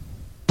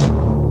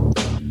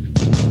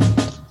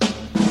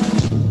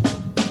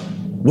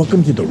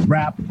Welcome to the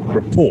Rap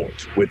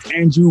Report with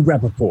Andrew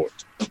Rappaport,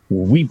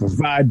 where we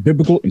provide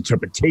biblical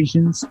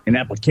interpretations and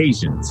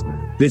applications.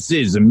 This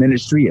is a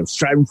ministry of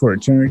Striving for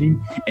Eternity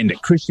and the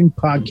Christian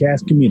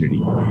podcast community.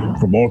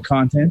 For more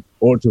content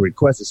or to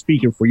request a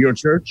speaker for your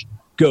church,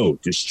 go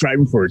to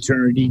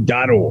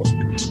strivingforeternity.org.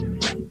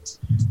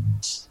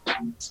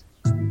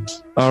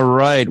 All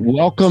right.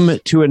 Welcome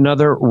to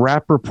another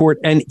Rap Report.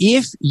 And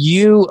if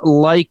you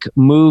like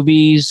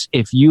movies,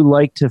 if you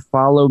like to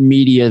follow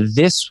media,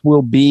 this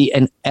will be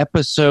an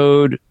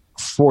episode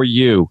for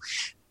you.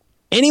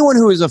 Anyone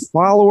who is a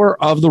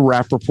follower of the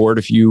Rap Report,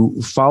 if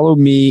you follow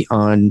me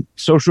on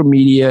social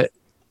media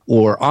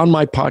or on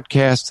my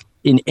podcast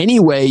in any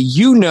way,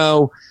 you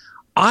know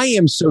I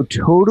am so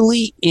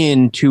totally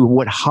into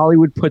what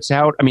Hollywood puts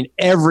out. I mean,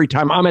 every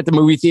time I'm at the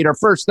movie theater,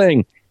 first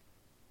thing,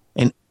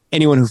 and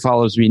anyone who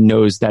follows me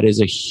knows that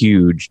is a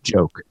huge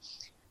joke.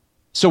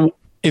 So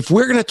if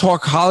we're going to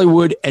talk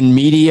Hollywood and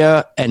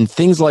media and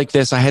things like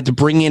this, I had to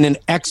bring in an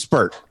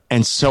expert.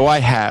 And so I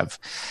have.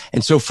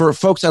 And so for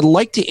folks, I'd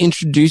like to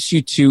introduce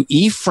you to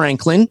Eve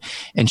Franklin.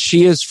 And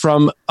she is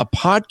from a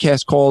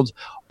podcast called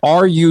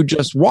Are You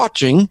Just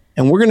Watching?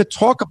 And we're going to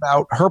talk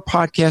about her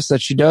podcast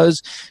that she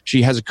does.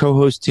 She has a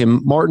co-host,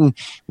 Tim Martin.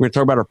 We're going to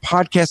talk about her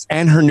podcast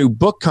and her new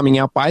book coming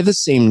out by the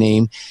same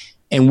name.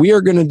 And we are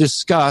going to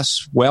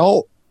discuss,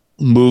 well,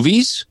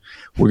 movies.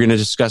 We're going to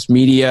discuss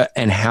media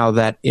and how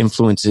that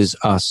influences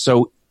us.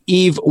 So,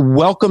 Eve,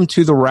 welcome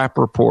to the Rap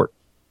Report.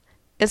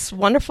 It's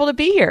wonderful to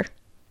be here.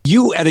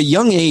 You, at a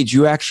young age,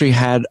 you actually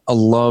had a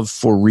love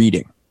for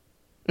reading.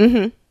 Mm-hmm.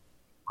 Right?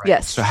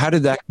 Yes. So how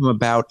did that come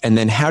about? And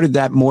then how did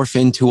that morph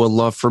into a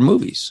love for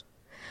movies?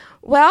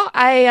 Well,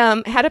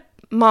 I had a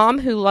mom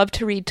who loved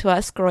to read to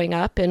us growing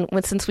up. And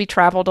since we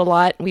traveled a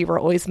lot, we were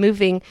always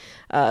moving.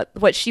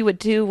 What she would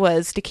do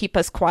was to keep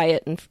us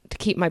quiet and to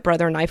keep my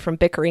brother and I from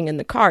bickering in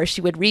the car.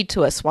 She would read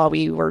to us while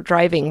we were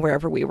driving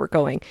wherever we were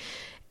going.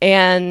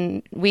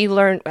 And we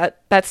learned,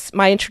 that's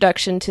my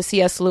introduction to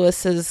C.S.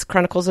 Lewis's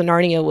Chronicles of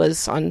Narnia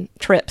was on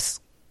trips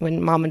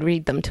when Mom would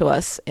read them to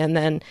us. And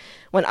then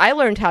when I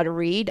learned how to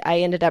read,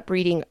 I ended up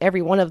reading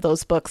every one of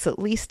those books at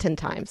least 10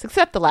 times,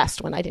 except the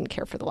last one. I didn't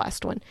care for the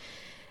last one.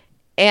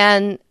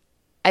 And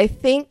I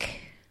think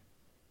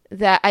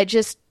that I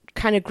just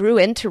kind of grew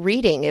into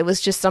reading. It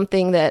was just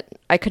something that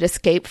I could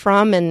escape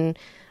from, and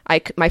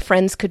my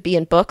friends could be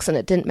in books, and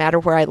it didn't matter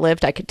where I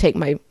lived. I could take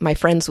my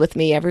friends with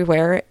me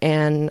everywhere,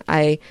 and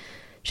I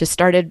just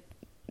started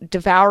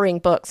devouring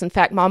books. In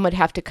fact, Mom would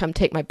have to come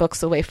take my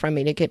books away from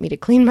me to get me to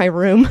clean my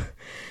room,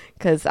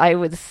 because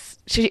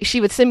she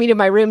would send me to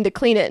my room to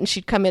clean it, and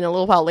she'd come in a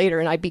little while later,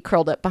 and I'd be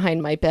curled up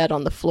behind my bed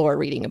on the floor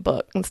reading a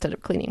book instead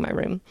of cleaning my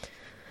room.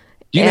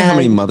 Do you know how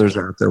many mothers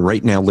are out there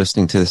right now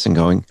listening to this and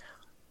going,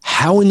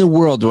 how in the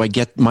world do I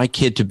get my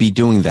kid to be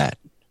doing that?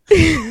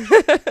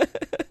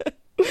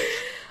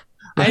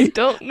 I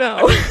don't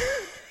know.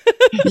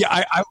 Yeah,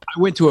 I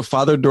went to a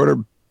father-daughter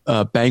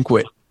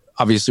banquet,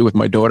 obviously with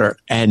my daughter.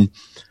 And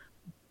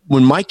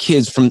when my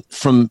kids,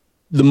 from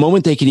the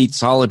moment they could eat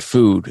solid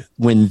food,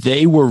 when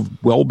they were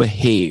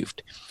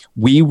well-behaved,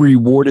 we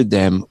rewarded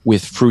them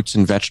with fruits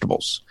and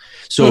vegetables.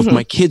 So if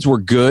my kids were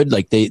good,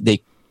 like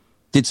they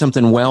did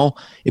something well,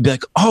 it'd be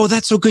like, oh,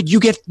 that's so good. You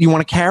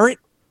want a carrot?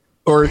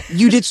 Or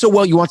you did so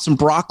well, you want some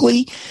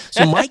broccoli?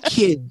 So my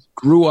kids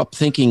grew up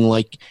thinking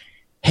like,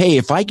 hey,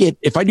 if I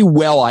do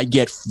well, I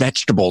get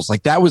vegetables.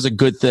 Like that was a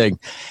good thing.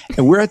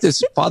 And we're at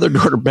this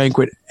father-daughter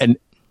banquet, and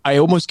I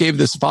almost gave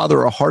this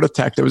father a heart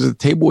attack that was at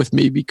the table with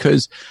me,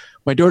 because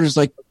my daughter's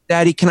like,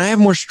 Daddy, can I have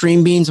more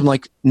string beans? I'm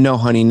like, no,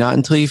 honey, not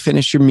until you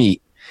finish your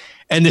meat.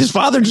 And his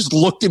father just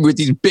looked at me with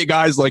these big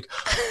eyes like,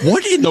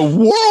 what in the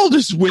world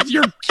is with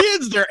your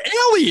kids? They're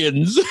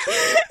aliens.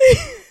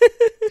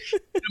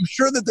 I'm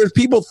sure that there's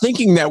people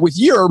thinking that with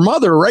your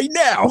mother right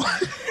now.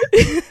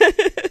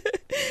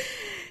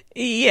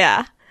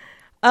 Yeah.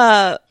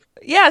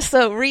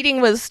 So reading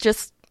was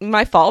just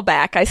my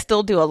fallback. I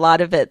still do a lot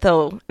of it,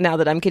 though. Now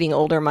that I'm getting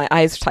older, my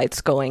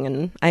eyesight's going,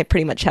 and I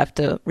pretty much have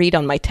to read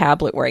on my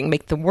tablet where I can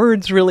make the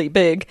words really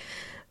big.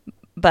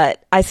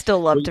 But I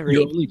still love to read.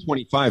 You're only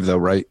 25, though,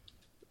 right?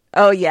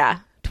 Oh,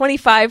 yeah.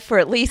 25 for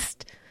at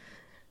least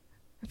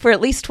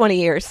 20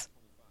 years.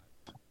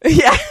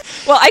 Yeah.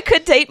 Well, I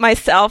could date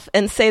myself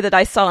and say that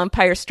I saw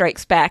Empire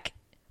Strikes Back.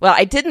 Well,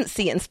 I didn't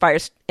see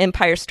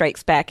Empire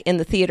Strikes Back in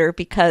the theater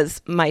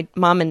because my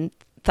mom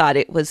thought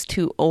it was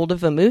too old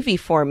of a movie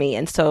for me.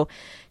 And so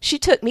she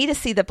took me to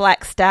see The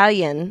Black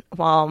Stallion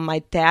while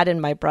my dad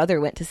and my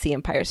brother went to see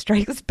Empire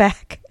Strikes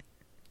Back.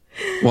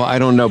 Well, I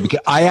don't know,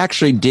 because I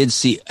actually did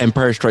see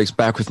Empire Strikes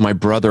Back with my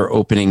brother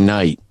opening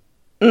night.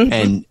 Mm-hmm.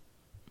 And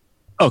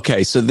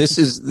okay, so this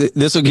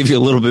will give you a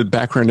little bit of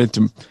background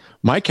into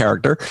my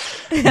character.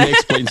 May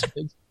explain some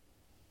things.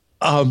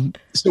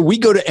 So we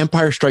go to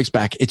Empire Strikes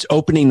Back. It's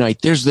opening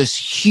night. There's this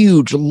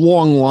huge,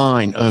 long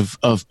line of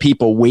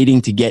people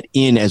waiting to get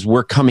in as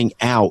we're coming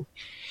out.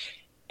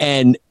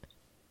 And,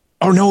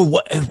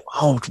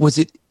 was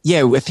it?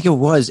 Yeah, I think it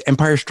was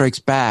Empire Strikes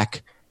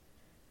Back.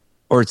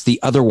 Or it's the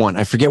other one.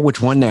 I forget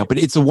which one now. But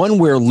it's the one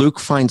where Luke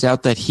finds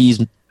out that he's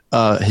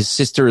his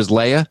sister is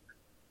Leia.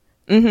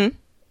 Mm-hmm.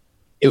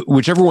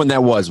 Whichever one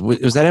that was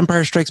that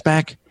Empire Strikes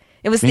Back?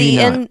 It was Maybe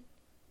the not. end.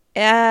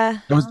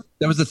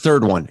 That was the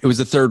third one. It was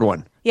the third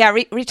one. Yeah,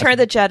 Return of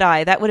the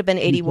Jedi. That would have been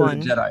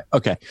 81. Jedi.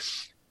 Okay.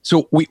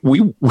 So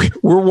we're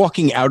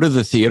walking out of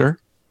the theater,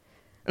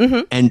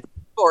 Mm-hmm. and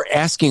people are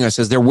asking us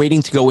as they're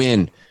waiting to go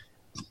in,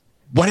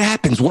 what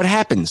happens? What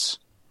happens?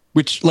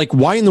 Which, like,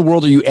 why in the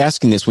world are you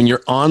asking this when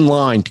you're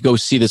online to go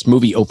see this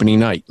movie opening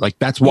night? Like,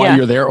 that's why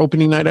you're there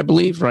opening night, I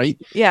believe, right?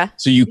 Yeah.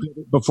 So you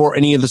before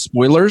any of the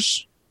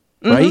spoilers,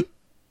 Mm-hmm. right?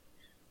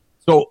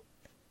 So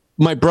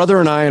my brother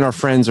and I and our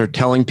friends are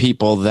telling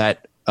people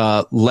that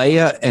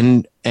Leia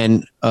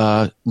and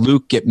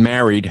Luke get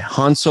married.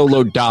 Han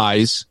Solo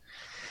dies.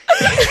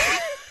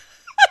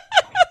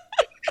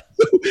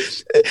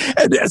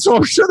 And so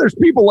I'm sure there's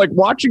people like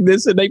watching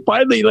this and they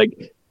finally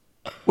like,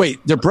 wait,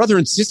 they're brother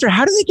and sister?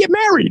 How do they get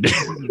married?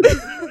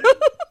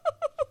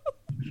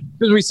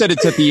 Because we said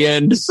it's at the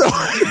end. So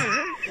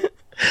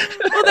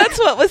Well, that's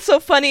what was so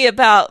funny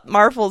about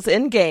Marvel's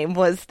Endgame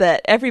was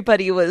that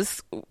everybody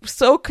was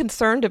so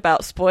concerned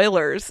about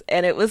spoilers,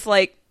 and it was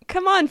like,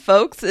 come on,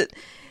 folks.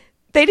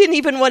 They didn't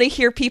even want to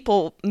hear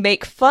people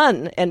make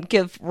fun and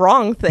give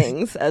wrong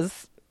things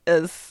as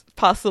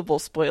possible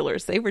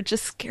spoilers. They were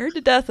just scared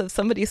to death of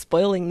somebody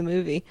spoiling the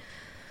movie.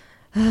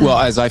 well,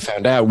 as I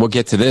found out, we'll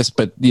get to this,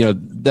 but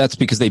that's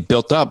because they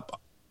built up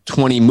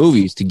 20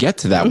 movies to get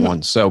to that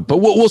one. So, but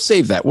we'll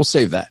save that. We'll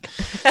save that.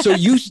 So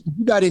you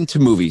got into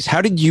movies.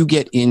 How did you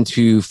get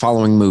into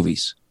following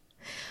movies?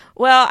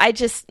 Well,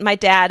 my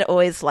dad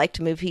always liked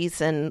movies,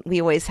 and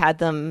we always had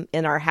them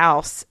in our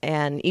house.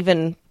 And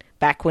even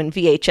back when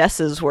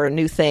VHSs were a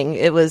new thing,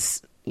 it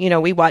was,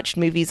 we watched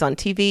movies on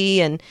TV,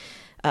 and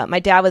my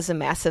dad was a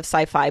massive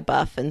sci-fi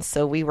buff. And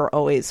so we were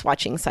always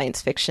watching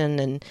science fiction,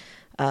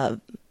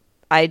 and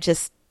I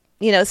just,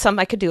 something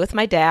I could do with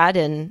my dad.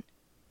 And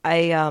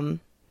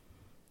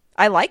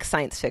I like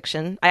science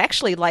fiction. I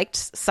actually liked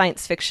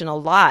science fiction a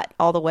lot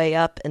all the way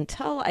up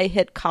until I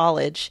hit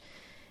college,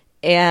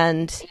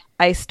 and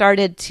I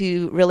started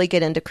to really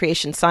get into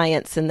creation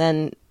science, and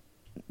then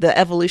the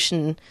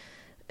evolution,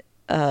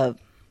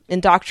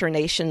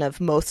 indoctrination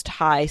of most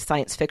high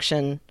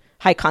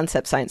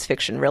concept science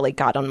fiction really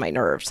got on my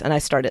nerves, and I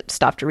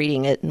stopped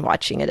reading it and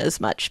watching it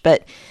as much.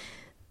 But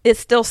it's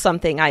still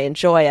something I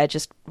enjoy. I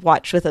just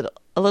watch with a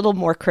little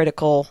more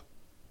critical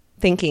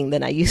thinking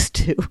than I used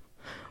to.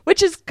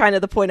 Which is kind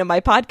of the point of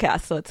my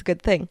podcast, so it's a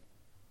good thing.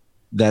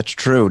 That's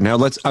true. Now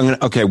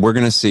we're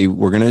gonna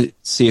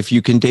see if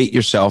you can date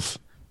yourself.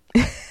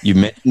 You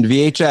mentioned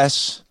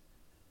VHS.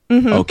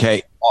 Mm-hmm.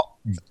 Okay.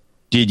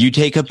 Did you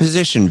take a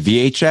position,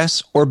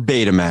 VHS or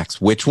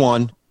Betamax? Which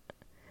one?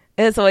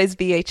 It's always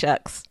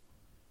VHS.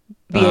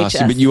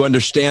 VHS. But you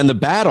understand the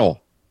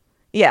battle.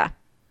 Yeah.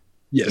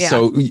 Yeah.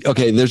 So,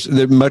 okay, there's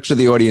much of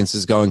the audience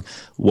is going,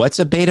 what's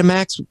a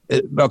Betamax?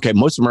 Okay,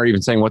 most of them are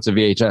even saying, what's a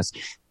VHS?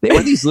 They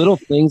were these little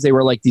things. They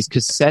were like these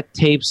cassette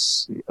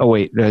tapes. Oh,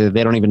 wait,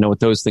 they don't even know what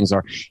those things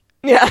are.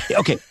 Yeah.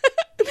 Okay.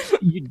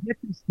 You'd get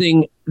this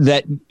thing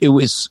that it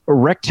was a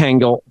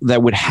rectangle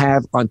that would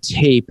have on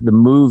tape the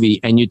movie,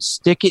 and you'd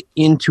stick it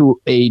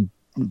into a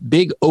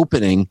big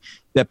opening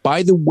that,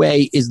 by the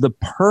way, is the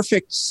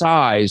perfect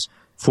size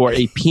for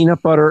a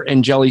peanut butter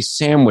and jelly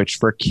sandwich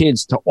for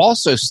kids to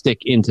also stick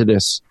into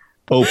this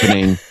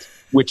opening,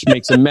 which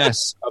makes a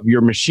mess of your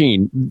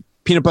machine.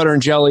 Peanut butter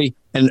and jelly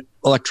and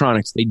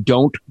electronics, they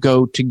don't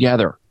go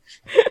together.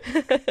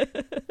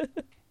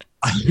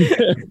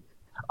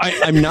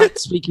 I'm not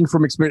speaking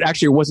from experience.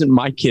 Actually, it wasn't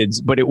my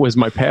kids, but it was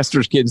my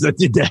pastor's kids that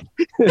did that.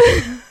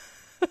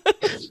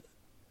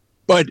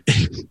 But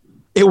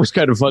it was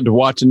kind of fun to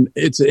watch, and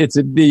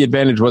the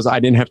advantage was I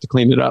didn't have to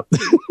clean it up.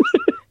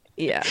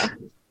 Yeah.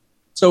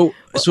 So,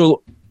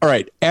 all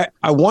right.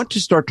 I want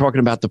to start talking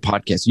about the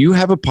podcast. You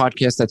have a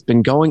podcast that's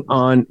been going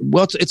on.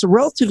 Well, it's a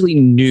relatively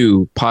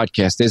new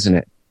podcast, isn't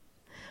it?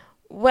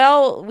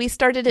 Well, we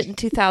started it in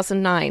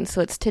 2009,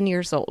 so it's 10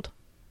 years old.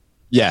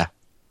 Yeah.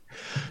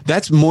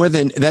 That's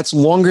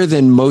longer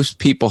than most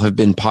people have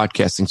been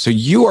podcasting. So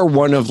you are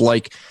one of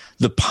like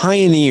the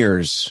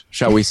pioneers,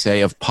 shall we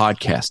say, of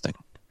podcasting.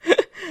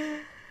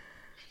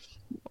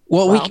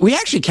 Well, we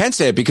actually can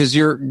say it because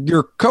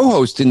your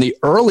co-host in the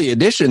early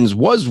editions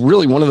was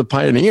really one of the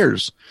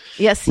pioneers.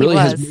 Yes, he really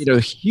was. Has made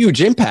a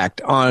huge impact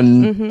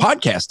on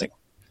podcasting.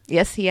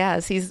 Yes, he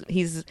has.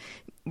 He's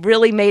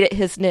really made it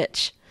his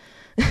niche.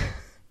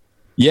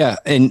 Yeah,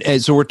 and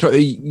so we're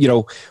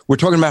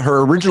talking about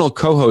her original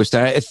co-host.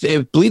 And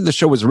I believe the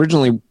show was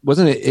originally,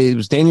 wasn't it? It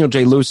was Daniel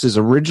J. Lewis's.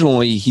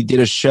 Originally, he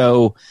did a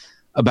show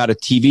about a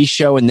TV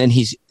show, and then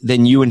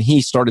you and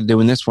he started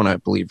doing this one, I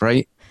believe,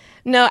 right?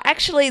 No,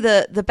 actually,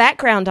 the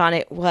background on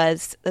it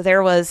was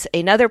there was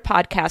another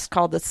podcast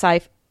called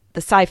the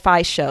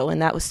Sci-Fi Show,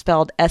 and that was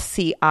spelled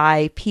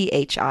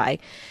SCIPHI.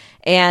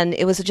 And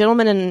it was a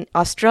gentleman in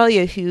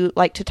Australia who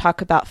liked to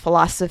talk about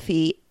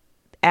philosophy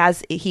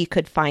as he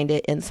could find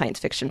it in science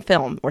fiction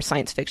film or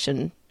science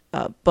fiction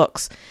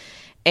books.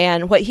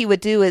 And what he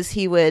would do is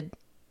he would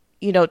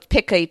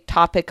pick a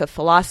topic of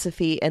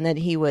philosophy, and then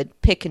he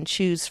would pick and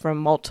choose from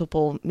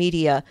multiple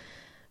media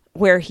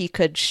where he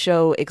could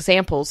show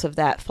examples of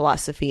that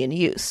philosophy in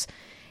use.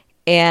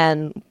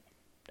 And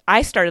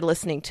I started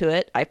listening to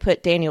it. I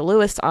put Daniel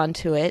Lewis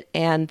onto it,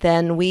 and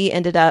then we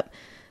ended up,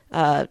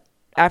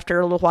 after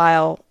a little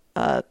while,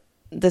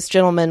 this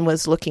gentleman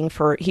was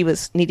he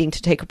was needing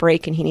to take a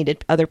break, and he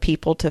needed other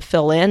people to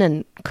fill in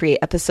and create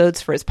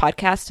episodes for his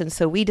podcast. And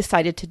so we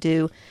decided to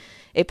do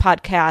a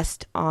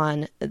podcast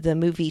on the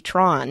movie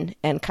Tron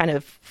and kind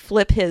of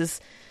flip his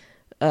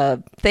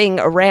thing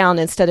around.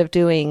 Instead of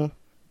doing,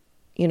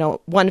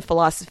 one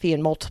philosophy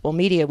in multiple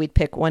media, we'd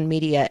pick one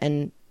media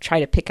and try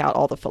to pick out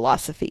all the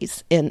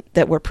philosophies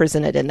that were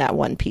presented in that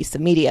one piece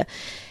of media.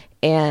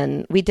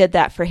 And we did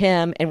that for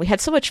him, and we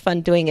had so much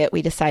fun doing it,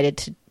 we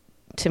decided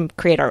to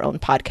create our own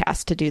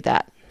podcast to do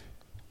that.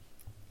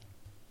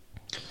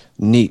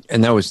 Neat.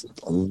 And that was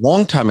a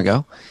long time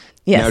ago.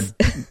 Yes.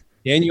 Now,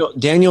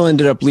 Daniel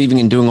ended up leaving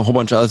and doing a whole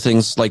bunch of other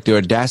things like the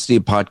Audacity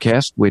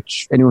podcast,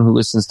 which anyone who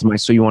listens to my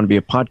So You Want to Be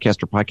a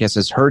Podcaster podcast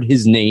has heard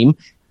his name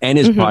and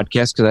his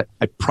podcast, because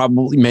I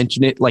probably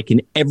mention it like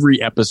in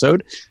every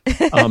episode.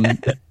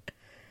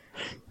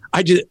 I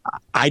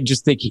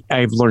just think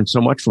I've learned so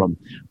much from him.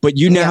 But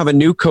you now have a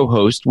new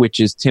co-host, which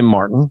is Tim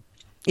Martin.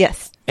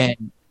 Yes.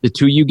 And the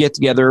two of you get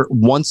together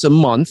once a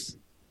month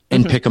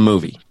and pick a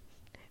movie.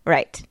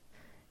 Right.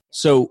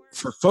 So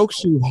for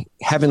folks who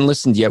haven't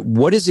listened yet,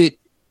 what is it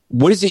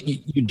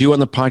you do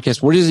on the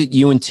podcast? What is it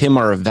you and Tim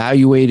are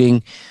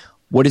evaluating?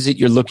 What is it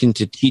you're looking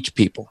to teach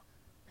people?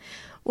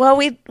 Well,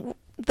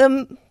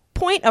 the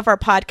point of our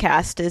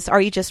podcast is,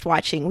 Are You Just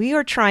Watching? We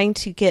are trying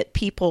to get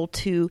people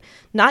to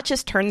not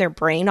just turn their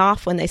brain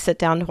off when they sit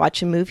down to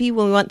watch a movie.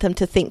 We want them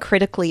to think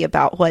critically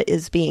about what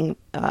is being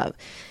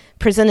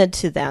presented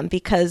to them,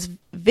 because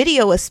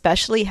video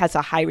especially has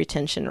a high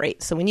retention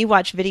rate. So when you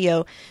watch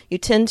video, you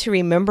tend to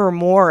remember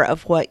more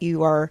of what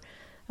you are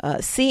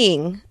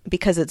seeing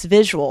because it's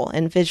visual,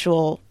 and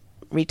visual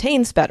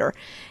retains better.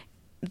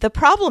 The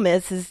problem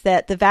is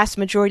that the vast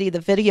majority of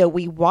the video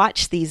we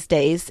watch these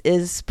days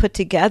is put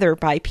together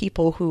by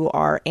people who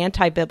are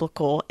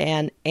anti-biblical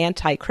and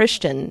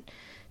anti-Christian,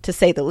 to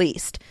say the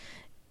least.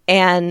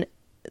 And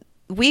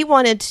we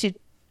wanted to,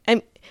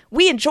 and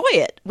we enjoy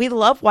it. We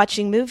love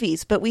watching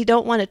movies, but we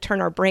don't want to turn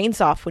our brains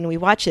off when we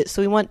watch it.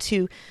 So we want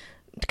to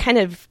kind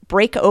of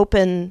break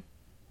open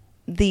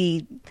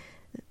the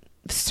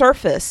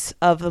surface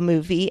of a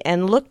movie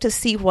and look to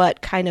see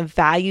what kind of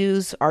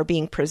values are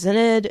being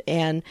presented,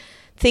 and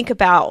think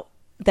about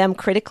them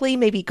critically,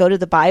 maybe go to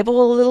the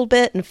Bible a little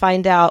bit and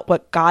find out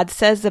what God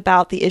says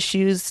about the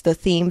issues, the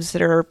themes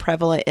that are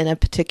prevalent in a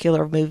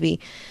particular movie.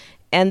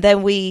 And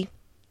then we,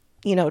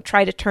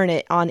 try to turn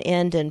it on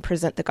end and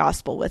present the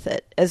gospel with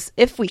it, as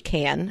if we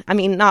can. I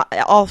mean, not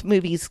all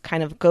movies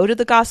kind of go to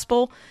the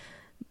gospel,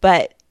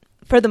 but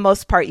for the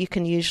most part, you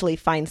can usually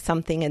find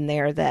something in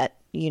there that,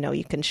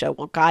 you can show,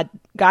 well,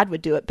 God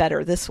would do it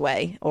better this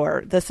way,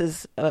 or this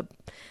is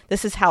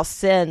how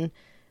sin,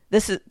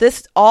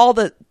 all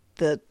of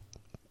the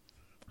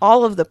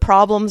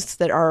problems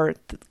that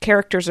the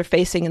characters are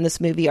facing in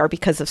this movie are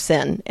because of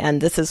sin,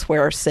 and this is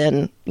where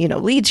sin,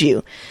 leads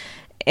you.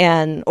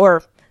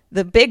 Or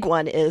the big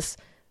one is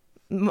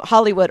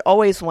Hollywood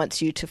always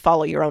wants you to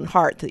follow your own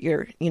heart, that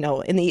you're,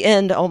 in the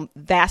end,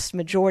 vast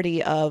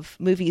majority of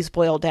movies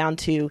boil down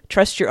to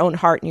trust your own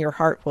heart, and your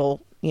heart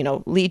will,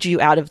 lead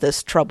you out of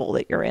this trouble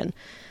that you're in,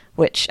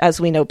 which, as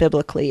we know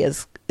biblically,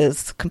 is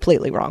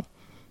completely wrong.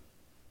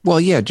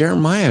 Well, yeah,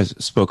 Jeremiah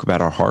spoke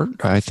about our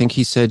heart. I think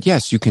he said,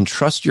 yes, you can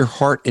trust your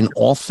heart in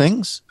all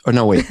things. Oh,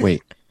 no,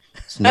 wait.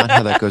 It's not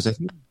how that goes. I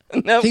think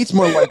it's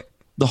more like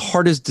the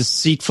heart is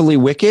deceitfully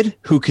wicked.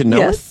 Who can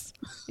know it?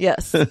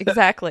 Yes,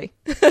 exactly.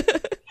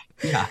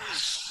 Yeah.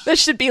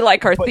 This should be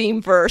like our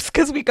theme verse,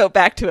 because we go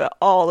back to it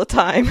all the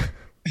time.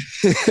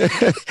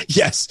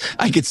 Yes,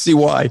 I could see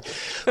why.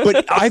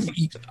 But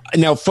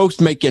now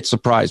folks may get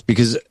surprised,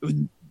 because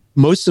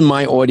most of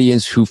my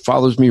audience who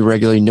follows me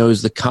regularly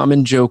knows the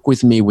common joke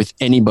with me, with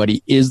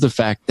anybody, is the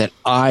fact that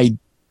I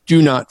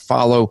do not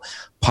follow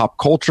pop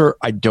culture.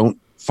 I don't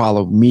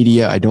follow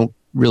media. I don't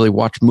really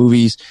watch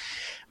movies.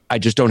 I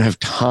just don't have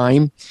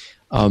time.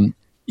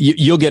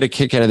 You'll get a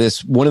kick out of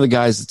this. One of the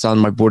guys that's on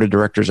my board of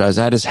directors, I was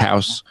at his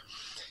house.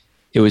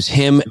 It was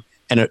him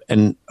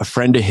and a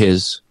friend of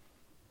his.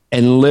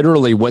 And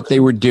literally what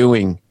they were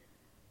doing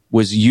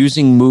was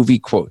using movie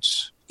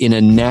quotes in a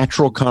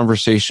natural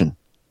conversation.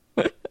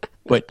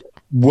 But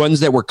ones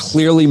that were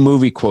clearly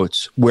movie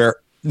quotes, where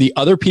the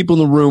other people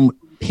in the room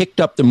picked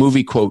up the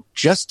movie quote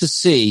just to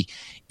see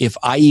if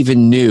I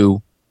even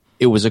knew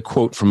it was a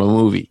quote from a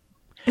movie.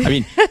 I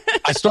mean,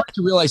 I started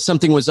to realize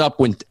something was up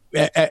when,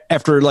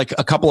 after like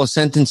a couple of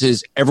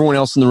sentences, everyone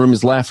else in the room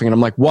is laughing. And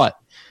I'm like, what?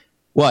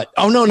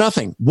 Oh, no,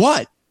 nothing.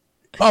 What?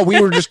 Oh,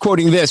 we were just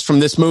quoting this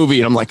from this movie.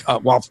 And I'm like,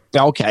 well,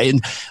 okay.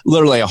 And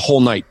literally a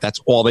whole night, that's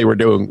all they were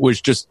doing,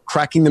 was just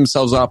cracking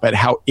themselves up at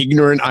how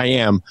ignorant I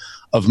am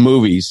of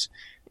movies.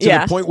 to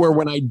the point where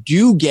when I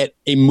do get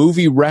a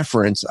movie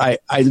reference, I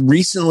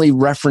recently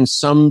referenced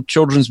some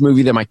children's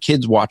movie that my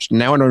kids watched. And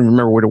now I don't even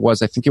remember what it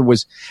was. I think it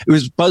was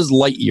Buzz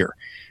Lightyear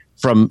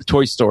from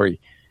Toy Story.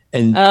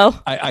 And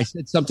I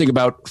said something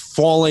about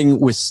falling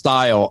with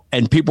style,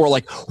 and people were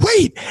like,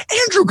 wait,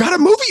 Andrew got a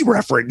movie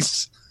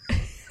reference.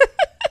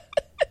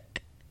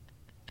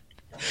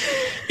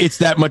 It's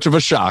that much of a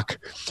shock.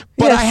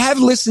 But I have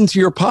listened to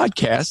your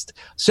podcast,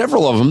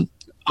 several of them.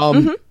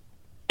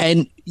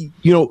 And,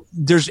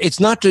 it's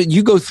not that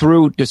you go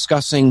through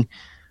discussing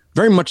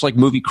very much like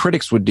movie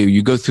critics would do.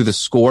 You go through the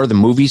score, the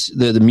movies,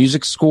 the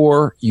music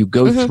score, you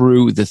go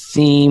through the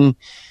theme,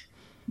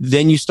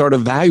 then you start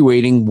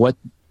evaluating what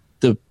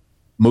the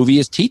movie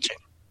is teaching.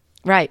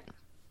 Right.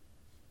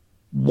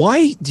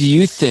 Why do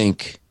you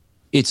think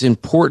it's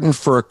important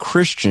for a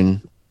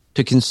Christian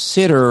to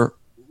consider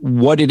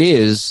what it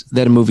is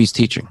that a movie's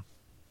teaching?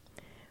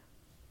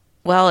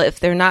 Well, if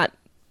they're not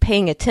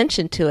paying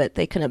attention to it,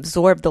 they can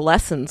absorb the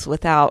lessons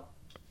without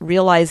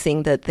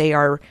realizing that they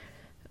are,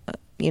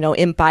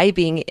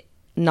 imbibing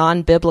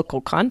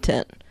non-biblical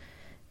content.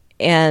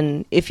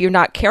 And if you're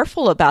not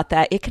careful about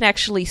that, it can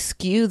actually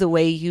skew the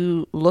way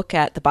you look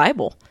at the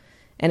Bible,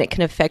 and it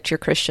can affect your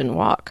Christian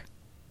walk.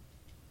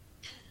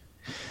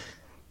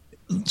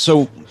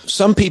 So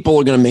some people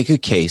are going to make a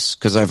case,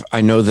 because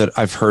I know that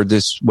I've heard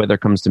this, whether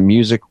it comes to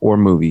music or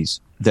movies,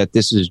 that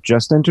this is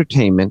just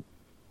entertainment.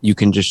 You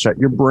can just shut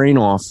your brain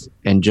off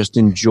and just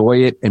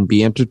enjoy it and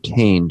be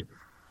entertained.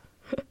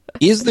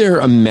 Is there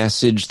a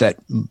message that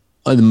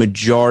the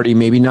majority,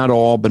 maybe not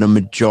all, but a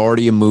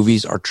majority of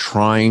movies are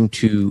trying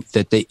to,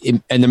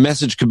 and the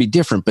message could be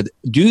different, but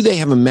do they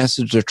have a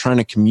message they're trying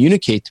to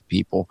communicate to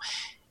people?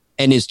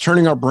 And is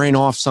turning our brain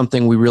off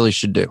something we really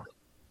should do?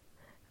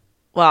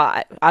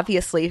 Well,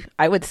 obviously,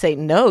 I would say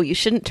no, you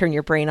shouldn't turn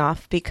your brain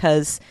off,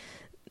 because,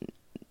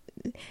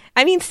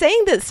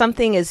 saying that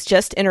something is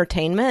just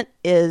entertainment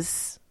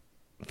is,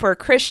 for a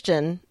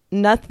Christian,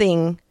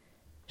 nothing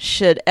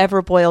should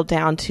ever boil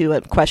down to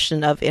a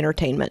question of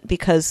entertainment,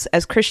 because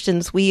as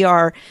Christians, we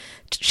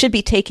should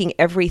be taking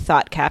every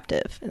thought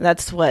captive. And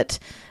that's what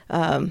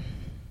 2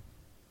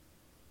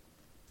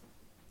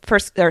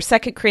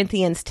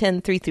 Corinthians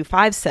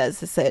 10:3-5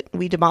 says, is that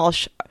we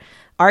demolish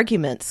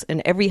arguments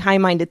and every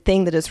high-minded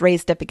thing that is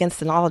raised up against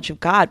the knowledge of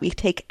God. We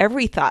take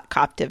every thought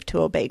captive to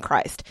obey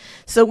Christ.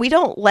 So we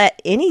don't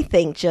let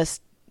anything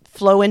just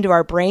flow into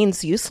our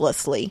brains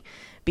uselessly,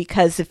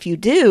 because if you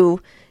do,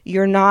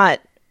 you're not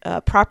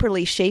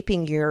properly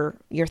shaping your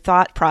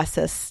thought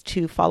process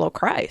to follow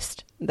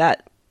Christ.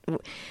 That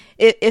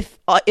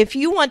if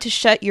you want to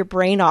shut your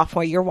brain off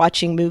while you're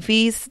watching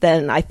movies,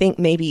 then I think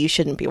maybe you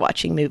shouldn't be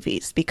watching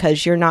movies,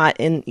 because you're not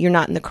in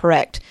the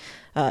correct.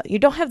 You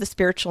don't have the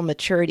spiritual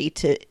maturity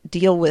to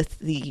deal with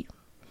the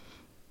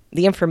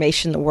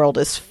information the world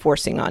is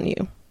forcing on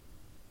you.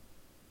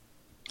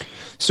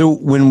 So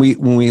when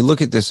we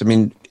look at this,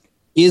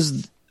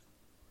 is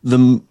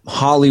the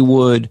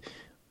Hollywood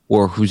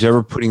or who's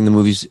ever putting the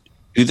movies,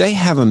 do they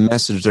have a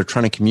message they're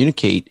trying to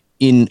communicate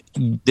in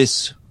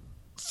this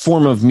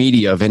form of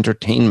media of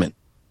entertainment?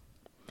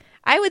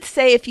 I would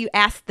say if you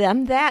ask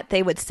them that,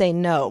 they would say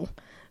no,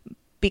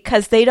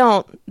 because they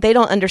don't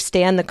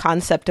understand the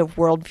concept of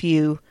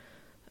worldview.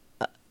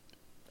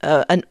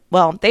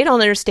 They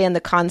don't understand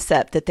the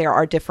concept that there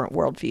are different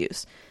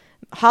worldviews.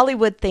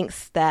 Hollywood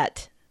thinks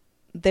that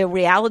the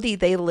reality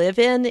they live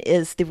in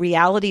is the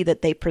reality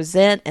that they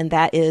present, and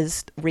that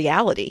is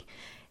reality.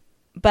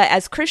 But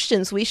as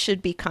Christians, we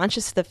should be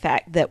conscious of the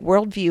fact that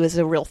worldview is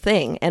a real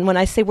thing. And when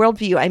I say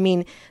worldview, I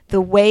mean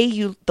the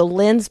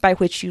lens by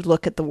which you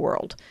look at the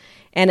world.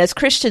 And as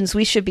Christians,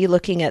 we should be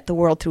looking at the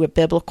world through a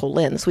biblical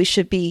lens. We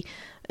should be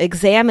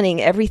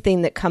examining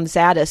everything that comes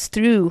at us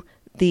through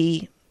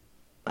the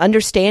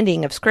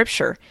understanding of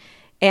Scripture.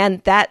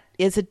 And that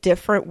is a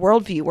different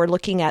worldview. We're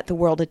looking at the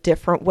world a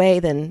different way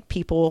than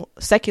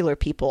secular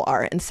people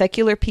are. And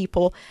secular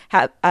people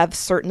have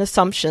certain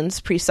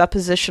assumptions,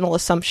 presuppositional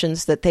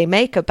assumptions that they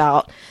make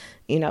about,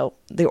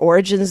 the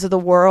origins of the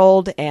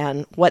world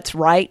and what's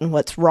right and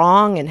what's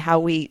wrong, and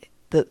how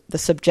the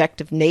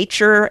subjective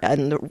nature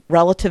and the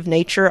relative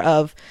nature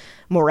of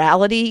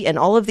morality, and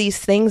all of these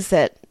things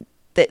that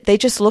they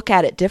just look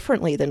at it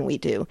differently than we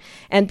do.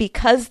 And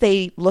because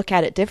they look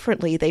at it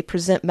differently, they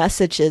present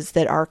messages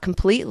that are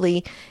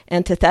completely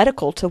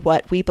antithetical to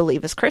what we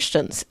believe as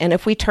Christians. And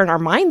if we turn our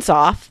minds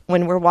off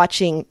when we're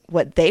watching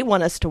what they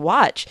want us to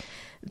watch,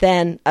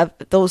 then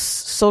those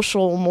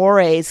social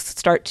mores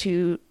start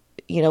to,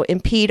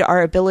 impede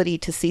our ability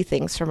to see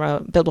things from a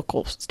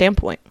biblical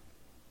standpoint.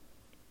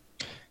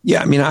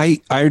 Yeah,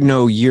 I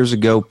know years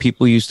ago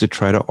people used to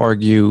try to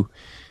argue,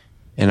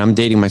 and I'm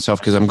dating myself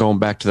because I'm going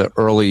back to the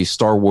early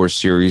Star Wars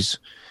series,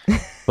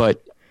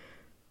 but,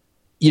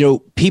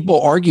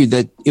 people argued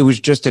that it was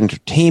just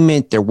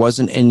entertainment. There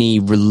wasn't any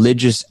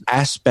religious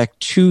aspect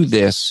to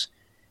this.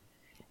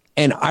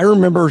 And I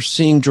remember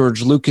seeing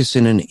George Lucas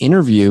in an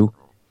interview,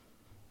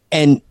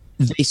 and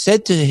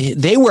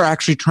they were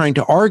actually trying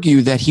to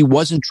argue that he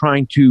wasn't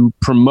trying to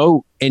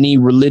promote any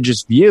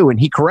religious view. And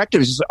he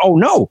corrected us. He said, "Oh,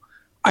 no,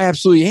 I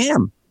absolutely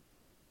am.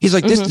 He's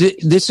like,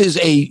 this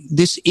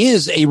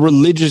is a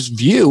religious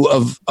view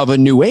of a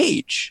new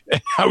age.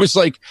 I was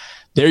like,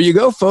 there you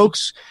go,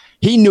 folks.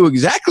 He knew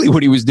exactly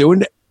what he was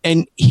doing.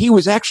 And he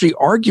was actually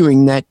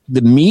arguing that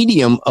the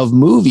medium of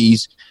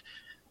movies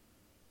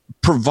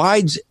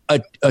provides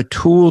a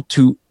tool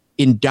to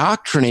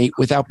indoctrinate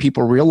without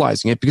people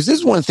realizing it. Because this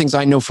is one of the things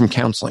I know from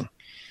counseling.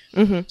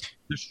 Mm-hmm.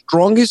 The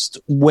strongest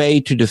way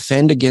to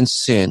defend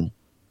against sin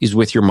is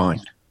with your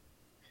mind.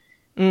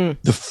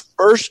 The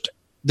first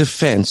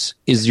defense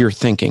is your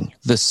thinking.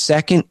 The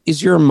second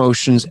is your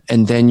emotions,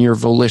 and then your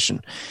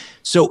volition.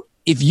 So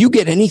if you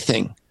get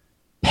anything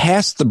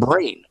past the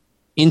brain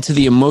into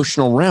the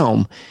emotional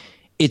realm,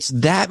 it's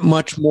that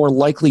much more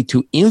likely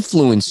to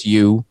influence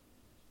you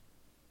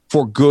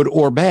for good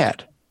or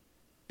bad,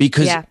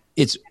 because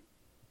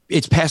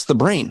it's past the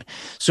brain.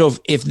 So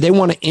if they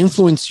want to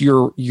influence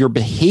your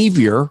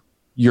behavior,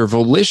 your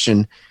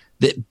volition,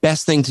 the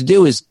best thing to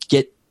do is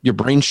get your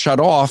brain shut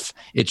off.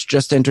 It's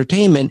just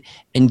entertainment,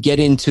 and get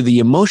into the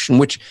emotion,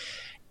 which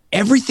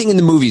everything in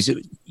the movies,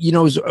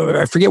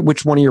 I forget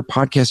which one of your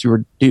podcasts you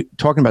were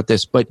talking about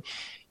this, but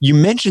you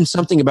mentioned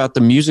something about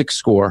the music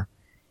score,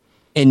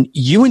 and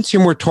you and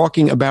Tim were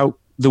talking about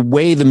the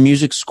way the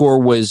music score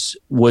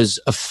was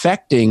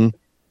affecting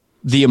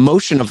the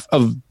emotion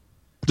of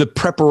the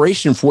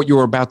preparation for what you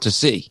were about to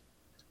see.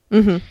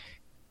 Mm-hmm.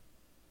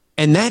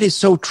 And that is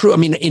so true. I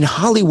mean, in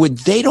Hollywood,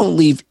 they don't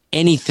leave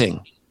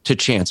anything to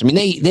chance. I mean,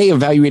 they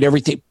evaluate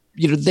everything.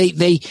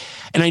 They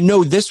and I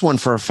know this one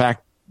for a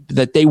fact,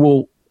 that they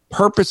will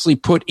purposely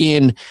put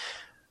in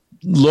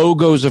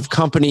logos of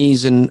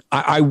companies. And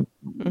I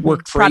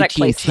worked for product AT&T,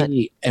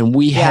 placement. and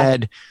we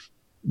had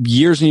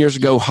years and years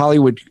ago,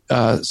 Hollywood,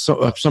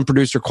 some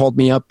producer called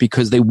me up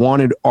because they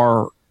wanted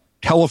our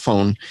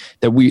telephone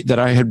that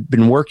I had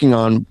been working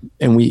on,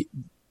 and we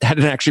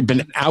hadn't actually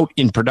been out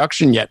in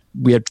production yet.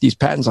 We had these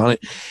patents on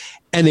it,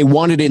 and they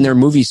wanted it in their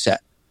movie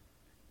set.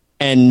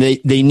 And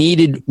they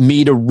needed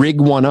me to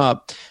rig one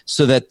up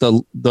so that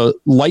the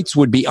lights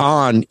would be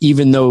on,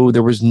 even though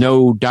there was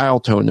no dial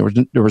tone,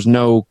 there was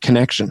no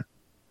connection.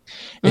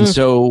 And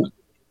so,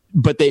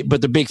 but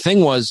the big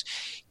thing was,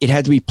 it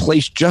had to be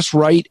placed just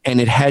right, and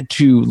it had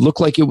to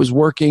look like it was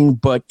working,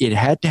 but it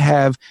had to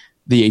have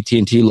the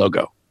AT&T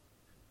logo,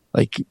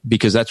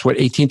 because that's what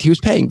AT&T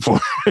was paying for.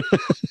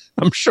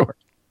 I'm sure.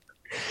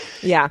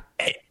 Yeah.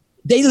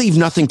 They leave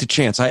nothing to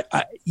chance.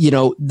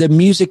 The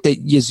music that,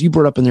 as you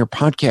brought up in your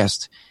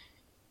podcast,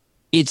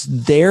 it's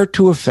there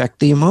to affect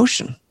the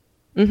emotion.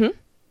 Mm-hmm.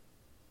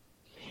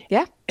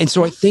 Yeah. And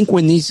so I think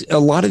when a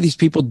lot of these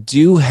people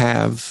do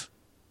have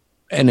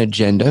an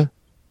agenda,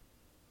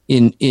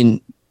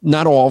 in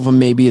not all of them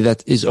maybe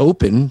that is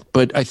open,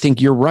 but I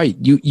think you're right.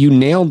 You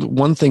nailed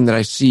one thing that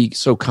I see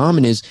so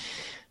common is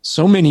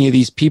so many of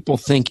these people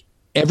think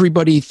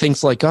everybody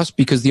thinks like us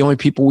because the only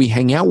people we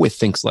hang out with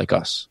thinks like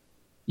us.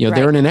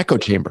 They're in an echo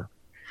chamber.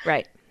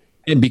 Right.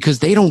 And because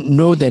they don't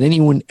know that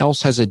anyone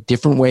else has a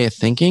different way of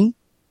thinking,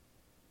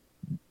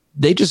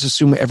 they just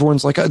assume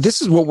everyone's like,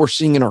 this is what we're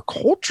seeing in our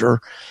culture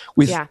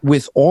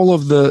with all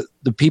of the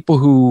people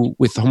who,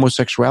 with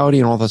homosexuality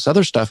and all this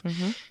other stuff.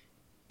 Mm-hmm.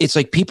 It's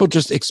like people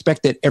just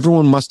expect that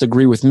everyone must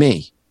agree with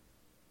me.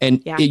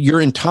 And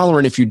you're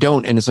intolerant if you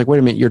don't. And it's like, wait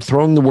a minute, you're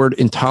throwing the word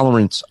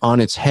intolerance on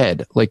its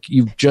head. Like,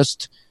 you've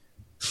just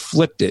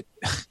flipped it.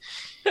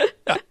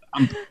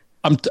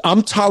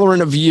 I'm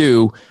tolerant of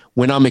you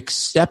when I'm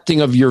accepting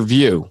of your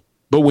view,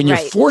 but when you're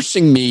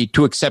forcing me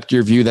to accept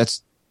your view,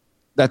 that's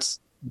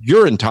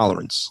your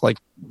intolerance.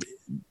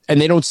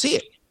 And they don't see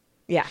it.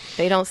 Yeah,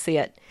 they don't see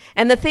it.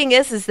 And the thing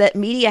is that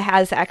media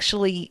has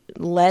actually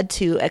led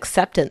to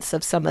acceptance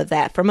of some of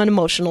that from an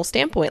emotional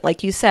standpoint,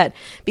 like you said,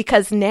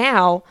 because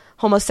now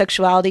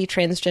homosexuality,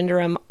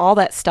 transgenderism, all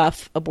that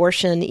stuff,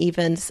 abortion,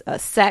 even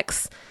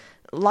sex,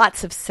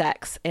 lots of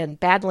sex and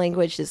bad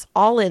language is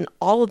all in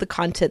all of the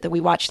content that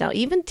we watch now.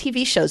 Even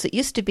TV shows. It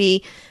used to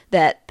be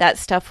that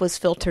stuff was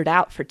filtered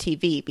out for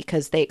TV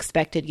because they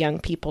expected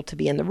young people to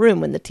be in the room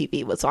when the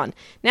TV was on.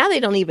 Now they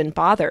don't even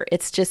bother.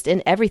 It's just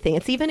in everything.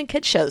 It's even in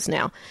kid shows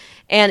now.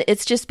 And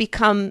it's just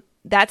become,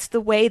 that's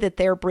the way that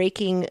they're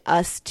breaking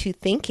us to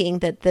thinking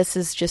that this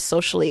is just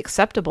socially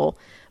acceptable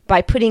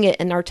by putting it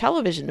in our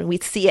television. And we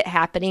see it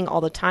happening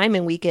all the time,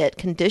 and we get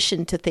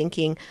conditioned to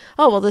thinking,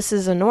 oh, well, this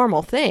is a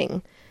normal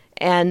thing.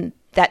 And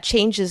that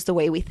changes the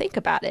way we think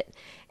about it.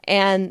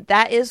 And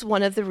that is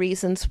one of the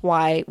reasons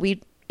why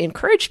we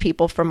encourage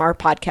people from our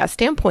podcast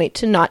standpoint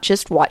to not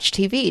just watch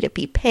TV, to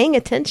be paying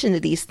attention to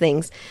these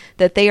things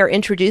that they are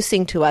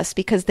introducing to us,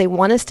 because they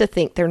want us to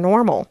think they're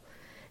normal.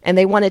 And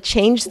they want to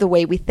change the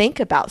way we think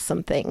about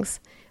some things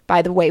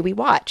by the way we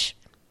watch.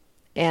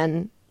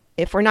 And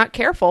if we're not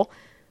careful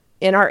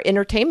in our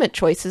entertainment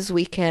choices,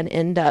 we can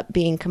end up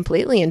being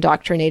completely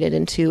indoctrinated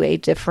into a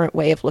different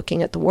way of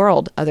looking at the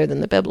world other than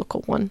the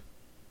biblical one.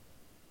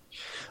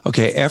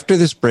 Okay, after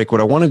this break,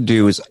 what I want to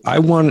do is I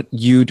want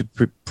you to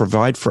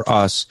provide for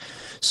us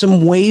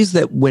some ways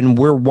that when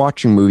we're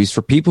watching movies,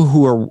 for people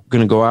who are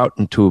going to go out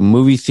into a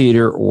movie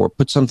theater or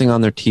put something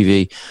on their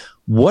TV,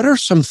 what are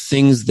some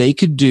things they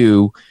could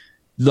do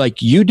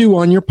like you do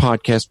on your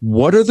podcast,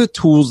 what are the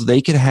tools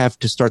they could have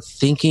to start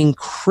thinking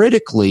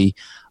critically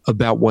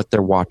about what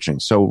they're watching?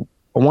 So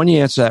I want you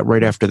to answer that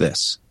right after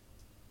this.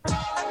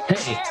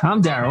 Hey,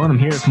 I'm Daryl, and I'm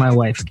here with my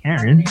wife,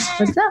 Karen.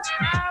 What's up?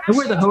 And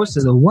we're the hosts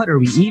of the What Are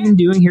We Even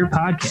Doing Here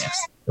podcast,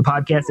 the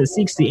podcast that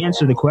seeks to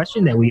answer the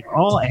question that we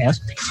all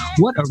ask,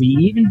 what are we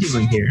even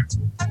doing here?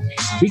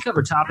 We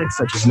cover topics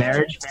such as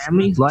marriage,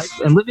 family, life,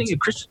 and living a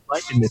Christian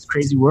life in this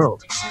crazy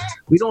world.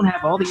 We don't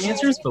have all the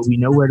answers, but we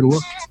know where to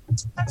look.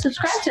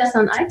 Subscribe to us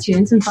on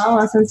iTunes and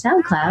follow us on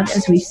SoundCloud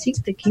as we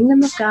seek the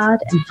kingdom of God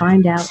and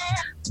find out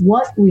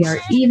what we are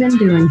even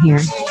doing here.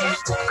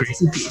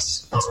 Grace and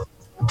peace.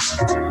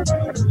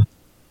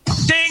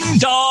 Ding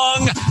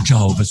dong!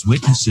 Jehovah's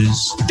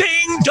Witnesses.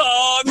 Ding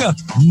dong!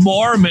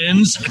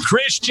 Mormons.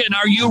 Christian,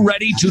 are you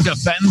ready to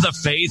defend the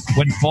faith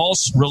when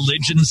false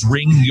religions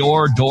ring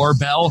your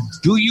doorbell?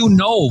 Do you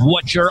know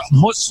what your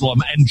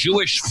Muslim and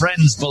Jewish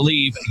friends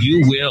believe?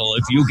 You will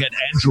if you get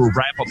Andrew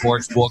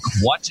Rappaport's book,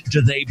 What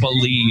Do They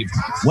Believe?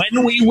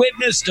 When we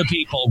witness to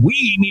people,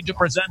 we need to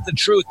present the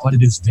truth, but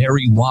it is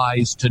very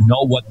wise to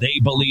know what they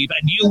believe,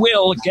 and you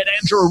will get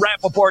Andrew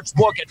Rappaport's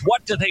book at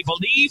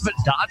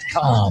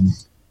whatdotheybelieve.com.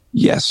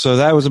 Yes, so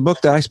that was a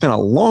book that I spent a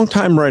long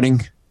time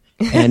writing,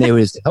 and it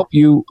was to help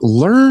you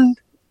learn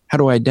how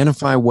to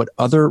identify what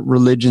other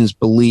religions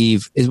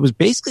believe. It was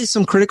basically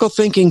some critical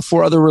thinking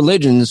for other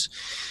religions,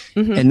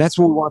 and that's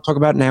what we want to talk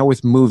about now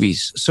with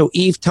movies. So,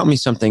 Eve, tell me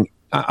something.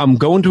 I'm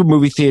going to a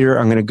movie theater.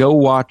 I'm going to go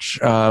watch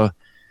I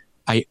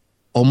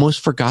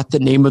almost forgot the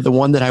name of the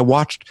one that I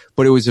watched,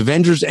 but it was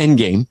Avengers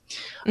Endgame.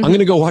 I'm going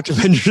to go watch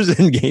Avengers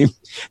Endgame.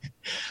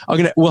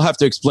 We'll have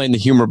to explain the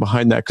humor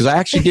behind that, because I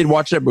actually did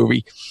watch that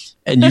movie.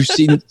 And you've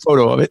seen a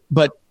photo of it,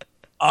 but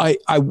I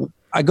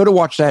go to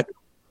watch that.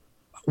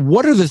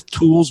 What are the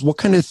tools? What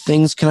kind of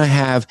things can I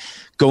have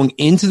going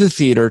into the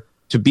theater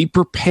to be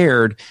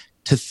prepared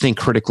to think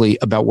critically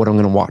about what I'm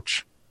going to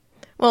watch?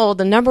 Well,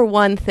 the number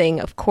one thing,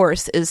 of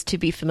course, is to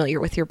be familiar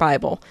with your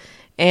Bible.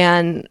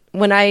 And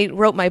when I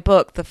wrote my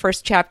book, the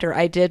first chapter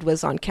I did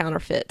was on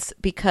counterfeits,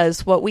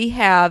 because what we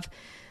have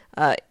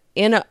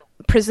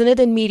presented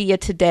in media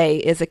today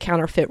is a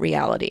counterfeit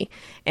reality,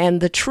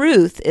 and the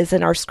truth is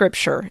in our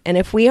scripture. And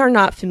if we are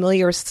not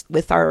familiar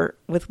with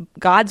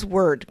God's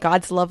word,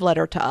 God's love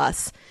letter to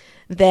us,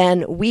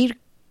 then we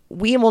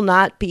will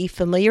not be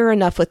familiar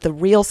enough with the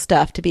real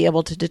stuff to be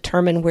able to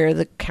determine where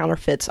the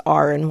counterfeits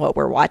are and what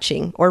we're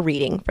watching or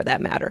reading, for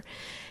that matter.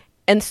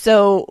 And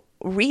so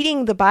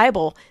reading the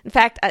Bible, in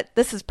fact,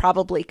 this is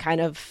probably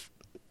kind of,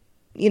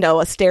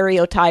 a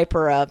stereotype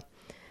or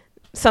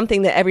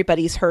something that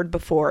everybody's heard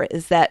before,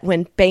 is that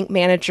when bank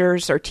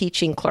managers are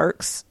teaching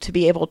clerks to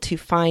be able to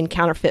find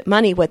counterfeit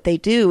money, what they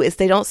do is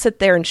they don't sit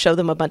there and show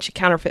them a bunch of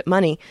counterfeit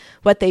money.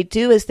 What they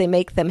do is they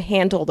make them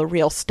handle the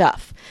real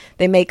stuff.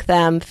 They make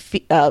them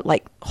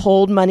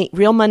hold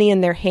real money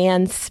in their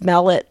hands,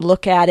 smell it,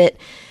 look at it,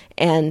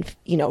 and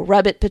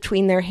rub it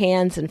between their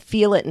hands and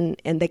feel it,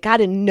 and they got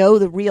to know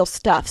the real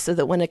stuff, so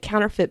that when a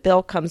counterfeit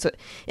bill comes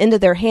into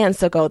their hands,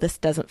 they'll go, this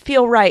doesn't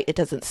feel right, it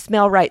doesn't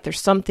smell right,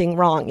 there's something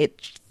wrong.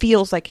 It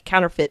feels like a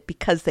counterfeit,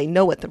 because they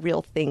know what the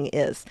real thing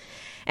is.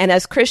 And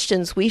as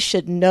Christians, we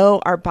should know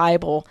our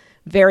Bible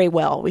very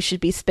well. We should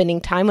be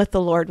spending time with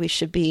the Lord. We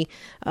should be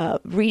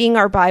reading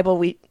our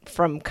Bible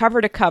from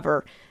cover to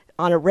cover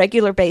on a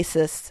regular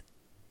basis.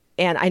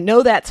 And I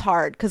know that's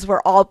hard, because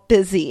we're all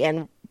busy,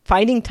 and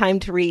finding time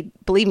to read,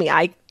 believe me,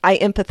 I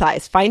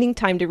empathize. Finding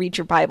time to read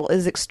your Bible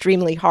is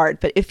extremely hard.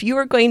 But if you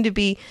are going to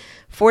be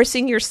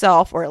forcing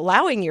yourself or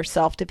allowing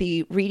yourself to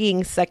be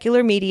reading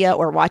secular media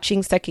or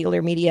watching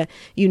secular media,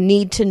 you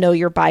need to know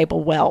your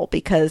Bible well,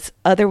 because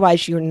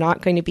otherwise you're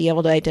not going to be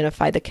able to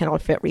identify the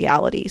counterfeit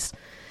realities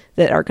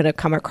that are going to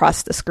come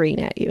across the screen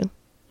at you.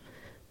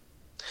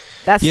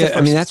 That's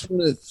that's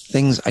one of the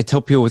things I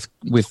tell people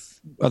with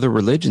other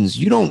religions.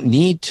 You don't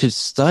need to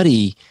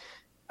study.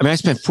 I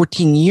spent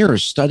 14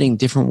 years studying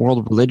different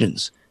world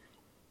religions,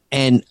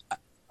 and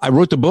I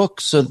wrote the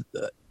book so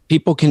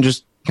people can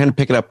just kind of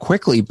pick it up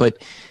quickly. But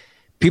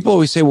people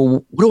always say,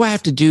 well, what do I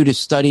have to do to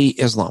study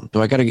Islam?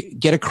 Do I got to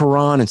get a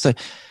Quran and study?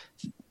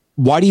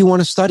 Why do you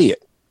want to study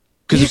it?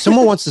 Because if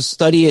someone wants to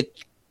study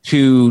it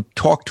to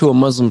talk to a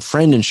Muslim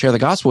friend and share the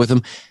gospel with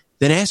them,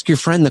 then ask your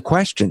friend the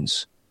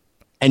questions.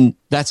 And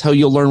that's how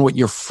you'll learn what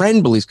your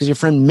friend believes, because your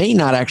friend may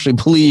not actually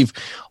believe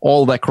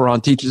all that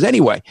Quran teaches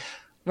anyway.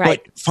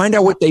 Right. But find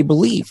out what they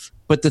believe.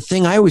 But the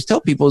thing I always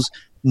tell people is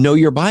know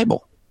your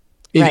Bible.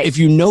 If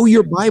you know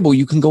your Bible,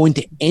 you can go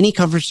into any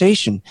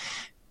conversation.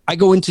 I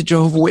go into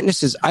Jehovah's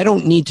Witnesses. I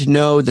don't need to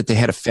know that they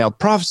had a failed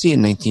prophecy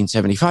in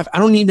 1975. I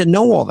don't need to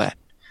know all that.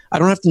 I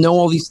don't have to know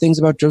all these things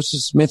about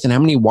Joseph Smith and how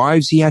many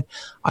wives he had.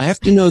 I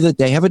have to know that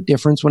they have a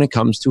difference when it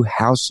comes to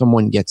how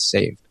someone gets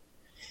saved.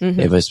 Mm-hmm.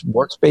 They have a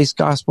works-based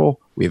gospel.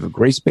 We have a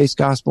grace-based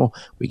gospel.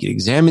 We can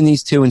examine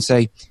these two and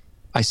say,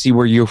 I see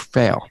where you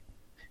fail.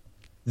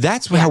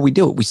 That's how we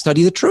do it. We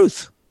study the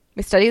truth.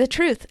 We study the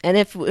truth.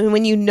 And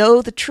when you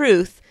know the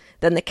truth,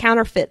 then the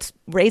counterfeits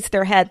raise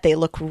their head. They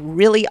look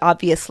really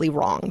obviously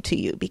wrong to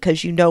you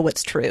because you know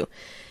what's true.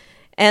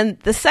 And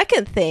the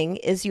second thing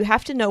is you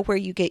have to know where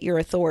you get your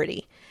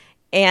authority.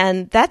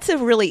 And that's a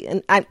really,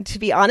 and to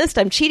be honest,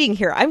 I'm cheating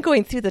here. I'm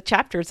going through the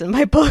chapters in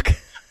my book.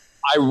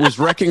 I was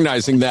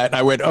recognizing that.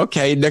 I went,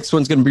 okay, next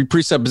one's going to be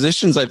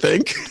presuppositions, I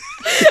think.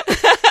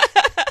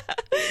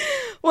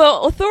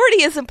 Well,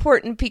 authority is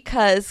important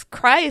because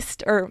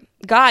Christ or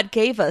God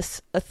gave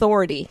us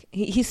authority.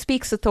 He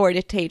speaks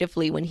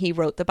authoritatively when he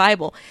wrote the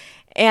Bible.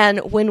 And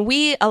when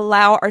we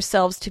allow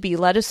ourselves to be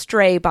led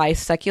astray by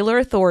secular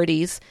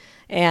authorities,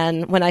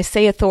 and when I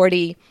say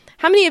authority,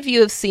 how many of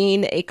you have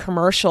seen a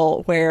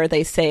commercial where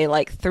they say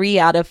like 3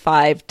 out of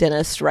 5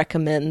 dentists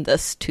recommend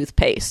this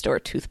toothpaste or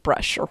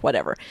toothbrush or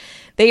whatever?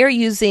 They are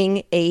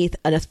using an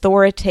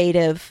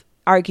authoritative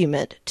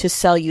argument to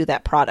sell you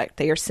that product.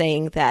 They are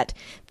saying that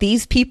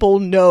these people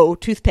know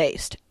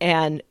toothpaste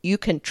and you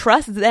can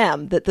trust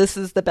them that this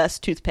is the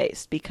best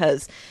toothpaste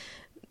because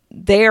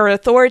they are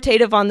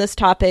authoritative on this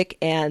topic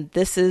and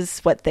this is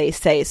what they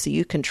say, so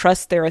you can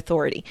trust their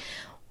authority.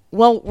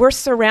 Well, we're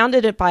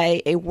surrounded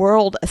by a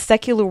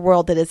secular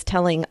world that is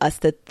telling us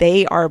that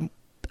they are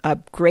a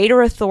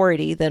greater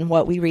authority than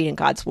what we read in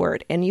God's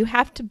word. And you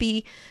have to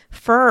be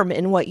firm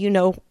in what you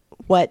know,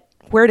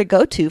 where to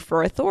go to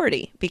for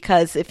authority.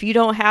 Because if you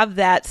don't have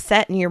that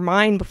set in your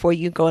mind before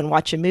you go and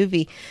watch a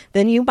movie,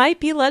 then you might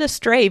be led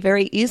astray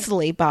very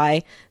easily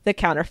by the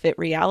counterfeit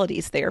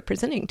realities they are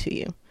presenting to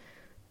you.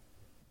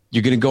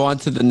 You're going to go on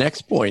to the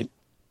next point.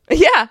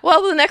 Yeah,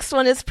 well, the next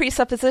one is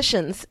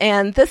presuppositions.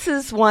 And this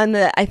is one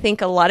that I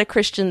think a lot of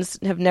Christians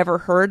have never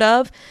heard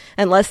of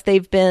unless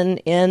they've been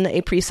in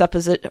a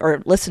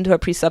or listened to a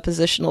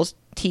presuppositional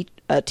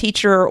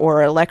teacher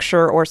or a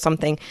lecture or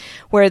something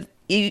where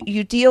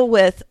you deal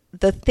with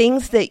the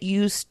things that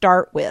you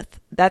start with.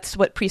 That's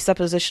what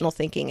presuppositional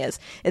thinking is.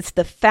 It's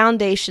the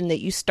foundation that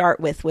you start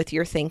with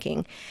your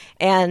thinking.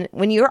 And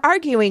when you're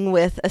arguing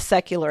with a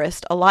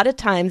secularist, a lot of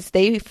times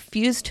they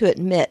refuse to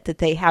admit that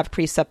they have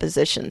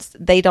presuppositions.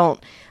 They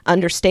don't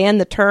understand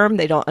the term.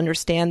 They don't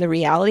understand the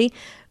reality.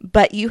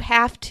 But you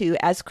have to,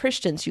 as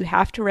Christians, you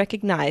have to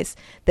recognize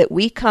that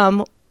we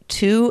come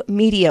to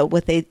media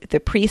with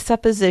the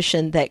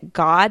presupposition that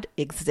God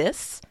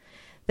exists,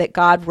 that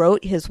God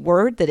wrote his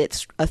word, that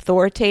it's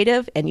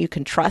authoritative and you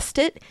can trust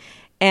it.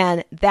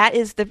 And that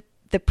is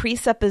the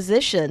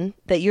presupposition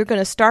that you're going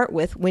to start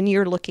with when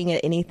you're looking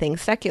at anything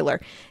secular.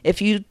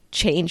 If you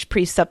change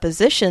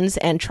presuppositions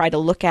and try to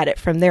look at it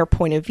from their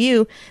point of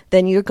view,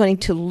 then you're going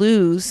to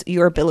lose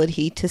your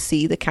ability to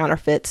see the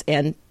counterfeits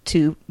and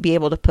to be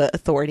able to put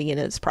authority in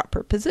its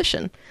proper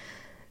position.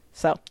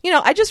 So,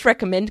 I just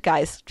recommend,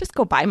 guys, just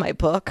go buy my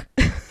book.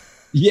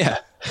 Yeah.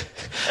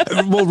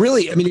 Well,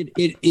 really, I mean,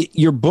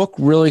 your book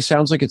really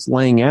sounds like it's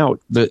laying out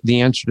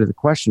the answer to the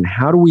question.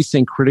 How do we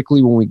think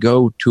critically when we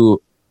go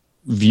to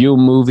view a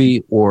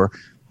movie or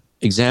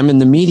examine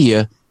the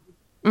media?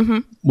 Mm-hmm.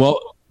 Well,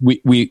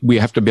 we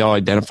have to be able to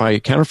identify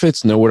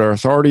counterfeits, know what our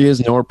authority is,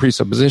 know our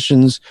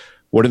presuppositions,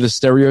 what are the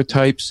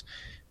stereotypes.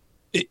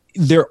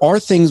 There are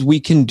things we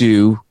can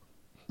do,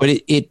 but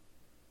it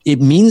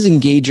means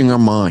engaging our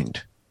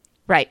mind.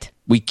 Right.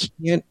 We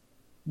can't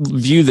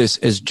view this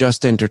as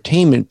just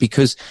entertainment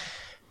because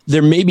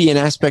there may be an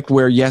aspect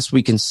where, yes,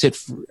 we can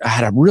I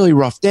had a really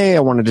rough day. I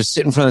want to just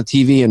sit in front of the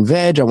TV and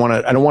veg.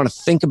 I don't want to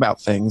think about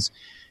things.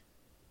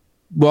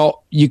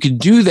 Well, you could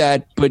do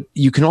that, but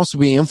you can also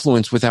be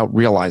influenced without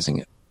realizing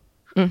it.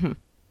 Mm-hmm.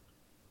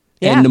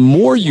 Yeah. And the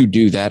more you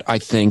do that, I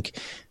think,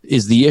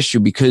 is the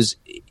issue, because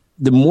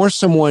the more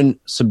someone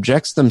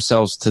subjects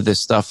themselves to this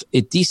stuff,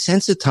 it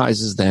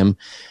desensitizes them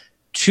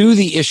to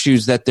the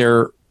issues that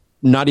they're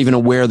not even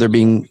aware they're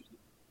being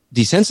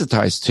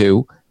desensitized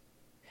to.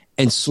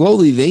 And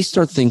slowly they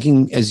start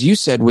thinking, as you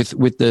said, with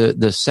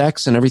the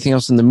sex and everything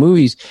else in the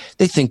movies,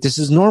 they think this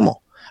is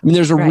normal. I mean,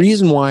 there's a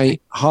reason why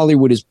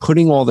Hollywood is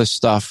putting all this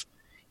stuff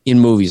in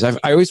movies. I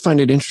always find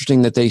it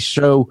interesting that they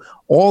show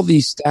all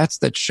these stats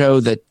that show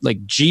that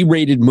like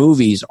G-rated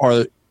movies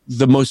are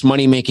the most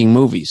money-making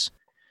movies.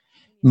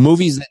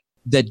 Movies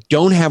that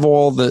don't have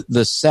all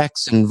the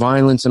sex and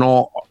violence and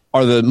all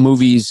are the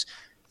movies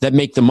that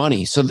make the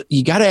money. So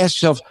you got to ask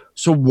yourself,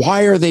 so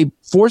why are they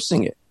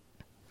forcing it?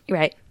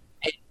 Right.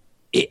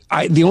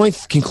 The only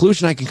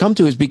conclusion I can come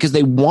to is because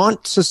they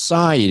want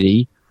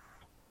society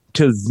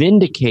to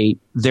vindicate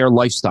their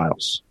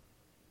lifestyles.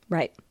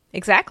 Right.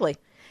 Exactly.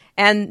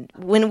 And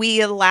when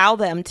we allow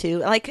them to,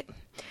 like,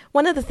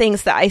 one of the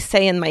things that I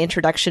say in my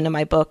introduction to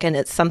my book, and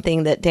it's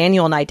something that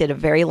Daniel and I did a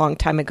very long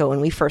time ago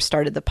when we first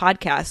started the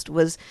podcast,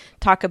 was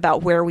talk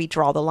about where we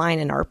draw the line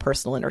in our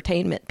personal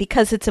entertainment.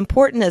 Because it's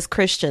important as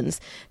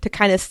Christians to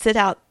kind of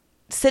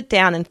sit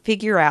down and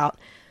figure out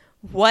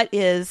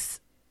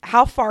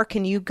how far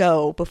can you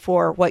go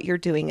before what you're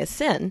doing is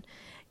sin.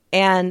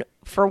 And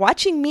for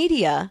watching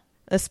media,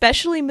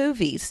 especially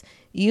movies,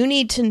 you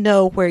need to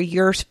know where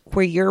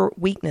your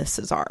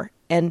weaknesses are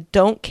and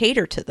don't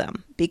cater to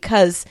them.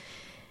 Because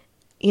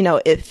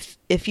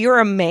if you're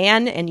a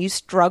man and you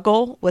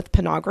struggle with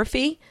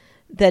pornography,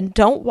 then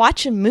don't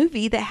watch a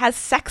movie that has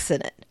sex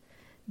in it.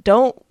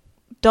 Don't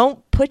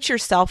put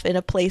yourself in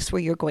a place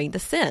where you're going to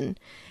sin.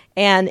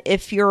 And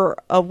if you're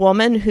a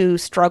woman who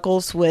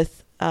struggles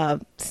with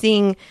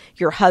seeing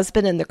your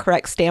husband in the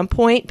correct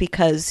standpoint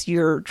because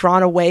you're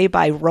drawn away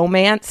by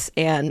romance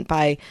and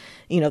by,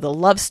 the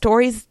love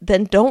stories,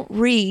 then don't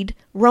read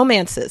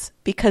romances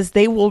because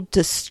they will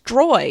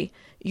destroy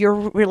your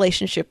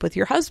relationship with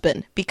your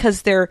husband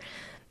because they're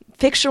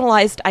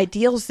fictionalized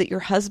ideals that your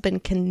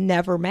husband can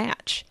never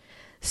match.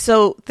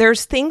 So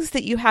there's things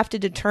that you have to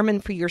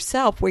determine for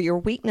yourself where your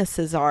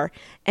weaknesses are,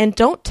 and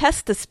don't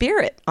test the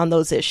spirit on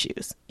those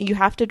issues. You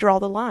have to draw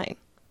the line.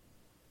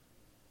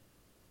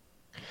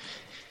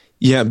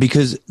 Yeah,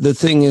 because the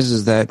thing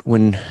is that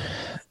when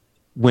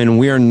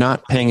we are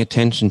not paying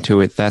attention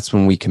to it, that's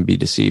when we can be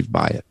deceived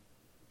by it.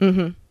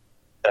 Mm-hmm.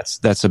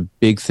 That's a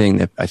big thing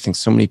that I think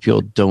so many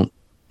people don't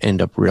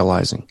end up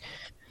realizing.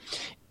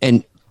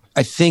 And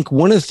I think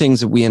one of the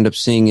things that we end up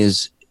seeing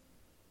is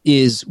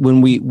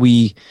when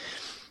we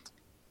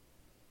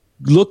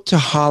look to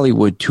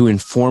Hollywood to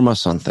inform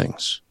us on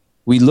things.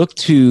 We look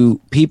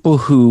to people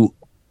who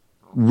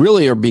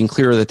really are being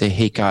clear that they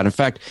hate God. In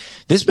fact,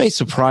 this may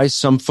surprise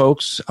some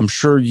folks. I'm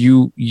sure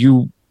you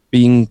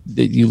being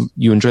that you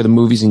enjoy the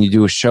movies and you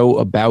do a show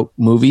about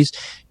movies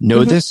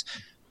know this.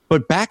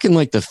 But back in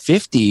like the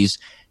 50s,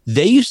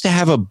 they used to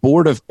have a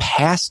board of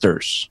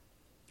pastors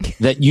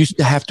that used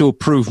to have to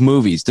approve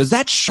movies. Does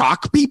that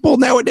shock people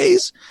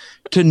nowadays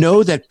to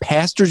know that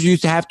pastors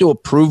used to have to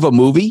approve a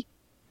movie?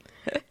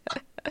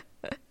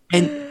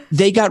 And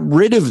they got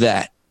rid of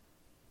that.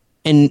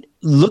 And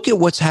look at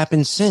what's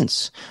happened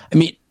since. I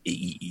mean,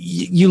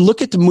 you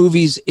look at the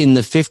movies in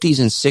the 50s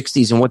and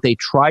 60s and what they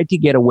tried to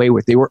get away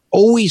with. They were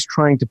always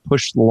trying to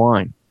push the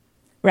line.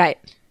 Right.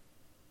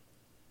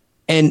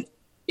 And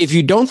if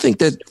you don't think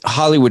that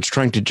Hollywood's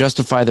trying to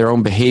justify their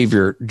own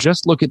behavior,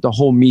 just look at the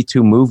whole Me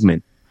Too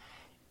movement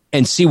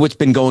and see what's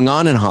been going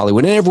on in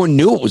Hollywood. And everyone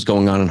knew what was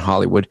going on in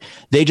Hollywood.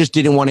 They just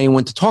didn't want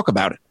anyone to talk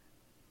about it.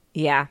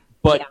 Yeah.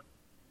 But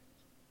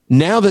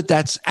now that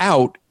that's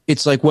out,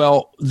 it's like,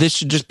 well, this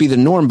should just be the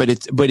norm, but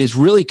it's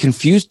really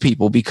confused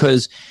people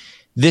because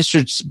this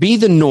should be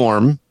the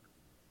norm,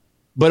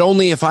 but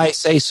only if I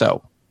say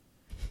so.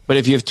 But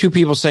if you have two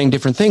people saying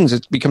different things,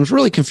 it becomes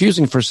really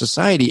confusing for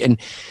society.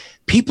 And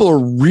people are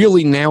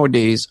really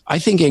nowadays, I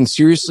think, getting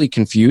seriously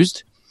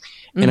confused.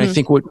 And I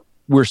think what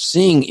we're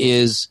seeing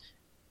is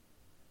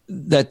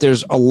that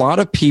there's a lot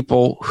of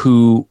people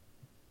who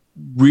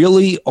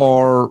really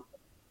are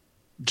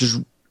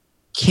just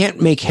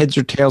can't make heads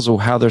or tails of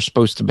how they're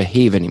supposed to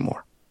behave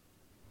anymore.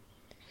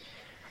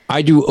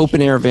 I do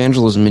open air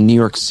evangelism in New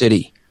York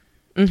City.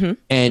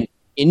 And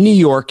in New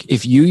York,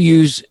 if you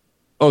use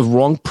a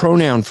wrong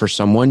pronoun for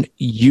someone,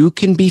 you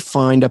can be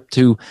fined up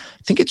to,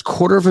 I think it's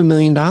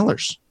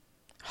 $250,000.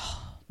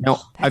 Now,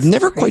 I've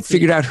never quite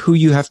figured out who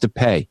you have to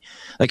pay.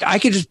 Like, I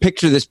could just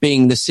picture this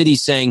being the city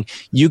saying,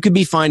 you could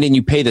be fined and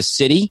you pay the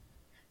city.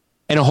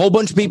 And a whole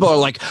bunch of people are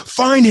like,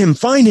 fine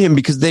him,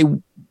 because they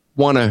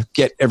want to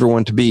get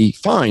everyone to be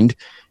fined,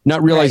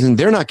 not realizing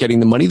they're not getting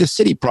the money. The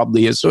city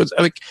probably is. So it's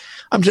like,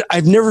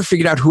 I've never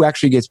figured out who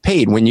actually gets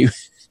paid when you,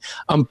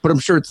 but I'm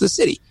sure it's the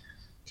city.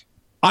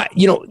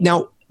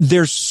 Now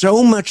there's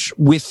so much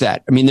with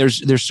that. I mean,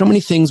 there's so many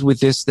things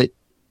with this that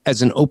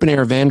as an open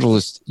air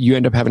evangelist, you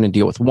end up having to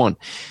deal with. One,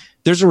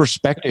 there's a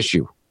respect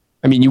issue.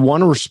 I mean, you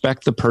want to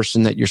respect the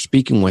person that you're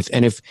speaking with.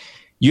 And if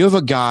you have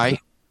a guy,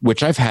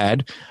 which I've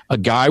had, a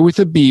guy with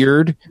a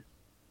beard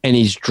and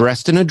he's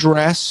dressed in a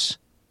dress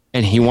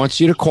and he wants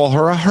you to call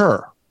her a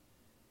her.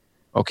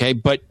 Okay.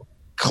 But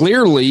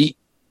clearly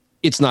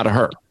it's not a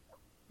her.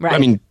 Right. I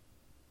mean,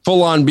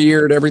 full on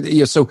beard, everything.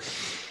 Yeah, so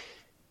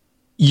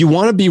you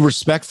want to be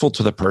respectful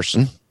to the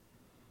person,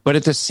 but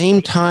at the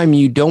same time,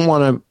 you don't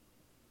want to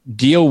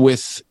deal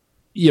with,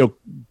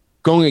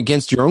 going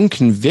against your own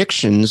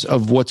convictions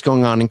of what's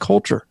going on in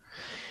culture.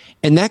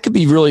 And that could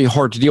be really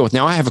hard to deal with.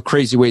 Now, I have a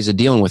crazy ways of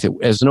dealing with it.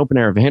 As an open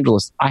air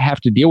evangelist, I have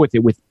to deal with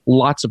it with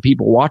lots of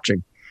people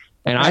watching.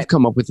 And I've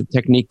come up with a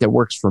technique that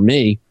works for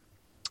me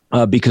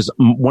because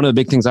one of the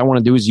big things I want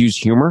to do is use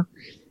humor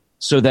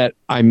so that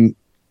I'm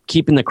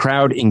keeping the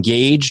crowd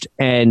engaged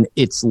and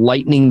it's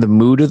lightening the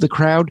mood of the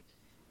crowd.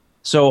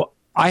 So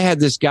I had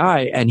this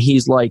guy and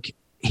he's like,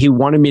 he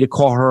wanted me to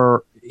call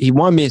her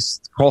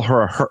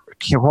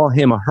call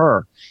him a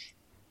her.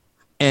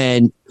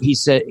 And he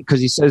said,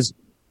 because he says,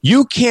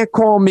 you can't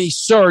call me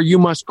sir, you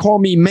must call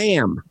me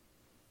ma'am.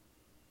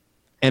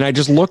 And I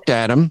just looked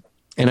at him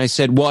and I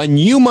said, well, and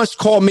you must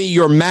call me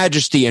your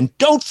majesty and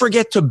don't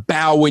forget to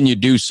bow when you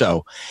do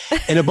so.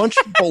 And a bunch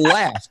of people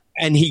laughed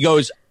and he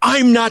goes,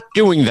 I'm not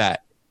doing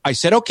that. I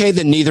said, okay,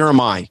 then neither am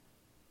I.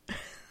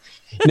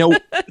 Now,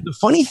 the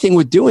funny thing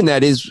with doing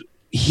that is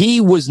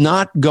he was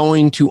not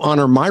going to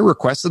honor my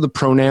request of the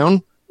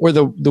pronoun or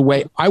the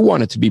way I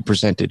want it to be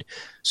presented.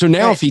 So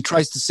now if he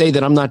tries to say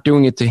that I'm not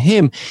doing it to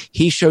him,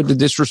 he showed the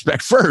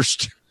disrespect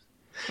first.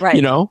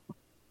 Right.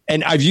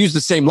 And I've used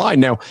the same line.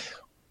 Now,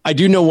 I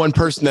do know one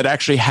person that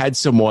actually had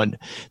someone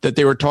that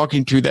they were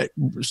talking to that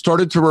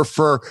started to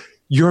refer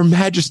Your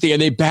Majesty,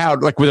 and they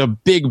bowed like with a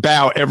big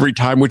bow every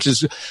time, which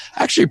is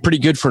actually pretty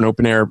good for an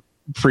open air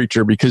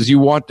preacher because you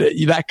want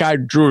that guy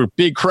drew a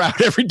big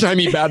crowd every time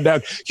he bowed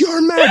down.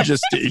 Your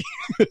Majesty.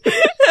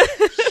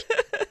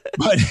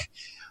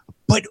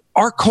 But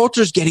our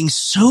culture is getting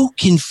so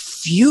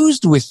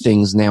confused with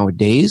things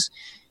nowadays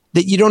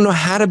that you don't know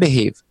how to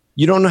behave.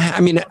 You don't know how. I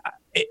mean,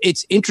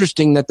 it's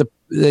interesting that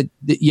that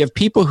you have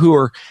people who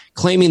are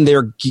claiming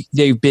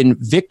they've been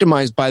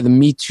victimized by the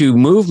Me Too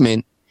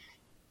movement,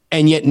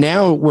 and yet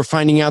now we're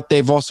finding out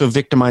they've also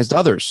victimized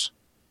others.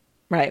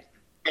 Right.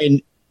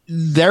 And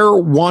they're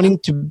wanting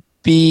to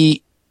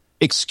be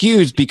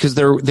excused because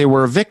they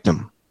were a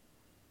victim.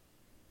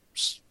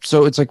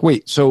 So it's like,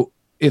 wait, so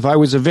if I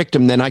was a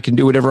victim, then I can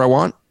do whatever I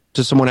want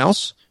to someone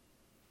else?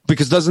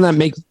 Because doesn't that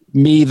make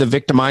me the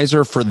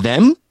victimizer for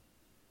them?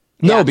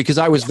 No, Yeah. because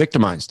I was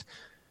victimized.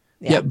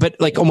 Yeah. But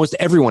like almost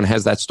everyone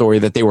has that story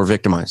that they were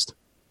victimized.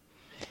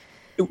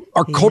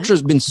 Our culture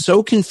has been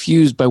so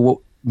confused by what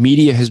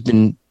media has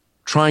been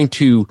trying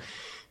to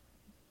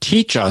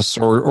teach us,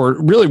 or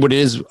really what it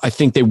is, I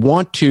think they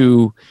want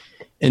to,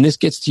 and this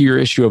gets to your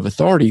issue of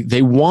authority,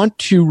 they want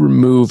to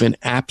remove an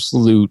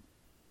absolute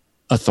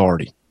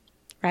authority.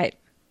 Right.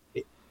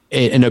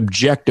 An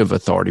objective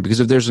authority.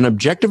 Because if there's an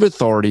objective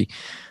authority,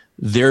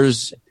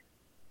 there's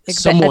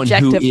someone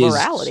who objective is...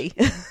 morality.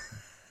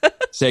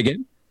 Say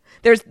again?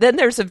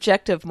 There's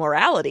objective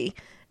morality,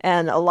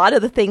 and a lot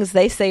of the things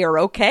they say are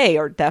okay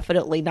are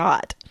definitely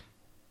not.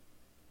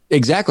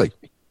 Exactly.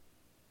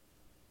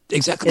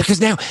 Because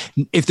now,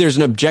 if there's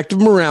an objective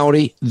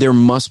morality, there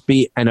must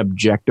be an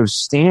objective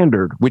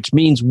standard, which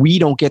means we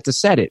don't get to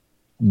set it.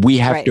 We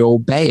have to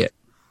obey it.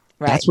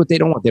 Right. That's what they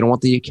don't want. They don't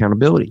want the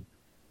accountability.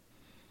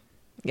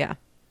 Yeah.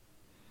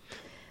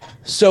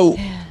 So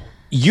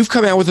you've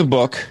come out with a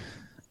book.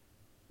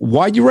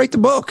 Why'd you write the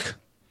book?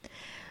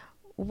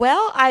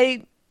 Well,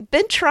 I've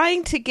been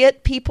trying to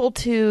get people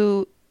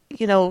to,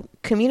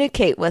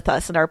 communicate with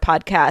us in our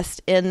podcast.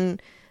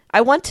 And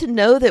I want to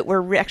know that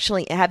we're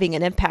actually having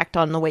an impact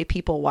on the way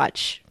people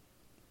watch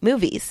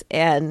movies.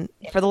 And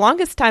for the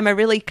longest time, I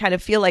really kind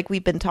of feel like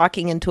we've been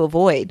talking into a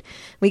void.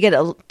 We get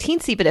a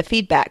teensy bit of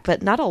feedback,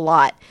 but not a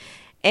lot.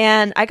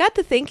 And I got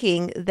to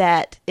thinking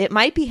that it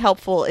might be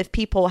helpful if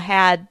people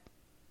had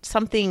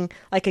something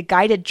like a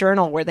guided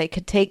journal where they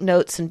could take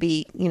notes and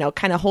be,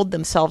 kind of hold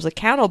themselves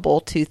accountable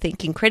to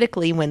thinking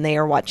critically when they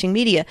are watching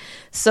media.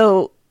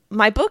 So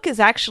my book is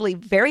actually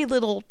very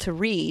little to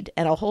read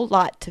and a whole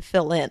lot to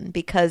fill in,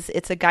 because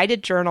it's a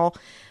guided journal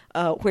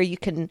where you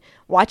can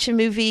watch a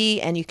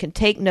movie and you can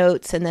take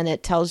notes, and then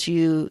it tells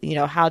you,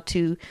 how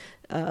to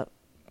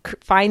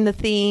find the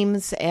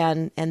themes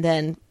and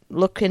then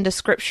look into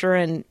scripture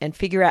and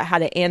figure out how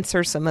to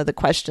answer some of the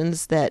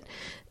questions that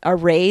are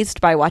raised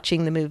by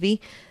watching the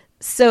movie.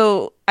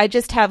 So I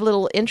just have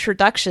little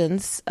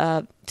introductions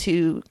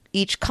to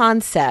each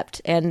concept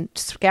and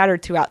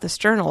scattered throughout this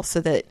journal,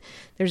 so that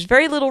there's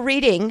very little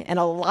reading and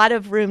a lot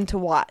of room to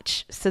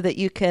watch, so that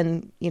you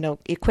can,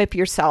 equip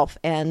yourself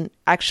and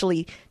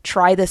actually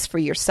try this for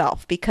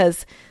yourself.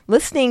 Because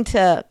listening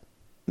to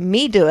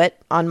me do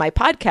it on my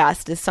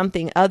podcast is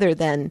something other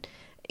than,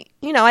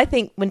 I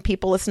think when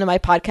people listen to my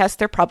podcast,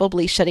 they're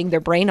probably shutting their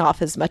brain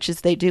off as much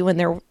as they do when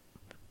they're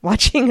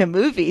watching a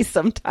movie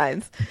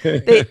sometimes.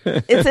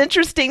 It's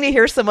interesting to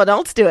hear someone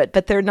else do it,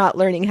 but they're not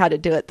learning how to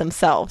do it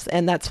themselves.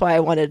 And that's why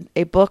I wanted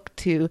a book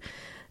to,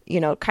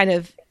 kind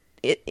of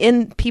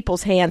in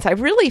people's hands. I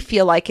really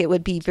feel like it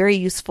would be very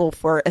useful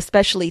for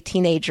especially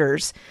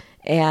teenagers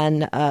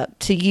and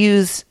to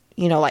use,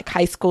 like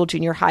high school,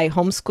 junior high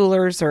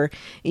homeschoolers, or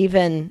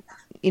even,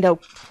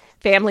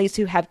 families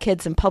who have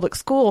kids in public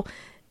school,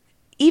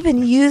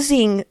 even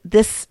using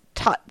this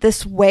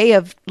way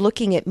of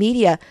looking at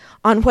media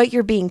on what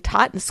you're being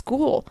taught in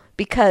school,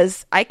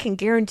 because I can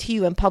guarantee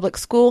you in public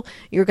school,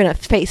 you're going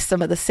to face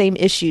some of the same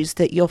issues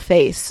that you'll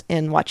face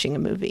in watching a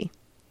movie.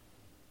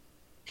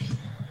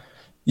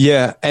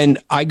 Yeah. And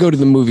I go to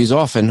the movies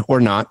often,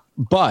 or not,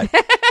 but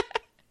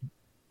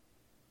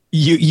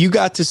you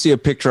got to see a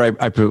picture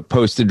I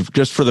posted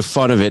just for the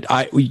fun of it.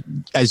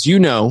 As you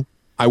know,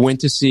 I went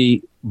to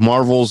see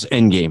Marvel's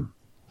Endgame.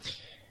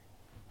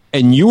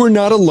 And you were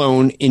not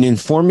alone in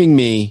informing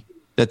me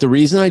that the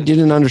reason I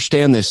didn't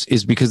understand this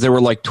is because there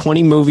were like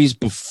 20 movies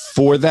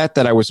before that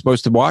I was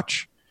supposed to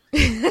watch.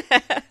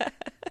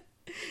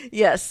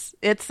 Yes,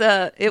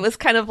 it was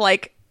kind of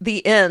like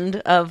the end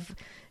of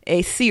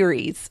a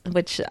series,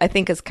 which I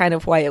think is kind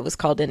of why it was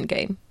called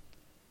Endgame.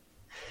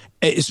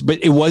 But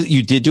it was,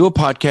 you did do a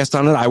podcast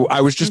on it.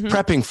 I was just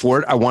prepping for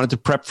it. I wanted to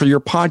prep for your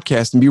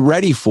podcast and be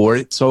ready for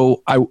it.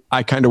 So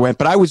I kind of went,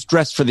 but I was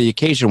dressed for the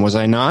occasion, was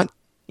I not?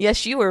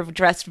 Yes, you were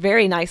dressed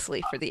very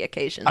nicely for the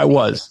occasion. I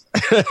was.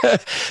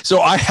 So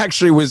I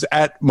actually was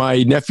at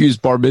my nephew's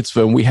bar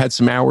mitzvah, and we had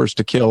some hours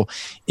to kill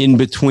in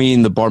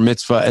between the bar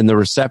mitzvah and the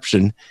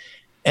reception.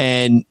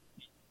 And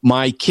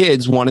my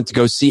kids wanted to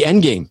go see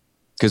Endgame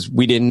because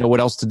we didn't know what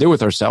else to do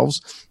with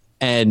ourselves.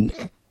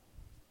 And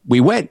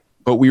we went,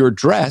 but we were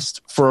dressed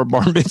for a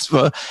bar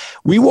mitzvah.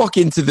 We walk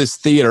into this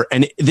theater,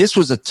 and this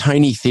was a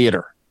tiny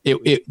theater.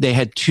 They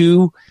had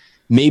 2,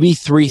 maybe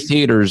 3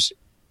 theaters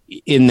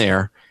in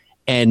there.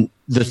 And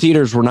the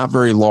theaters were not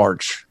very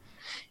large.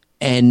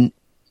 And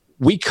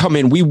we come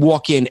in, we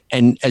walk in,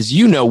 and as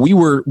you know, we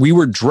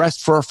were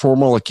dressed for a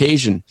formal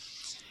occasion.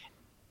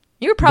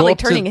 You were probably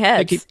turning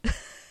heads.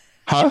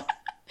 Huh?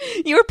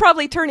 You were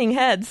probably turning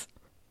heads.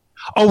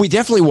 Oh, we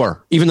definitely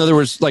were, even though there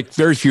was like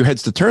very few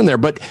heads to turn there.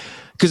 But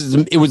because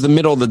it was the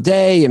middle of the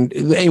day. And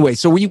anyway,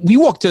 so we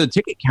walked to the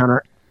ticket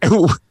counter,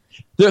 and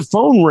the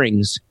phone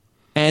rings,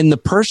 and the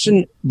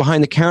person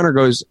behind the counter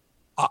goes,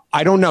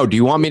 I don't know. Do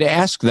you want me to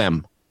ask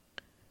them?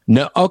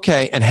 No.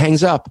 Okay. And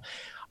hangs up.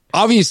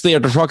 Obviously,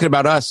 they're talking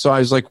about us. So I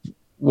was like,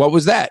 what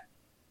was that?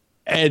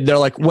 And they're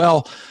like,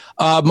 well,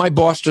 my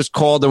boss just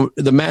called.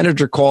 The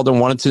manager called and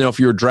wanted to know if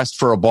you were dressed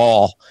for a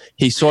ball.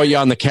 He saw you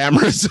on the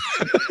cameras.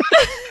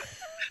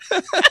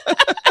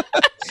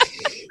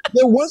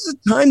 There was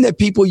a time that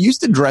people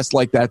used to dress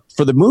like that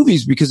for the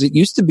movies because it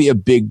used to be a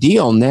big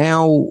deal.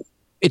 Now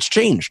it's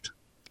changed.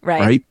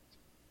 Right?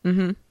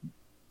 Mm-hmm.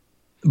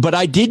 But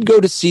I did go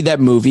to see that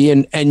movie,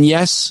 and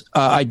yes,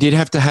 I did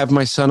have to have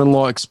my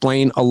son-in-law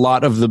explain a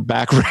lot of the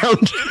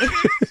background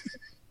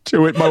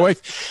to it.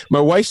 My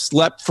wife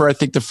slept for, I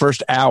think, the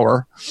first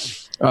hour.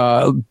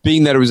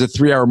 Being that it was a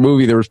 3-hour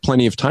movie, there was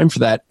plenty of time for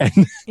that.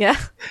 And yeah.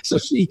 So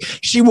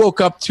she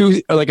woke up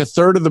to like a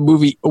third of the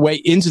movie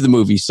way into the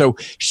movie, so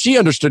she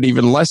understood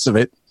even less of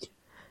it.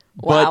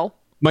 Wow. But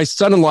my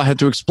son-in-law had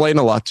to explain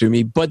a lot to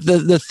me. But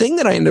the thing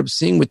that I ended up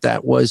seeing with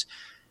that was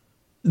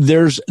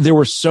there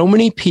were so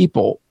many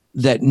people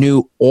that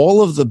knew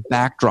all of the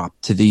backdrop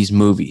to these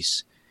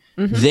movies.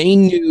 Mm-hmm. They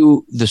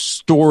knew the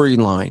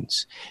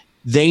storylines.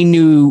 They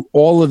knew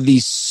all of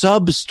these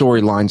sub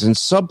storylines and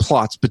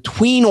subplots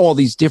between all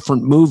these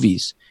different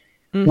movies,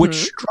 mm-hmm. which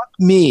struck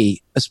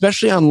me,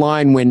 especially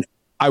online when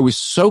I was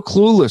so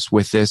clueless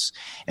with this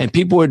and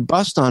people would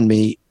bust on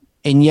me.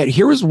 And yet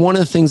here was one of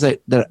the things that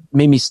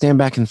made me stand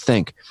back and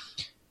think.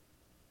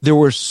 There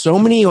were so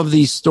many of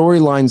these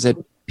storylines that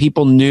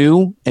people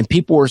knew, and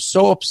people were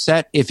so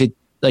upset if it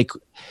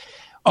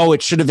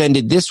it should have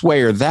ended this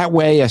way or that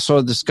way. I saw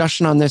a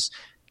discussion on this.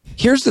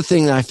 Here's the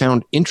thing that I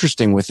found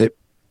interesting with it.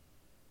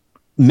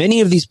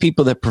 Many of these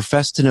people that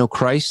profess to know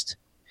Christ,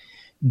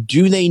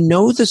 do they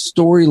know the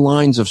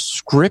storylines of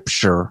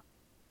Scripture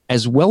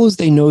as well as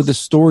they know the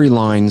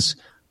storylines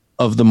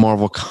of the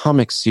Marvel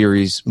Comics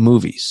series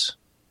movies?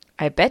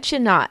 I bet you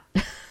not.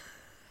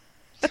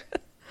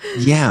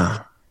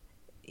 Yeah.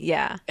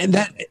 Yeah. And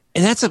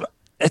that's a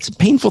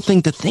painful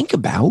thing to think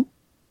about.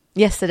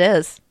 Yes, it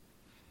is.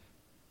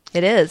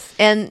 It is.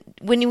 And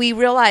when we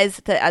realize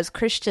that as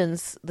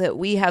Christians that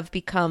we have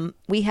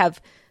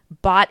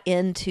bought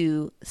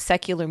into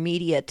secular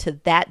media to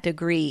that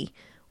degree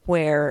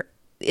where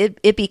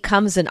it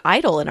becomes an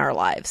idol in our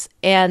lives.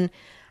 And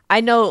I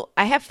know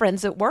I have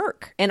friends at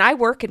work, and I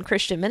work in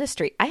Christian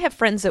ministry. I have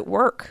friends at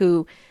work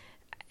who,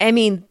 I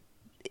mean,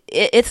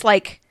 it's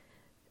like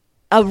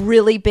a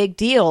really big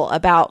deal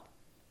about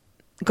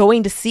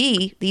going to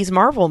see these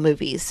Marvel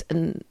movies.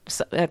 And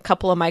a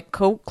couple of my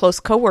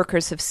close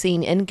coworkers have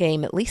seen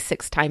Endgame at least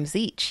 6 times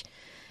each.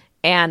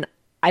 And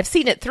I've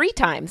seen it 3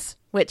 times,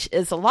 which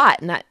is a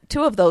lot. And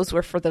 2 of those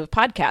were for the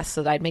podcast,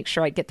 so that I'd make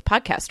sure I get the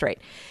podcast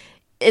right.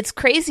 It's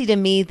crazy to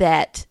me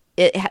that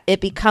it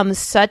becomes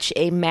such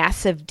a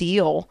massive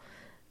deal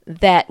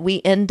that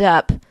we end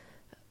up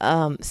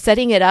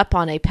setting it up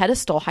on a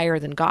pedestal higher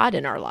than God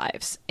in our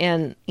lives.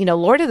 And,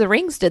 Lord of the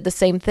Rings did the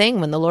same thing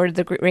when the Lord of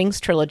the Rings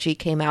trilogy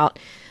came out.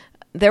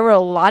 There were a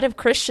lot of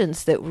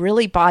Christians that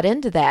really bought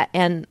into that.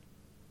 And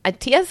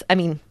J.R.R.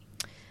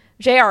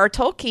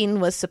 Tolkien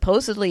was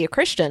supposedly a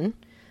Christian.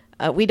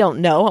 We don't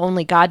know.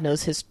 Only God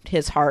knows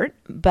his heart.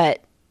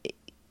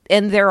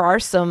 And there are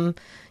some,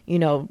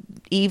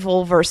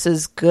 evil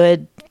versus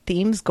good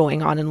themes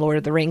going on in Lord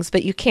of the Rings,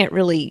 but you can't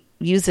really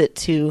use it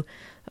to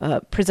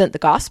present the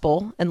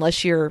gospel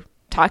unless you're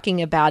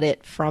talking about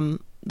it from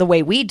the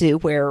way we do,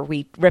 where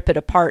we rip it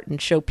apart and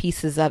show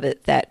pieces of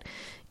it that,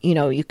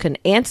 you can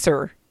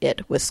answer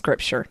it with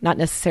Scripture, not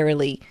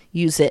necessarily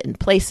use it in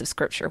place of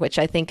Scripture, which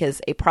I think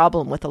is a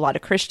problem with a lot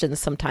of Christians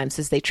sometimes,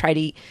 is they try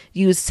to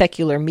use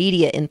secular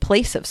media in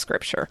place of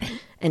Scripture,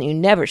 and you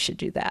never should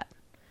do that.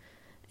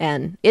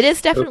 And it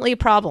is definitely a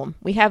problem.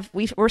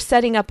 We're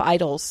setting up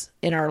idols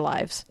in our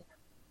lives.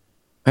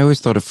 I always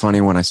thought it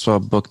funny when I saw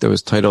a book that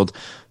was titled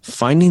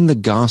Finding the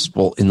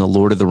Gospel in the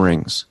Lord of the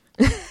Rings.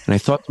 And I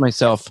thought to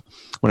myself,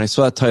 when I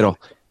saw that title,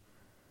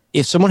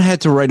 if someone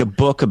had to write a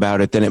book about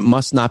it, then it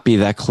must not be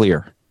that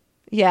clear.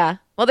 Yeah.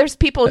 Well, there's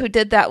people who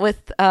did that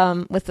with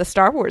the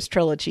Star Wars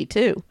trilogy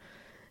too.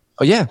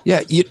 Oh, yeah.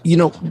 Yeah.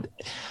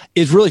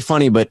 It's really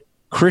funny, but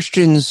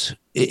Christians,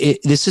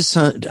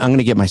 I'm going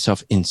to get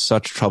myself in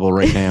such trouble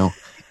right now.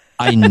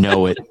 I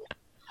know it.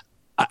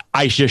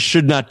 I just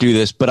should not do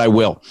this, but I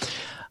will.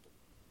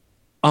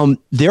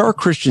 There are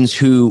Christians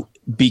who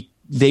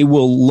they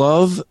will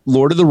love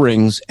Lord of the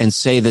Rings and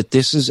say that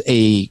this is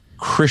a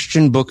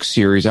Christian book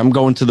series. I'm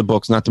going to the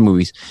books, not the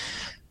movies.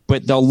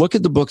 But they'll look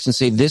at the books and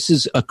say this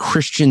is a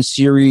Christian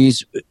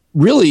series,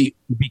 really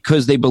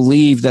because they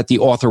believe that the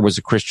author was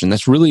a Christian.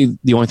 That's really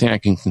the only thing I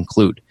can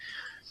conclude.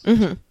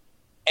 Mm-hmm.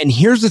 And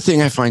here's the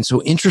thing I find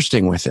so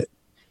interesting with it.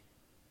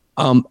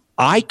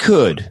 I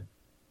could.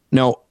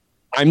 Now,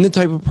 I'm the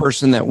type of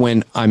person that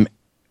when I'm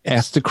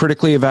asked to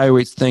critically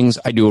evaluate things,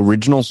 I do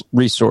original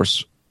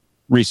research.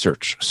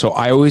 So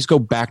I always go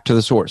back to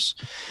the source.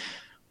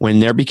 When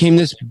there became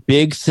this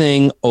big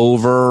thing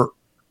over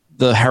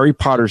the Harry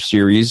Potter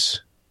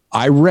series,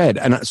 I read,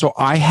 and so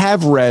I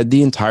have read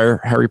the entire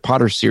Harry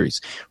Potter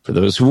series. For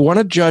those who want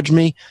to judge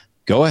me,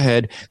 go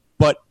ahead.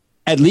 But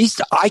at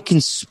least I can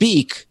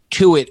speak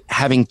to it,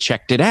 having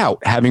checked it out,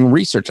 having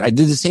researched. I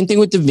did the same thing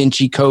with Da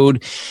Vinci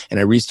Code, and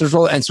I researched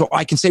all, and so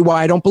I can say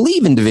why I don't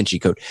believe in Da Vinci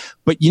Code.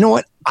 But you know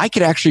what? I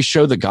could actually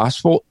show the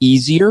gospel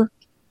easier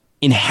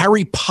in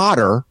Harry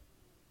Potter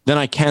than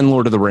I can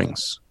Lord of the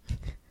Rings.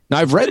 Now,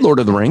 I've read Lord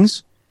of the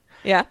Rings.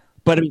 Yeah.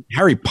 But in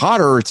Harry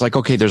Potter, it's like,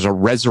 okay, there's a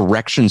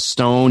resurrection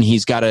stone.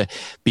 He's got to,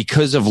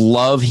 because of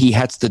love, he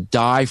has to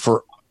die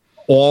for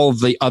all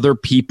of the other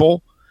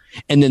people.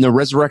 And then the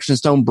resurrection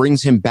stone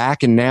brings him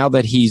back. And now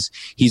that he's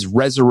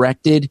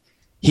resurrected,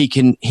 he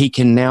can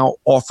now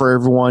offer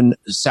everyone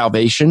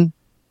salvation.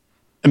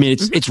 I mean,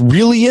 it's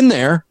really in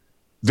there,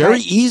 very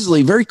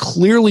easily, very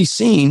clearly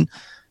seen.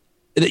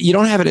 That you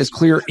don't have it as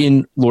clear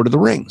in Lord of the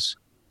Rings.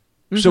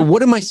 So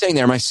what am I saying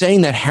there? Am I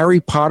saying that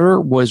Harry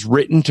Potter was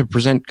written to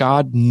present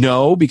God?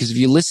 No, because if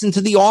you listen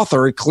to the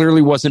author, it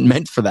clearly wasn't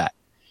meant for that.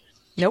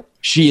 Nope.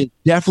 She is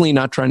definitely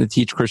not trying to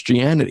teach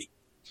Christianity.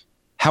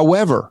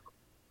 However,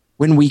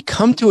 when we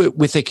come to it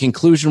with a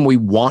conclusion we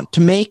want to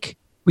make,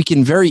 we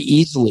can very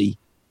easily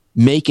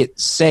make it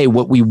say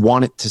what we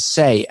want it to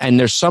say. And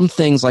there's some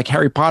things like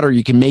Harry Potter,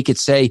 you can make it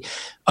say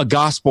a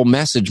gospel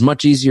message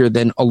much easier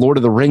than a Lord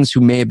of the Rings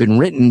who may have been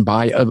written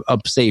by a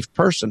saved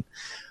person.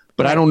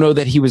 But I don't know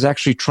that he was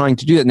actually trying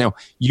to do that. Now,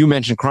 you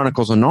mentioned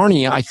Chronicles of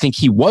Narnia. I think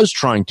he was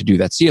trying to do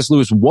that. C.S.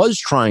 Lewis was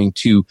trying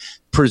to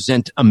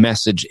present a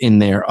message in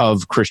there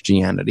of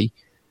Christianity.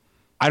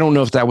 I don't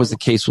know if that was the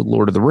case with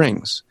Lord of the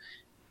Rings.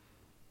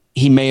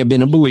 He may have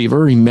been a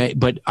believer,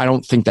 but I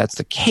don't think that's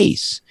the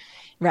case.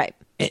 Right.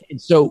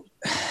 And so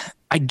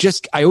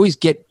I always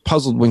get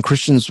puzzled when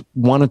Christians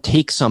want to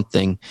take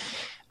something,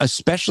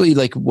 especially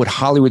like what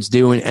Hollywood's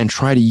doing, and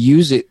try to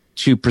use it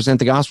to present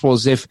the gospel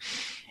as if,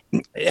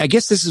 I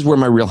guess this is where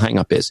my real hang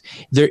up is.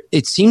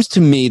 It seems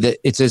to me that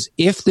it's as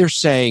if they're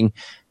saying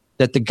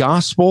that the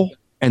gospel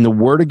and the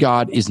word of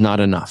God is not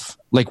enough.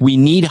 Like we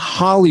need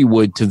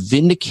Hollywood to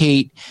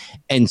vindicate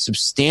and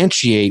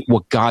substantiate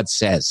what God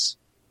says.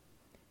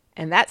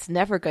 And that's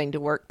never going to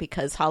work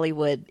because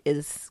Hollywood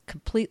is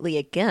completely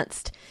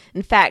against.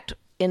 In fact,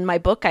 in my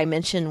book, I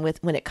mentioned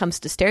when it comes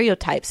to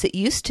stereotypes, it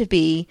used to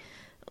be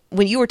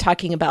when you were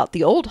talking about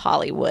the old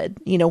Hollywood,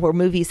 where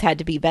movies had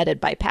to be vetted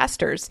by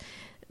pastors,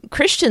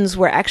 Christians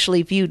were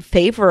actually viewed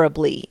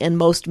favorably in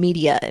most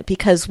media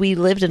because we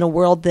lived in a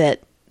world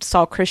that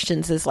saw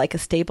Christians as like a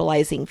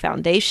stabilizing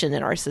foundation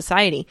in our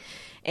society.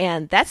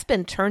 And that's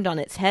been turned on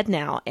its head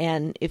now.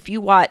 And if you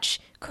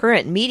watch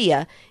current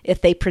media,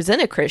 if they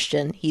present a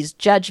Christian, he's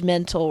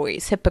judgmental or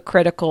he's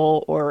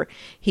hypocritical or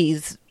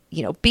he's,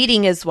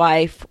 beating his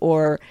wife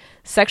or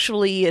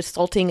sexually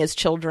assaulting his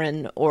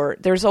children, or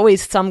there's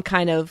always some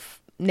kind of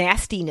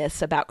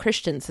nastiness about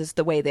Christians is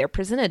the way they're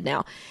presented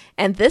now.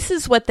 And this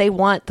is what they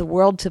want the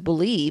world to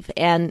believe.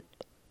 And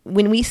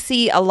when we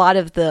see a lot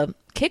of the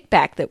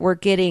kickback that we're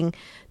getting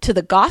to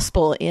the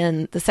gospel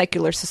in the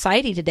secular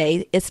society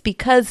today, it's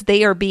because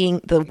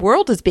the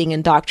world is being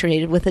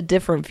indoctrinated with a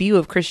different view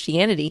of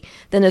Christianity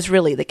than is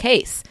really the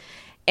case.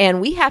 And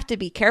we have to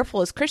be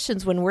careful as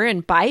Christians when we're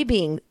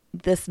imbibing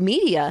this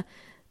media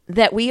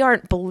that we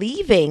aren't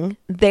believing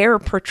their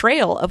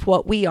portrayal of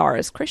what we are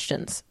as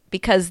Christians,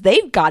 because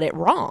they've got it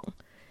wrong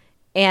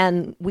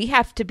and we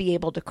have to be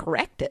able to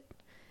correct it.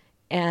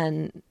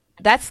 And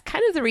that's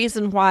kind of the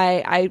reason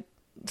why I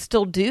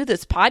still do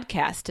this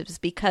podcast, is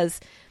because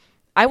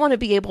I want to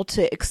be able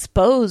to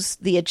expose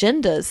the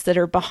agendas that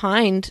are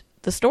behind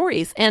the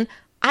stories. And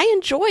I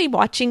enjoy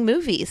watching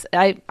movies.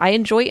 I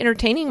enjoy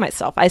entertaining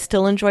myself. I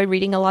still enjoy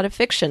reading a lot of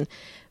fiction,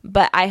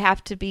 but I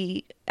have to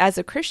be, as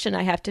a Christian,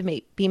 I have to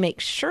make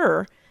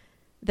sure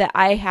that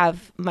I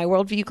have my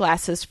worldview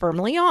glasses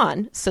firmly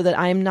on so that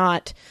I'm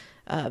not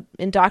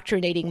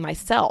indoctrinating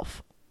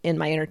myself in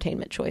my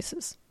entertainment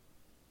choices.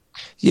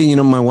 Yeah,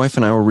 my wife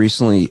and I were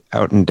recently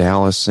out in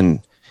Dallas, and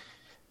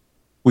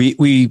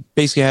we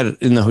basically had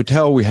in the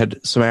hotel, we had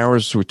some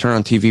hours to turn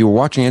on TV, we're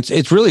watching it.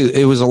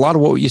 It was a lot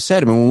of what you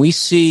said. I mean, when we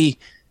see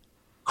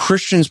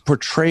Christians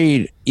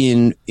portrayed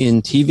in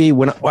TV,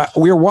 when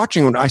we were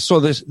watching, when I saw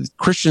this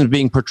Christians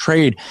being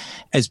portrayed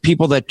as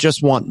people that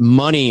just want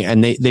money,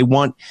 and they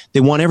want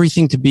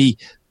everything to be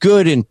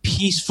good and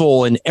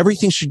peaceful and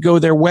everything should go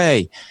their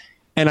way.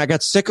 And I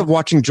got sick of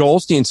watching Joel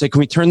Osteen say, "Can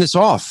we turn this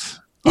off?"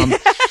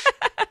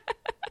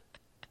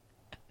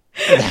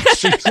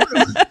 Actually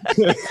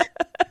true.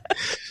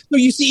 So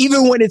you see,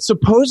 even when it's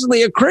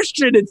supposedly a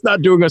Christian, it's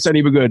not doing us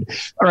any good.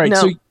 All right. No.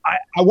 So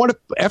I want to,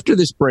 after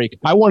this break,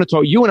 I want to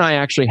talk, you and I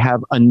actually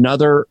have a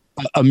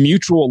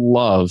mutual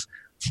love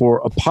for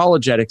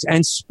apologetics,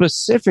 and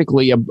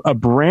specifically a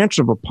branch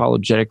of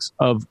apologetics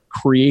of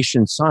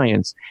creation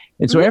science.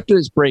 And so after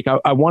this break,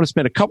 I want to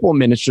spend a couple of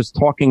minutes just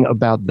talking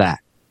about that.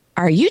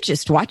 Are you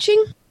just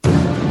watching?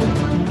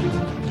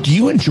 Do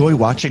you enjoy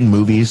watching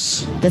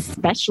movies? The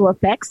special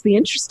effects, the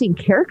interesting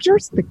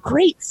characters, the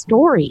great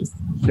stories.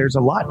 There's a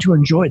lot to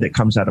enjoy that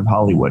comes out of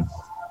Hollywood.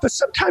 But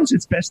sometimes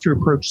it's best to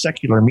approach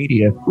secular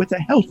media with a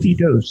healthy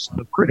dose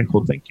of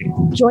critical thinking.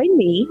 Join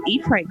me, E.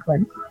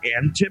 Franklin,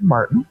 and Tim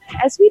Martin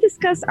as we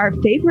discuss our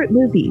favorite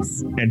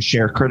movies and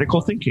share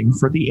critical thinking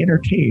for the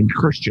entertained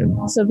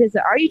Christian. So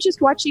visit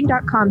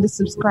areyoujustwatching.com to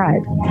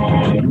subscribe.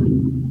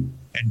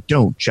 And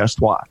don't just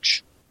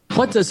watch.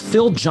 What does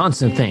Phil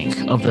Johnson think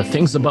of the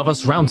Things Above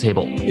Us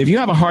Roundtable? If you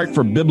have a heart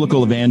for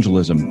biblical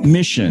evangelism,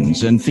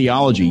 missions, and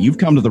theology, you've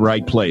come to the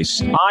right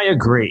place. I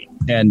agree.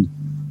 And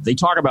they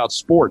talk about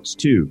sports,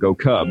 too. Go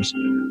Cubs.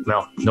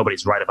 Well,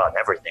 nobody's right about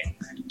everything.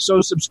 So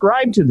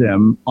subscribe to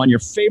them on your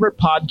favorite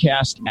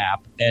podcast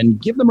app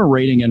and give them a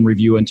rating and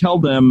review and tell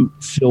them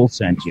Phil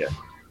sent you.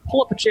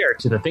 Pull up a chair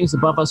to the Things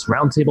Above Us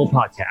Roundtable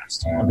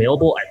podcast,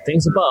 available at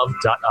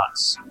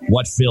thingsabove.us.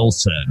 What Phil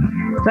said.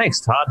 Thanks,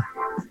 Todd.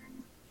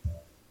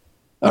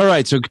 All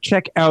right, so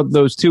check out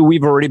those two.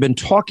 We've already been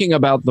talking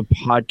about the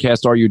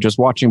podcast, Are You Just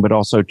Watching? But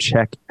also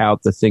check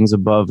out the Things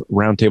Above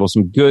Roundtable.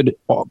 Some good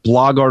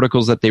blog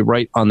articles that they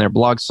write on their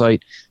blog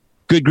site.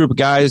 Good group of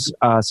guys.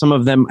 Some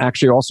of them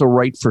actually also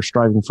write for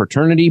Striving for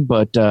Eternity,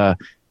 but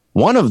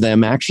one of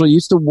them actually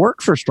used to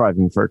work for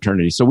Striving for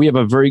Eternity. So we have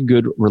a very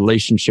good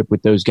relationship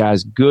with those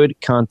guys. Good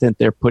content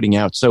they're putting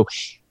out. So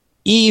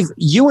Eve,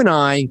 you and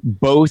I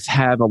both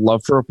have a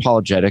love for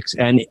apologetics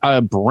and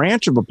a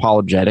branch of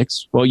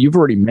apologetics. Well, you've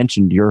already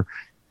mentioned you're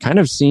kind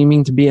of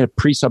seeming to be a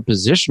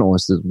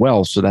presuppositionalist as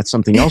well. So that's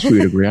something else we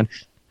would agree on.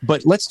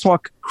 But let's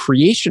talk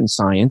creation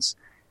science.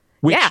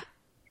 Which,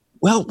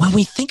 well, when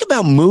we think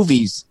about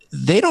movies,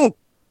 they don't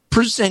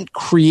present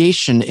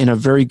creation in a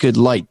very good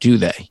light, do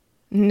they?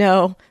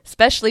 No,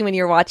 especially when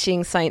you're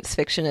watching science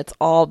fiction. It's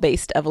all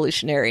based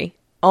evolutionary.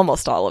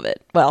 Almost all of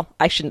it. Well,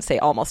 I shouldn't say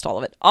almost all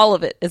of it. All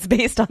of it is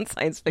based on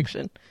science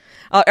fiction.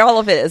 All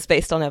of it is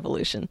based on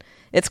evolution.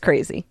 It's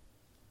crazy.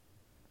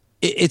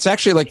 It's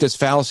actually like this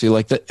fallacy,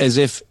 like that, as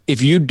if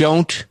you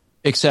don't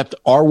accept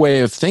our way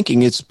of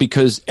thinking, it's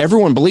because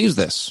everyone believes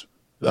this.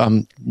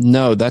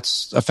 No,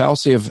 that's a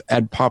fallacy of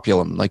ad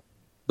populum. Like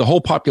the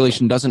whole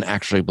population doesn't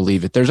actually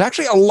believe it. There's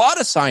actually a lot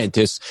of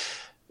scientists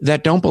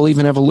that don't believe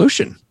in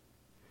evolution.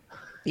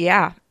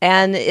 Yeah,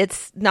 and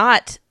it's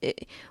not...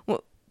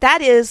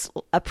 That is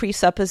a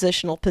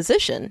presuppositional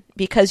position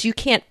because you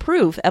can't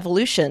prove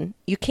evolution.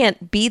 You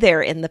can't be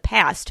there in the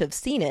past to have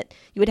seen it.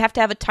 You would have to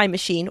have a time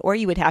machine, or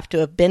you would have to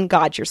have been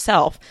God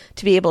yourself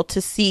to be able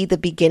to see the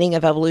beginning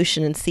of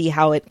evolution and see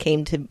how it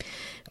came to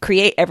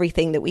create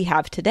everything that we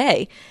have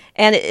today.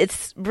 And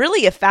it's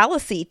really a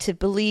fallacy to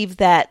believe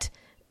that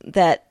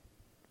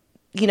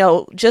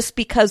just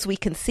because we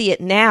can see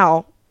it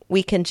now,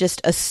 we can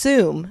just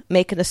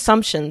make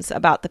assumptions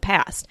about the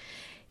past.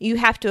 You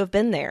have to have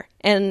been there.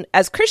 And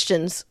as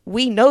Christians,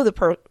 we know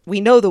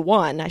the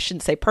one, I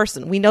shouldn't say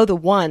person, we know the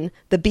one,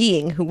 the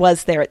being who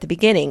was there at the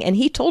beginning, and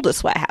he told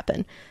us what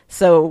happened.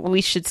 So we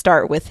should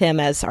start with him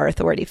as our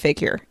authority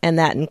figure, and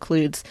that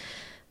includes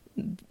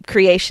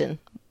creation,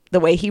 the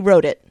way he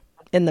wrote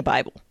in the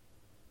Bible.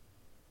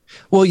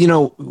 Well,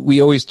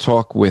 we always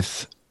talk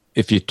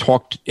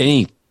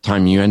any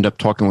time you end up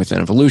talking with an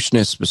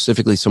evolutionist,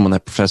 specifically someone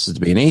that professes to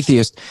be an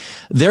atheist,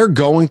 they're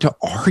going to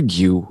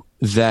argue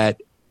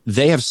that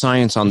they have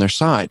science on their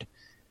side.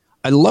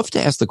 I'd love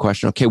to ask the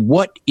question, okay,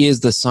 what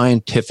is the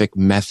scientific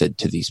method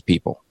to these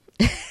people?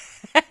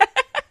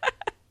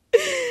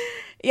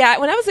 Yeah,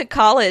 when I was at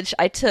college,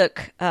 I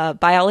took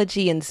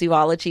biology and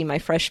zoology my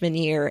freshman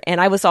year, and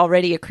I was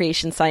already a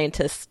creation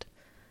scientist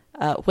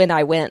when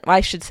I went. Well,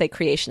 I should say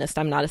creationist.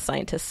 I'm not a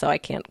scientist, so I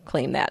can't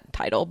claim that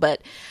title,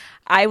 but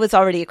I was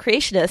already a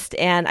creationist,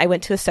 and I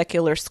went to a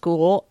secular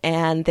school,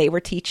 and they were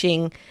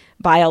teaching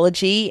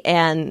biology,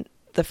 and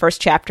the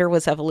first chapter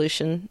was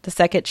evolution. The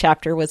second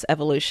chapter was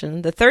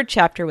evolution. The third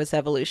chapter was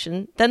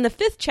evolution. Then the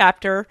fifth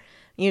chapter,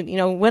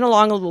 went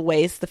along a little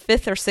ways. The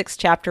fifth or sixth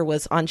chapter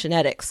was on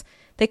genetics.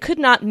 They could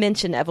not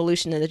mention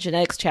evolution in the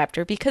genetics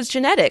chapter because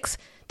genetics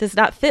does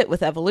not fit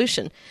with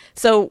evolution.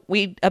 So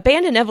we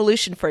abandoned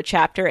evolution for a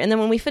chapter, and then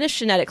when we finished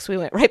genetics, we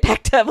went right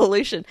back to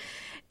evolution.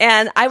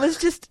 And I was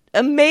just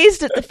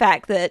amazed at the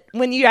fact that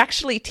when you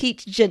actually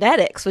teach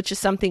genetics, which is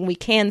something we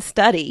can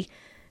study,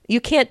 you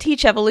can't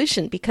teach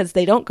evolution because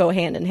they don't go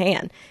hand in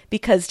hand,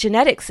 because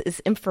genetics is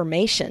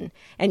information,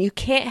 and you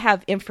can't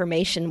have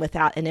information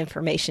without an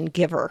information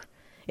giver.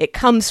 It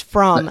comes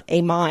from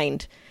a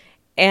mind,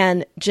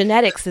 and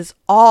genetics is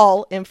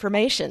all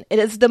information. It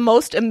is the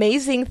most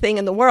amazing thing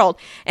in the world,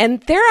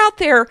 and they're out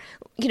there,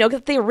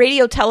 with their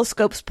radio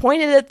telescopes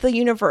pointed at the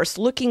universe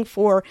looking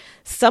for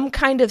some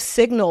kind of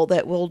signal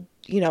that will,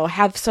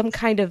 have some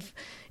kind of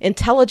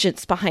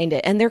intelligence behind it,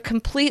 and they're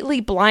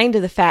completely blind to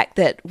the fact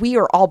that we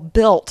are all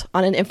built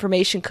on an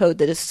information code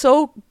that is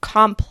so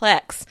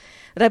complex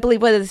that I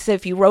believe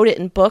if you wrote it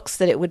in books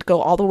that it would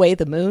go all the way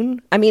to the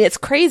moon. I mean, it's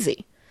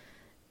crazy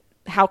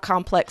how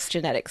complex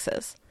genetics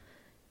is,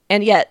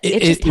 and yet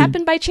it just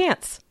happened by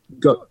chance.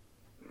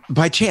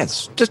 By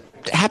chance, just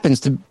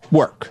happens to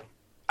work.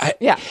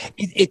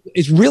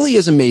 It really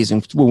is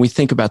amazing when we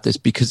think about this,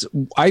 because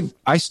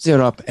I stood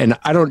up, and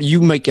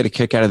you might get a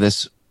kick out of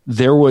this.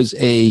 There was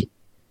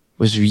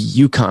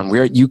UConn. We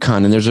were at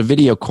UConn, and there's a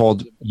video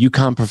called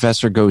UConn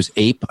Professor Goes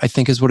Ape, I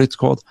think is what it's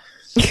called.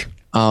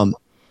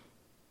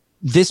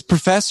 This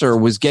professor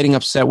was getting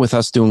upset with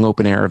us doing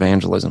open air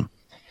evangelism.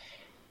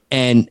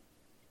 And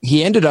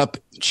he ended up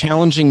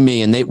challenging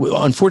me, and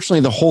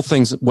unfortunately the whole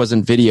thing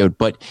wasn't videoed,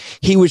 but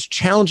he was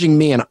challenging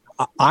me, and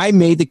I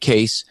made the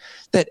case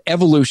that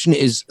evolution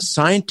is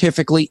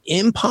scientifically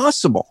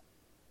impossible.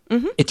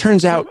 Mm-hmm. It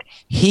turns out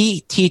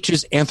he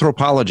teaches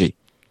anthropology.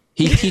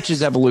 He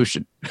teaches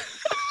evolution.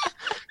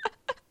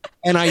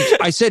 And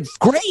I said,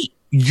 great,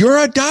 you're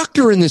a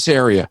doctor in this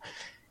area.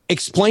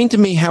 Explain to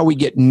me how we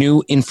get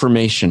new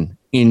information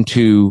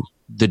into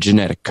the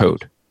genetic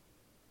code.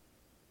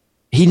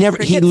 He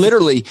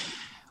literally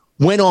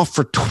went off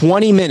for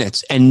 20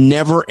 minutes and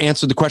never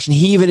answered the question.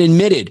 He even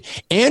admitted,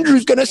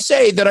 Andrew's going to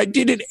say that I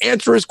didn't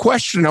answer his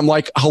question. I'm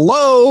like,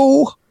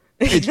 hello,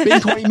 it's been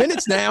 20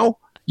 minutes now.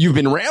 You've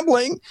been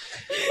rambling.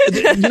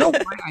 You know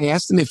why I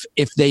asked them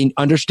if they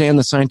understand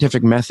the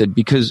scientific method?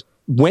 Because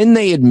when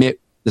they admit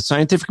the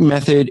scientific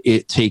method,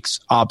 it takes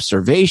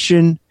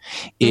observation,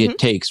 it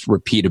takes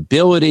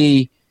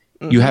repeatability.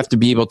 You have to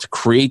be able to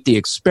create the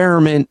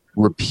experiment,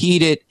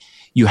 repeat it.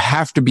 You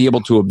have to be able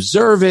to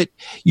observe it.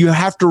 You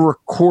have to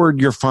record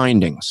your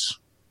findings.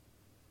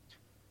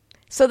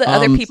 So that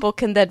other people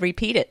can then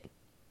repeat it.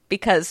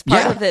 Because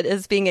part of it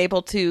is being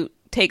able to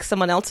take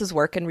someone else's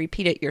work and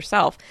repeat it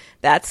yourself.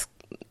 That's,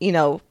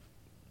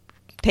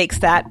 takes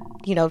that,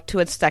 to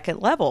a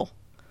second level.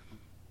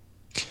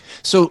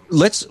 So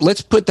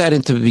let's put that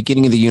into the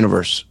beginning of the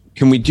universe.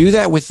 Can we do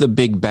that with the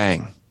Big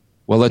Bang?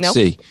 Well, let's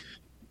see.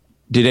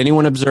 Did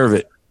anyone observe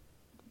it?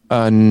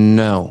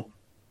 No.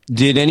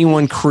 Did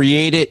anyone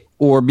create it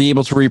or be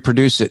able to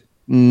reproduce it?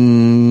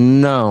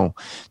 No.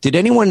 Did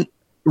anyone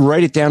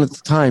write it down at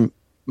the time?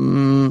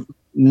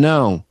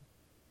 No.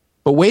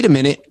 But wait a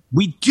minute.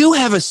 We do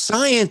have a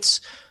science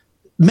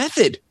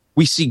method.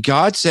 We see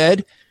God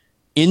said,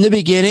 in the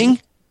beginning,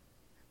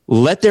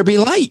 let there be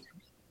light.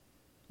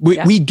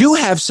 We do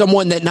have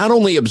someone that not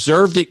only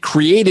observed it,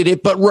 created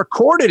it, but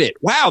recorded it.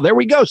 Wow, there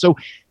we go. So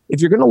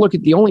if you're going to look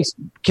at the only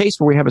case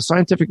where we have a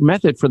scientific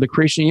method for the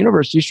creation of the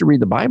universe, you should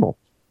read the Bible.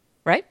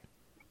 Right?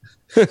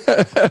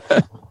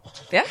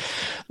 Yeah.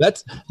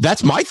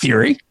 That's my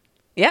theory.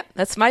 Yeah,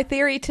 that's my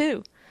theory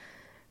too.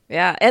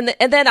 Yeah, and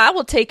then I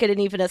will take it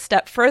even a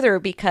step further,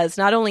 because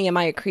not only am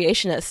I a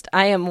creationist,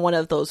 I am one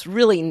of those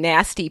really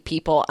nasty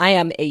people. I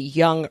am a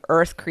young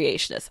Earth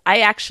creationist.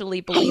 I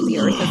actually believe the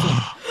Earth is...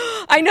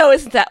 I know,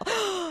 isn't that...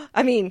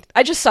 I mean,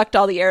 I just sucked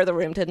all the air of the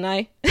room, didn't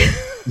I?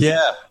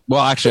 Yeah.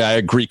 Well, actually, I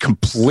agree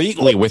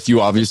completely with you,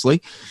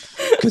 obviously,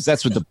 because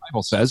that's what the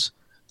Bible says.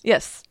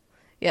 Yes.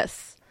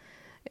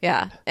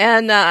 Yeah.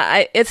 And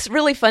it's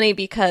really funny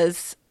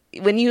because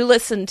when you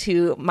listen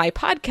to my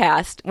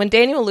podcast, when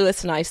Daniel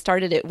Lewis and I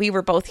started it, we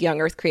were both young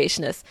Earth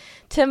creationists.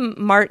 Tim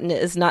Martin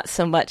is not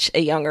so much a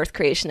young Earth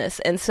creationist.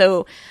 And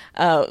so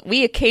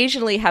we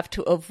occasionally have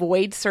to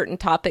avoid certain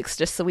topics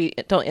just so we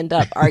don't end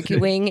up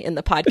arguing in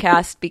the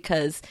podcast,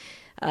 because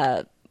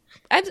I'm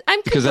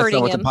because that's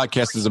not what him. the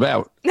podcast is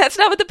about. That's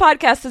not what the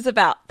podcast is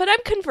about. But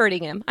I'm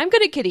converting him. I'm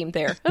going to get him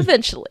there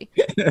eventually.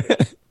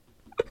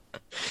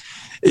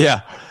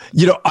 Yeah.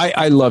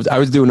 I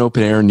was doing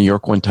open air in New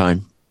York one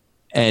time.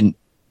 And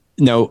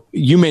no,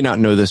 you may not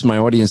know this. My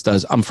audience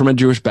does. I'm from a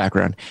Jewish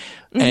background.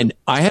 Mm-hmm. And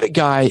I had a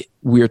guy,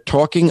 we were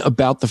talking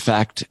about the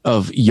fact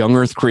of young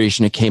Earth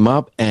creation. It came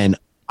up, and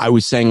I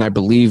was saying I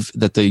believe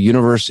that the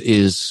universe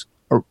is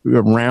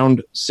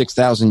around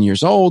 6,000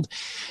 years old.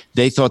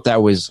 They thought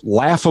that was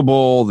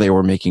laughable. They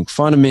were making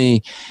fun of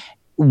me.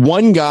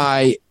 One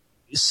guy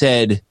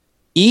said,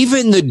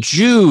 even the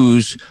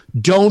Jews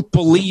don't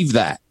believe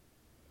that.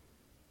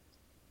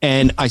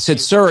 And I said,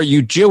 sir, are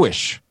you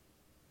Jewish?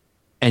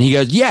 And he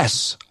goes,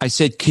 yes. I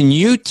said, can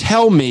you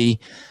tell me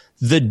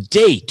the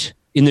date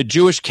in the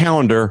Jewish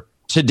calendar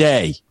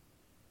today?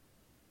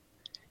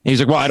 And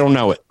he's like, well, I don't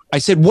know it. I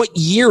said, what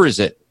year is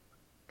it?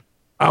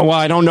 Oh, well,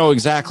 I don't know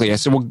exactly. I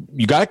said, well,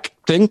 you got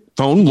a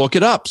phone, look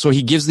it up. So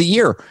he gives the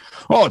year.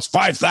 Oh, it's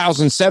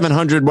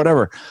 5,700,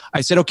 whatever.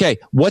 I said, okay,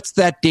 what's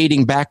that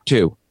dating back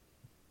to?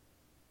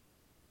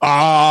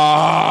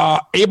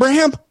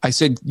 Abraham? I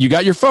said, you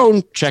got your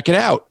phone, check it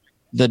out.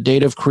 The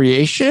date of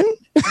creation?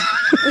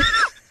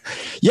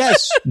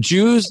 Yes,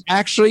 Jews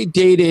actually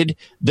dated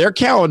their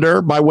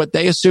calendar by what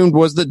they assumed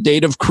was the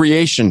date of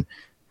creation.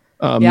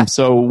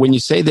 So when you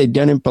say they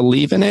didn't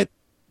believe in it,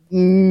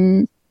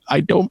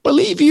 I don't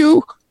believe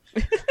you.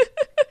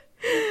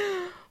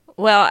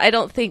 Well, I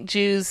don't think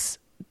Jews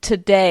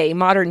today,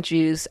 modern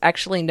Jews,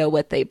 actually know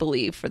what they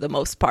believe for the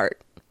most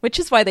part, which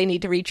is why they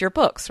need to read your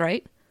books,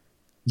 right?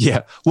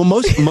 Yeah. Well,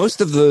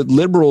 most of the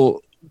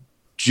liberal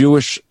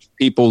Jewish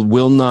people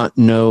will not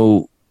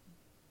know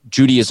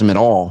Judaism at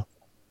all,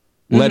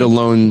 let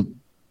alone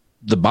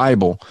the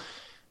Bible.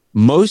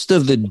 Most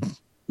of the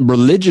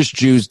religious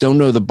Jews don't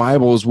know the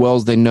Bible as well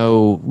as they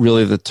know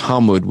really the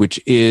Talmud, which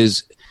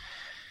is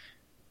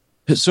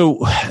So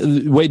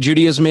the way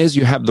Judaism is,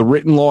 you have the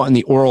written law and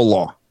the oral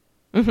law.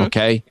 Mm-hmm.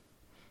 Okay.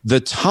 The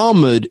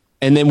Talmud,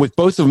 and then with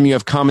both of them, you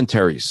have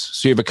commentaries.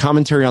 So you have a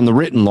commentary on the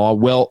written law.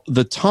 Well,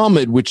 the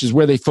Talmud, which is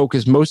where they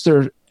focus most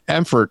of their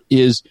effort,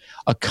 is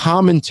a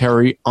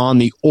commentary on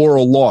the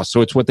oral law.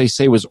 So it's what they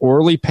say was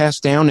orally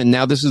passed down, and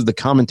now this is the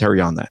commentary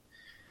on that.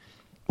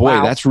 Boy,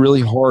 wow. That's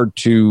really hard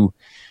to,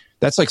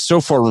 that's like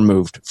so far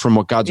removed from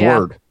what God's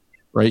word,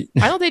 right?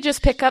 Why don't they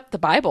just pick up the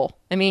Bible?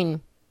 I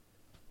mean,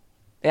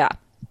 yeah.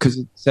 Because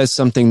it says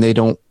something they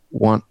don't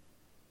want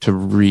to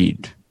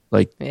read.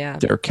 Like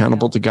they're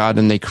accountable to God,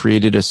 and they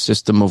created a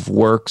system of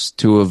works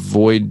to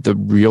avoid the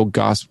real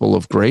gospel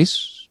of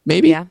grace,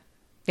 maybe? Yeah.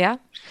 Yeah.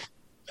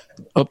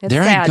 Oh, it's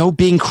there sad. I go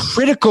being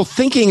critical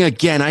thinking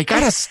again. I got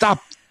to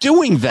stop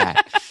doing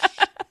that.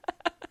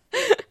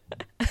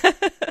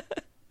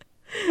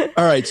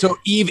 All right. So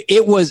Eve,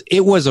 it was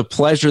a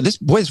pleasure. This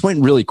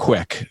went really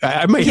quick.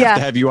 I might have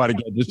to have you on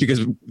again just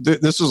because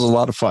this was a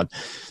lot of fun.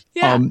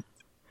 Yeah.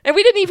 And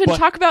we didn't even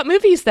talk about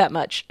movies that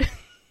much.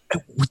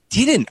 We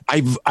didn't.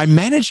 I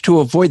managed to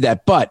avoid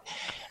that, but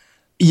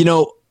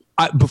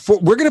before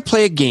we're going to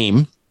play a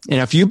game, and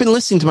if you've been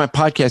listening to my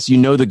podcast, you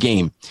know the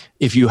game.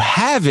 If you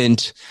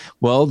haven't,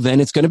 well,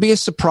 then it's going to be a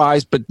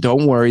surprise. But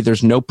don't worry,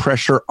 there's no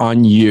pressure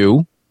on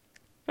you.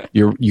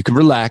 You can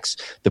relax.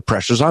 The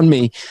pressure's on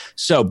me.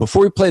 So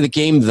before we play the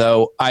game,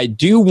 though, I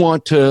do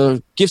want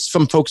to give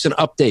some folks an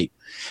update.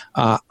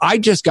 I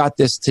just got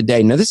this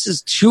today. Now, this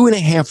is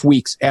 2.5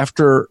 weeks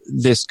after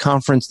this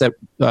conference that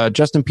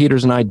Justin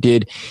Peters and I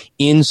did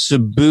in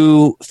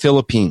Cebu,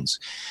 Philippines.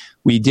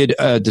 We did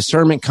a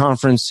discernment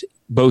conference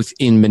both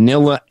in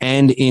Manila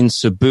and in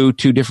Cebu,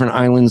 2 different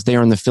islands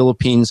there in the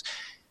Philippines.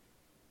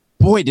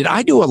 Boy, did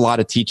I do a lot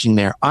of teaching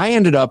there. I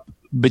ended up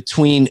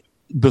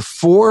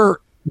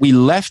before we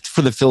left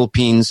for the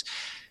Philippines,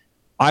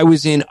 I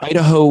was in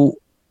Idaho,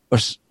 or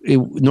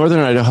northern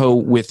Idaho,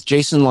 with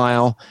Jason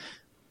Lyle.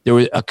 There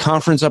was a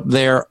conference up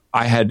there.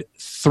 I had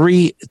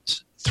three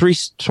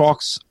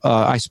talks.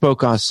 I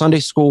spoke on Sunday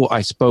school.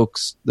 I spoke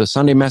the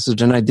Sunday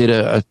message, and I did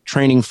a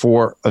training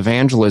for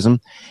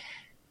evangelism.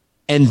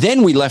 And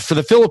then we left for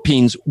the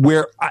Philippines,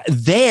 where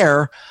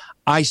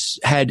I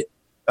had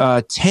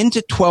 10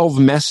 to 12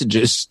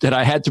 messages that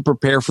I had to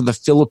prepare for the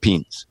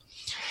Philippines.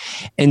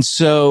 And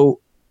so,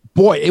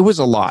 boy, it was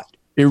a lot.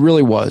 It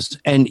really was.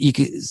 And you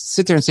could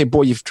sit there and say,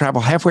 boy, you've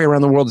traveled halfway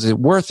around the world. Is it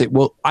worth it?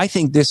 Well, I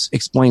think this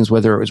explains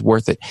whether it was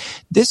worth it.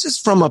 This is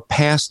from a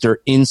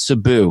pastor in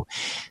Cebu.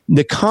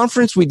 The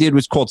conference we did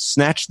was called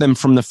Snatch Them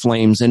from the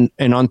Flames. And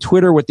on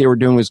Twitter, what they were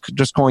doing was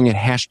just calling it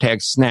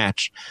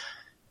 #Snatch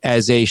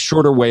as a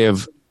shorter way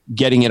of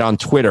getting it on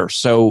Twitter.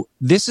 So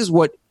this is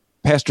what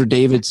Pastor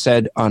David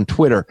said on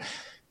Twitter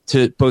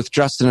to both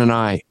Justin and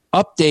I.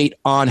 Update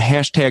on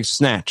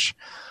 #Snatch.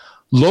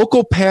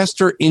 Local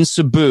pastor in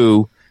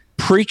Cebu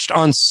preached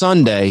on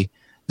Sunday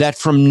that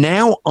from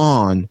now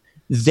on,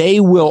 they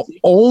will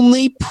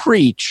only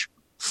preach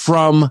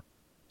from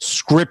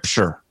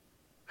Scripture.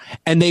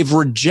 And they've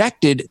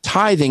rejected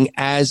tithing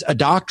as a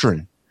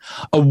doctrine.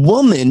 A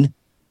woman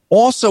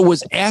also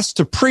was asked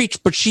to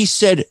preach, but she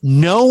said,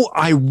 no,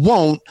 I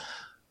won't.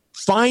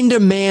 Find a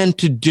man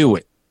to do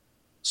it.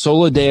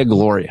 Sola Deo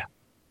Gloria.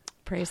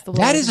 Praise the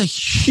Lord. That is a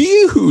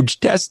huge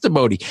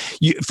testimony.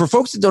 For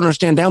folks that don't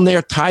understand, down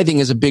there, tithing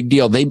is a big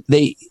deal.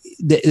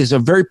 There's a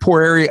very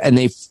poor area, and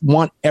they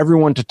want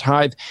everyone to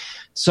tithe.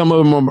 Some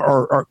of them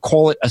are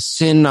call it a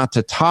sin not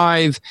to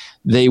tithe.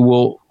 They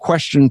will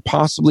question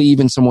possibly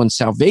even someone's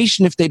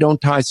salvation if they don't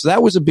tithe. So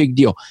that was a big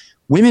deal.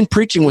 Women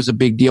preaching was a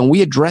big deal, and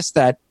we addressed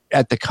that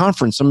at the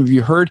conference. Some of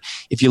you heard,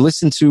 if you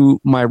listen to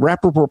my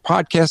Rap Report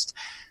podcast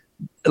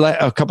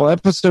a couple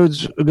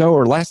episodes ago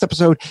or last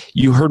episode,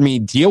 you heard me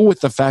deal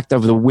with the fact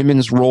of the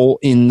women's role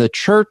in the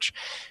church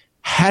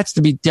has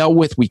to be dealt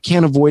with. We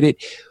can't avoid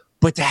it.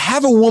 But to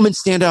have a woman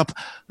stand up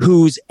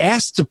who's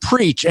asked to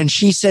preach and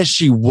she says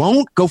she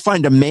won't go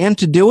find a man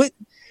to do it,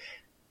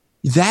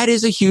 that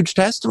is a huge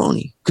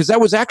testimony. Because that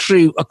was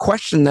actually a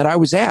question that I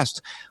was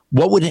asked.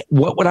 What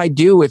would I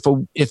do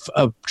if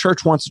a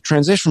church wants to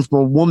transition from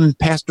a woman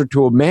pastor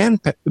to a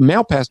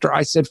male pastor?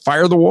 I said,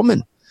 fire the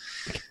woman.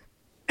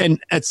 And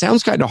it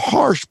sounds kind of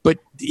harsh, but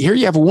here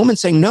you have a woman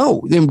saying,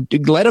 no, then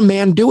let a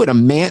man do it.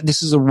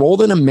 This is a role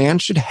that a man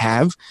should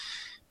have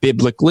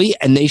biblically,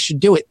 and they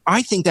should do it.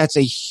 I think that's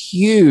a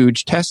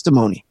huge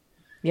testimony.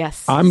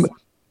 Yes.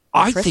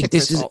 I think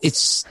it's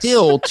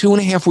still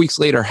 2.5 weeks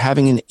later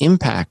having an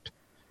impact,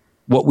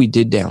 what we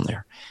did down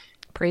there.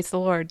 Praise the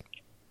Lord.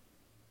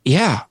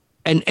 Yeah.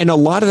 And a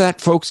lot of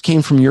that, folks,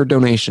 came from your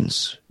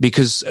donations,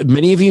 because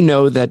many of you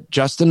know that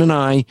Justin and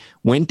I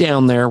went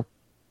down there.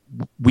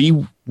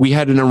 We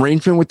had an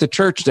arrangement with the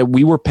church that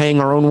we were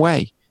paying our own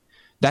way.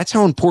 That's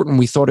how important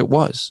we thought it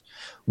was.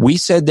 We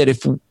said that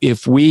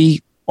if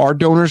our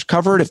donors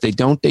cover it, if they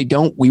don't, they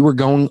don't. We were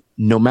going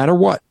no matter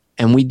what.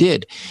 And we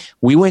did.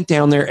 We went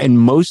down there, and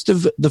most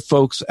of the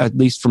folks, at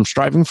least from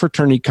Striving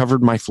Fraternity,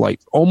 covered my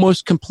flight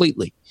almost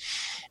completely.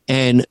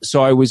 And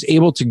so I was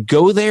able to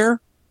go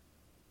there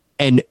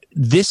And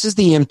this is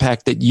the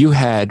impact that you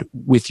had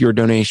with your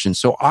donation.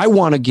 So I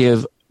want to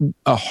give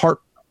a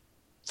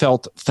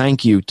heartfelt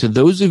thank you to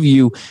those of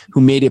you who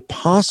made it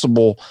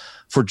possible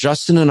for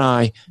Justin and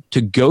I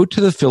to go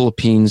to the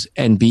Philippines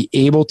and be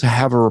able to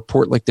have a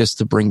report like this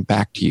to bring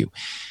back to you.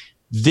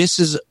 This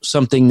is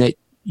something that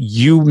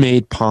you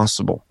made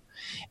possible.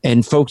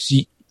 And folks,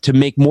 to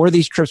make more of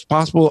these trips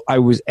possible, I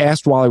was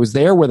asked while I was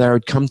there whether I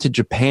would come to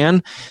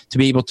Japan to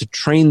be able to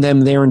train them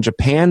there in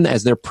Japan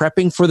as they're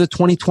prepping for the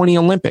 2020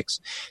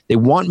 Olympics. They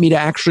want me to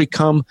actually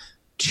come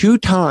 2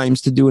 times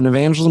to do an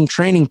evangelism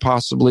training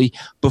possibly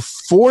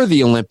before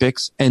the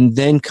Olympics and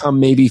then come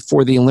maybe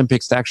for the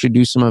Olympics to actually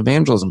do some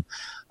evangelism.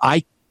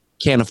 I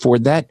can't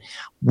afford that.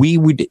 We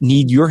would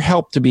need your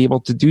help to be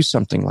able to do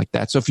something like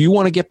that. So if you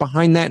want to get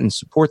behind that and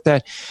support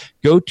that,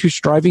 go to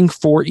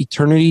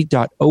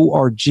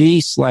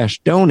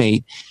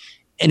strivingforeternity.org/donate.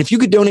 And if you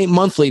could donate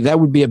monthly, that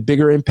would be a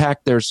bigger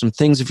impact. There's some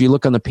things, if you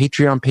look on the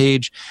Patreon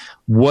page,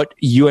 what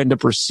you end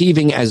up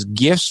receiving as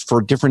gifts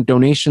for different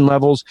donation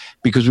levels,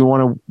 because we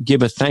want to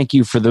give a thank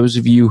you for those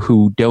of you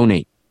who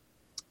donate.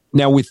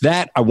 Now, with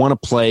that, I want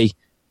to play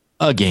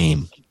a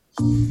game.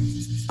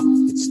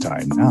 It's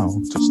time now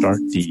to start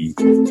the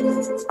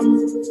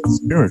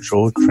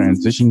spiritual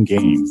transition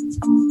game.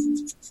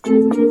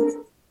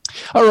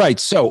 All right.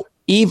 So,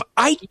 Eve,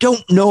 I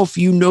don't know if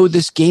you know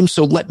this game,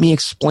 so let me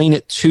explain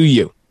it to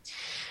you.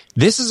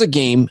 This is a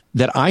game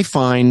that I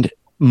find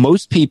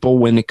most people,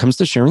 when it comes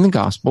to sharing the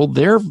gospel,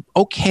 they're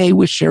okay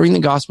with sharing the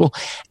gospel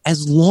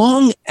as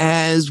long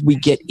as we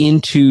get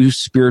into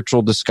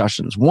spiritual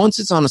discussions. Once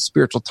it's on a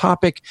spiritual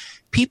topic,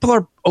 people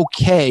are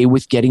okay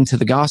with getting to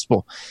the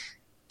gospel.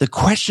 The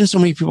question so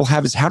many people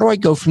have is, how do I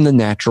go from the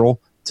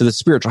natural to the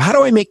spiritual? How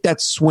do I make that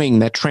swing,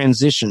 that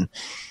transition?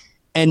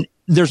 And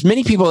there's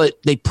many people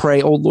that they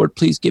pray, oh, Lord,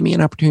 please give me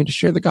an opportunity to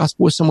share the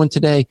gospel with someone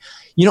today.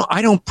 You know,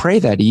 I don't pray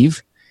that,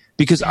 Eve,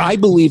 because I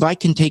believe I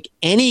can take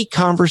any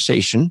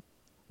conversation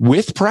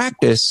with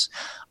practice.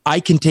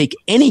 I can take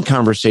any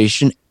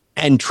conversation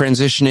and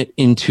transition it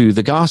into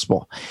the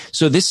gospel.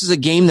 So this is a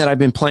game that I've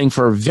been playing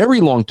for a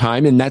very long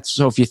time. And that's,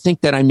 so if you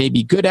think that I may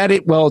be good at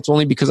it, well, it's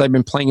only because I've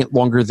been playing it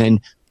longer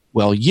than,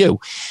 well, you.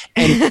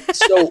 And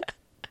so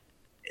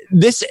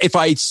this, if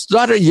I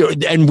stutter,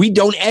 and we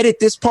don't edit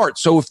this part.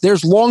 So if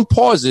there's long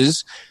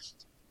pauses,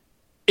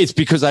 it's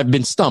because I've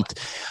been stumped.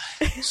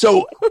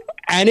 So,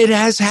 and it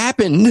has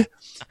happened.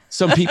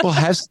 Some people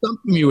have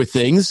stumped me with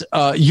things.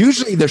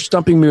 Usually they're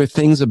stumping me with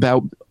things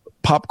about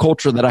pop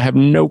culture that I have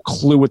no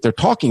clue what they're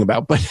talking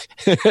about, but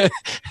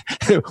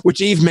which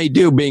Eve may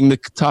do, being the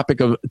topic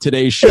of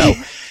today's show.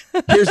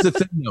 Here's the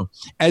thing, though.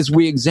 As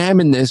we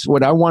examine this,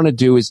 what I want to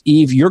do is,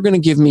 Eve, you're going to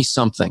give me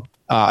something,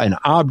 an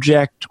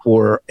object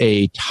or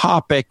a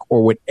topic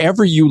or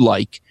whatever you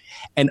like,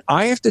 and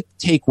I have to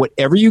take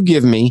whatever you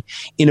give me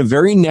in a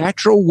very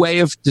natural way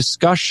of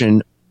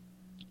discussion,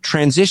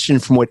 transition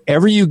from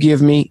whatever you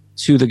give me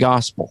to the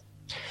gospel.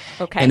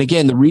 Okay. And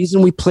again, the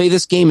reason we play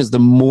this game is the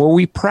more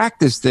we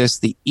practice this,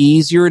 the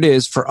easier it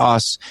is for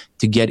us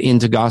to get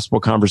into gospel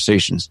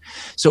conversations.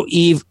 So,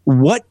 Eve,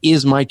 what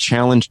is my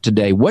challenge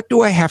today? What do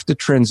I have to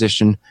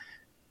transition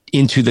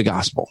into the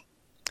gospel?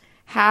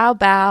 How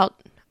about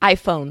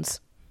iPhones?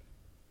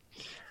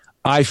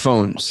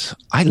 iPhones.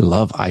 I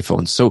love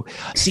iPhones. So,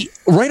 see,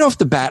 right off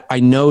the bat,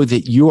 I know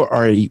that you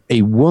are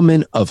a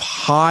woman of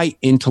high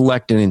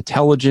intellect and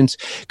intelligence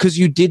because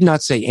you did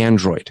not say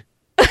Android.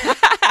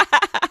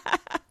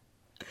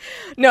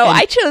 No,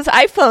 I chose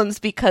iPhones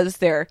because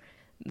they're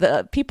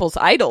the people's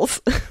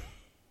idols.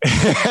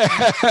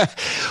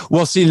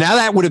 Well, see, now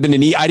that would have been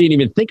I didn't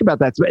even think about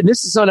that. And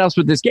this is something else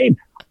with this game.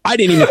 I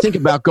didn't even think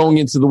about going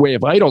into the way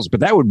of idols,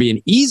 but that would be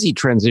an easy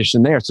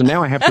transition there. So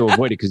now I have to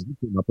avoid it because you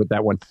came up with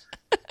that one.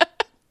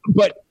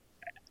 But,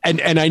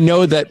 and I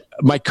know that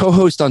my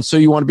co-host on So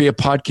You Want to Be a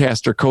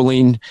Podcaster,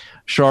 Colleen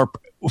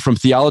Sharp from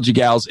Theology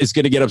Gals, is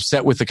going to get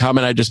upset with the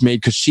comment I just made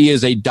because she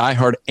is a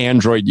diehard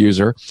Android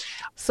user.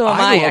 So am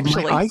I love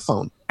actually. my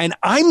iPhone. And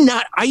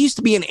I used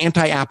to be an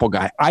anti-Apple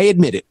guy. I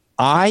admit it.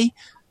 I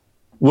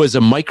was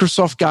a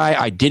Microsoft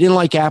guy. I didn't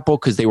like Apple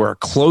because they were a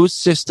closed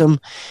system.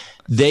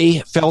 They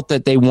felt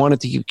that they wanted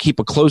to keep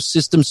a closed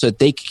system so that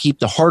they could keep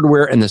the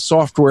hardware and the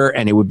software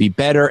and it would be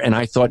better. And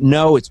I thought,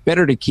 no, it's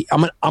better to keep.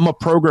 I'm a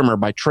programmer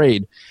by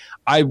trade.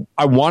 I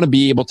want to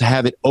be able to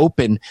have it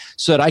open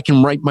so that I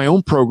can write my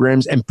own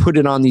programs and put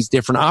it on these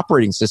different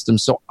operating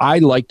systems. So I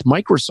liked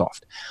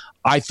Microsoft.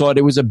 I thought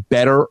it was a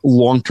better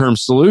long-term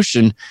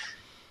solution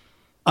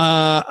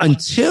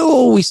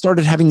until we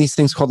started having these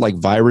things called like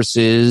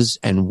viruses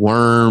and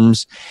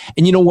worms.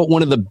 And you know what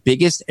one of the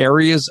biggest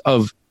areas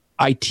of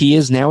IT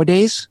is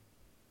nowadays?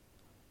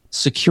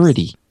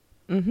 Security.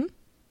 Mm-hmm.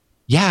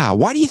 Yeah.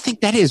 Why do you think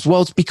that is?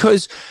 Well, it's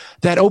because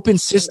that open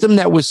system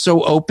that was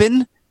so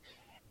open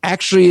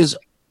actually is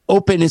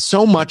open is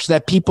so much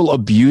that people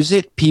abuse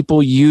it.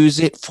 People use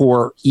it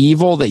for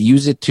evil. They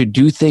use it to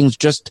do things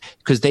just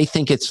because they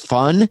think it's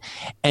fun.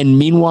 And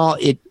meanwhile,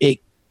 it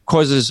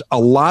causes a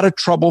lot of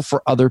trouble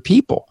for other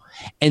people.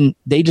 and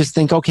they just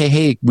think, okay,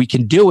 hey, we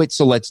can do it,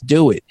 so let's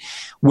do it.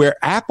 Where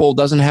Apple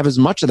doesn't have as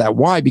much of that.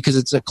 Why? Because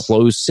it's a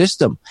closed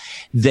system.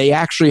 They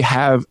actually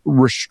have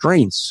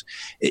restraints,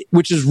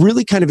 which is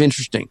really kind of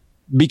interesting.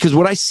 Because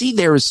what I see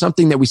there is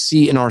something that we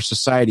see in our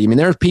society. I mean,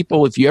 there are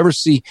people, if you ever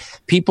see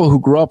people who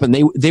grow up and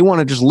they want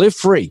to just live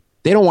free.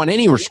 They don't want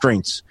any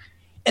restraints.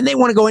 And they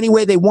want to go any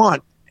way they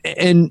want.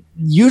 And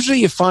usually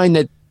you find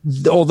that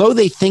although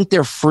they think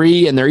they're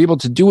free and they're able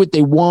to do what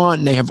they want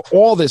and they have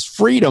all this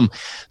freedom,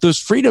 those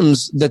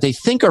freedoms that they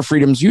think are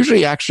freedoms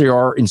usually actually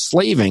are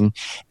enslaving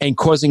and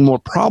causing more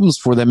problems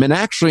for them, and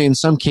actually in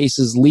some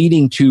cases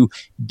leading to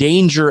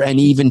danger and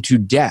even to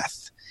death.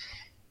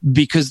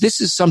 Because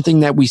this is something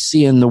that we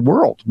see in the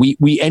world.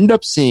 We end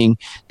up seeing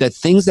that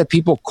things that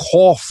people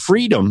call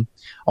freedom,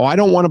 I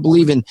don't want to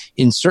believe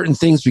in certain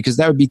things because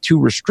that would be too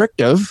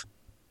restrictive,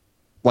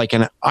 like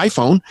an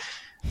iPhone.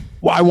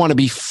 Well, I want to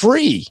be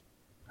free.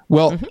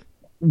 Well,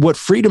 what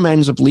freedom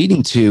ends up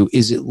leading to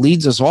is it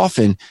leads us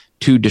often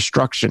to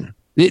destruction.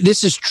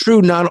 This is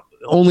true not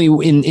only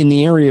in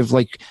the area of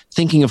like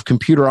thinking of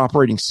computer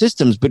operating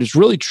systems, but it's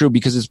really true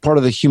because it's part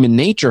of the human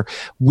nature.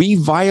 We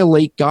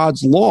violate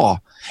God's law.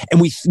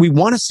 And we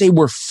want to say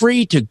we're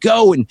free to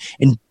go and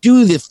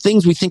do the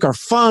things we think are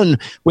fun,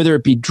 whether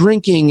it be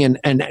drinking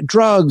and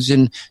drugs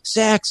and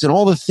sex and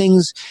all the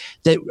things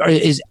that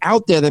is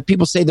out there that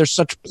people say there's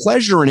such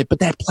pleasure in it. But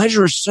that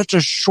pleasure is such a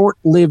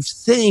short-lived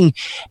thing.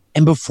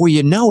 And before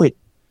you know it,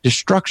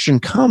 destruction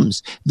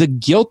comes. The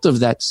guilt of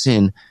that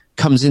sin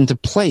comes into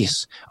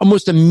place.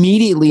 Almost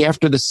immediately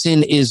after the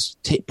sin is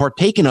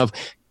partaken of,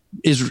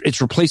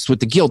 it's replaced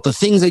with the guilt. The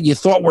things that you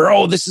thought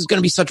were, this is going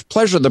to be such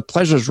pleasure, the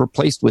pleasure is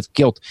replaced with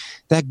guilt.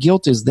 That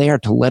guilt is there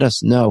to let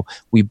us know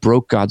we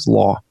broke God's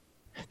law,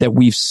 that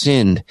we've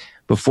sinned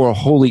before a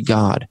holy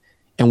God,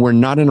 and we're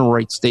not in a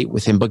right state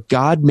with him. But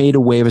God made a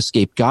way of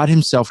escape. God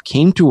himself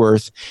came to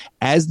earth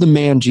as the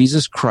man,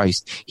 Jesus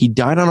Christ. He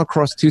died on a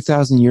cross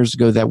 2,000 years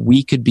ago that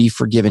we could be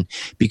forgiven.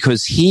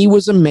 Because he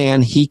was a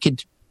man, he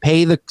could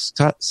pay the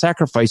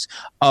sacrifice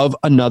of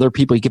another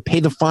people. He could pay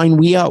the fine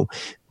we owe.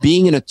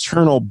 Being an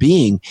eternal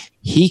being,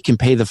 he can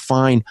pay the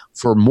fine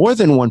for more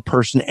than one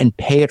person and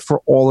pay it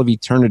for all of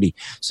eternity.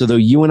 So though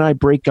you and I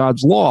break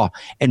God's law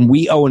and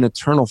we owe an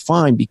eternal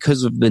fine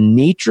because of the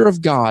nature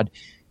of God,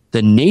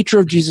 the nature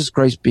of Jesus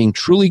Christ being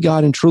truly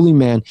God and truly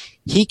man,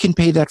 he can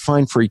pay that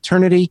fine for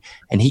eternity,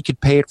 and he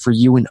could pay it for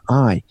you and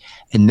I.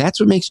 And that's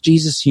what makes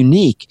Jesus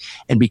unique.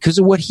 And because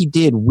of what he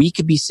did, we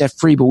could be set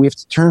free, but we have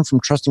to turn from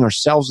trusting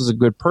ourselves as a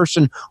good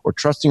person or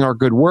trusting our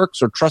good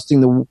works or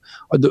trusting the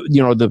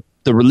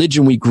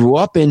religion we grew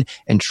up in,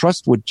 and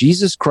trust what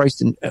Jesus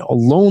Christ and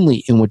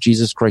alone in what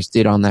Jesus Christ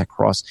did on that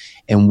cross,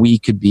 and we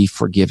could be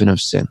forgiven of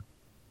sin.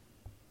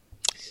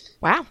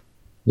 Wow.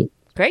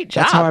 Great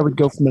job. That's how I would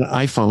go from an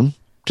iPhone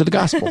to the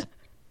gospel.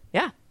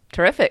 Yeah,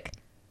 terrific.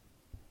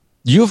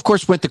 You, of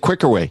course, went the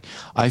quicker way.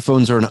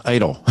 iPhones are an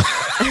idol.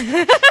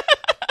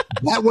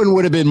 That one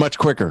would have been much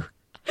quicker.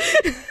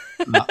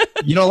 A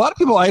lot of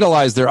people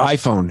idolize their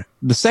iPhone.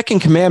 The second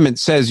commandment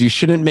says you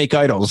shouldn't make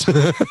idols.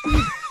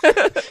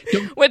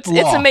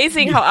 It's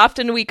amazing how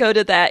often we go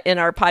to that in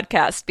our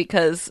podcast,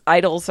 because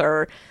idols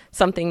are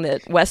something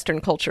that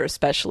Western culture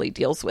especially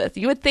deals with.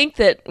 You would think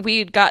that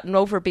we'd gotten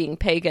over being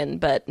pagan,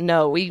 but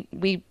no,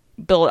 we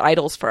build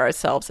idols for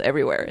ourselves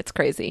everywhere. It's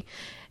crazy.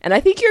 And I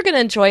think you're going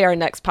to enjoy our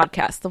next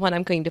podcast, the one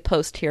I'm going to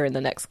post here in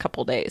the next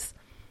couple days.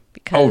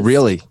 Because,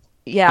 really?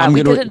 Yeah. Are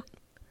you going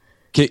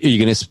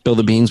to spill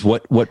the beans?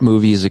 What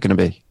movie is it going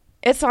to be?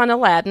 It's on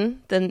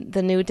Aladdin,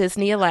 the new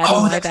Disney Aladdin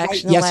live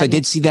action. Yes, Aladdin. I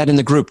did see that in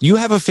the group. You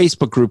have a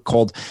Facebook group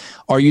called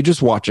Are You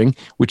Just Watching,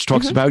 which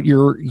talks about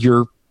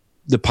the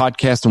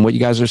podcast and what you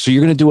guys are. So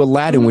you're going to do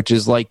Aladdin, which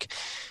is like,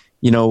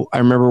 I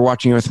remember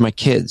watching it with my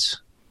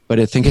kids, but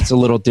I think it's a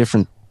little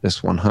different,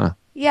 this one, huh?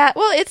 Yeah,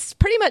 well, it's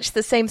pretty much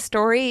the same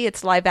story.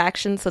 It's live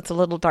action, so it's a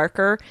little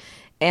darker.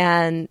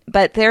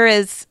 But there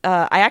is,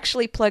 I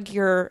actually plug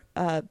your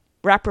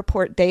Rap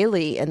Report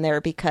Daily in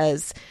there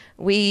because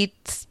we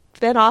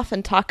spin off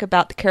and talk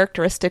about the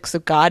characteristics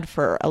of God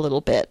for a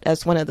little bit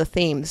as one of the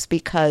themes,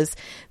 because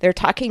they're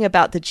talking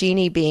about the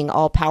genie being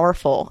all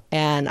powerful,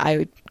 and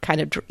I kind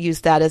of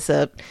use that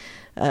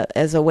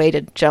as a way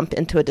to jump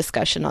into a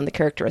discussion on the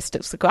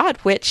characteristics of God,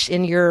 which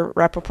in your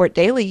Rap Report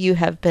Daily you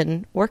have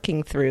been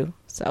working through.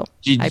 So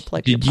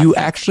did you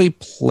actually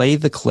play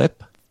the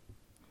clip?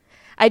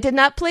 I did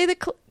not play the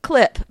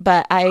clip,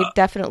 but I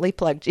definitely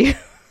plugged you.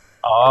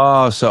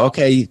 Oh, so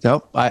okay.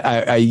 Nope.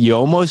 You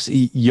almost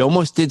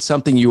did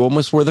something. You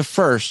almost were the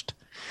first.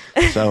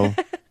 So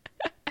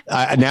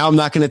now I'm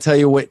not going to tell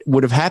you what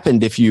would have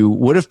happened if you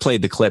would have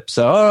played the clip.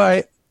 So, all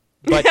right.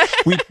 But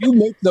we do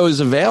make those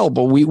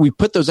available. We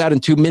put those out in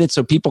 2 minutes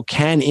so people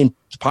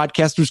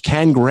podcasters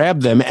can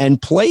grab them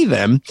and play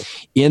them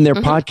in their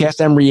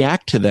podcast and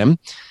react to them.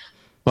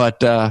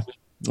 But,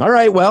 all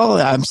right. Well,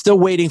 I'm still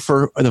waiting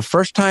for the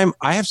first time.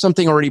 I have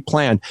something already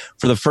planned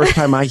for the first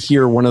time I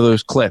hear one of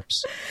those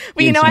clips.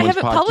 Well, I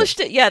haven't published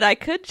it yet. I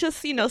could just,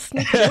 sneak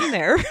it in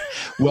there.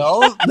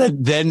 Well,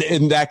 then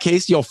in that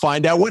case, you'll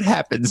find out what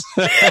happens.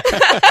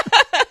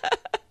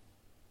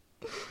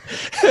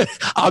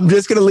 I'm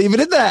just going to leave it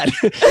at that.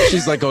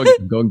 She's like, oh,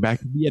 I'm going back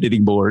to the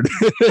editing board.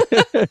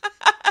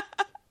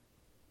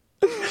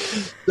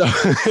 So,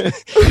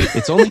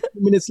 it's only 2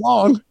 minutes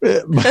long.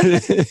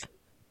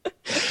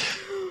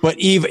 But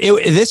Eve,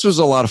 this was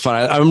a lot of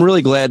fun. I'm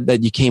really glad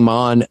that you came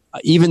on,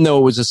 even though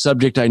it was a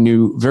subject I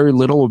knew very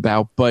little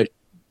about. But,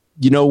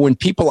 when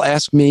people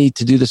ask me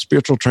to do the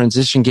spiritual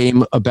transition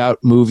game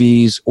about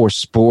movies or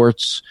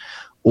sports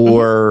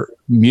or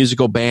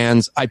musical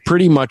bands, I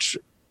pretty much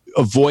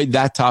avoid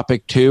that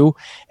topic too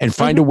and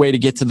find a way to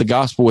get to the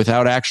gospel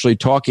without actually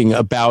talking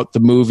about the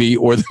movie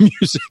or the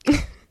music.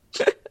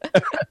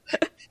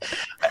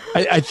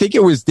 I think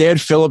it was Dan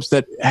Phillips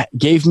that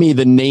gave me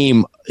the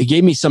name. He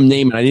gave me some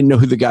name and I didn't know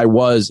who the guy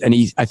was. And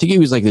I think he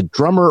was like the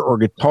drummer or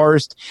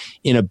guitarist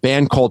in a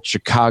band called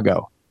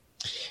Chicago.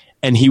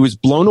 And he was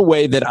blown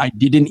away that I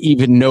didn't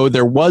even know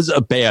there was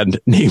a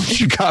band named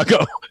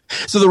Chicago.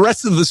 So the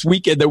rest of this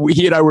weekend that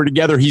he and I were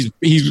together, he's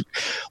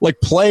like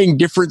playing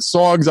different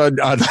songs on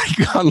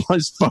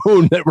his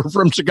phone that were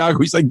from Chicago.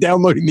 He's like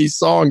downloading these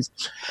songs.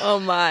 Oh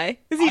my.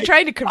 Is he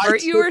trying to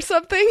convert you or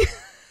something?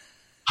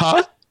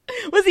 Huh?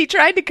 Was he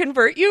trying to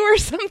convert you or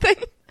something?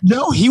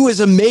 No, he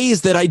was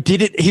amazed that I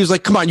did it. He was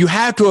like, come on, you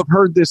have to have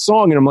heard this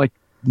song. And I'm like,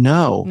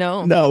 no.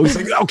 He's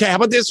like, okay, how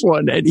about this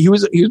one? And he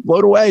was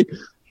blown away.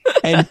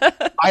 And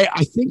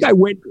I think I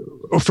went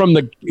from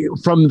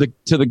the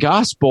to the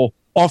gospel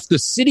off the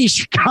city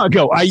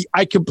Chicago.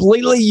 I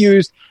completely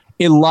used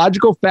a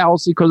logical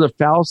fallacy because of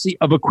fallacy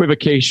of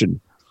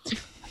equivocation.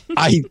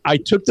 I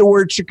took the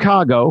word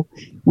Chicago,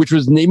 which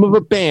was the name of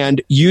a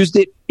band, used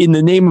it in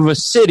the name of a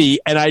city,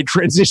 and I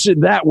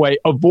transitioned that way,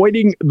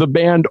 avoiding the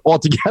band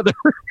altogether.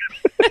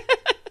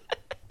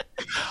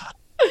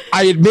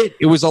 I admit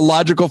it was a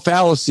logical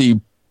fallacy,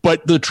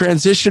 but the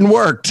transition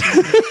worked.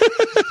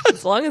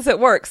 As long as it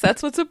works,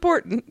 that's what's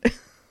important.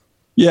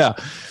 Yeah.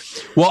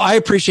 Well, I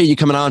appreciate you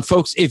coming on,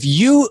 folks. If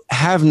you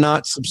have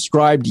not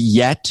subscribed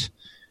yet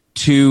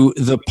to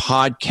the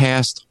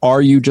podcast,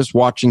 Are You Just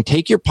Watching?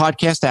 Take your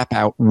podcast app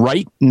out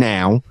right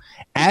now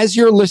as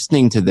you're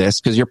listening to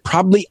this, because you're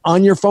probably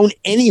on your phone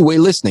anyway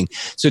listening.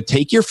 So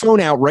take your phone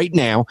out right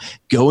now,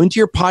 go into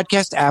your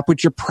podcast app,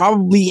 which you're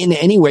probably in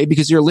anyway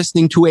because you're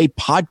listening to a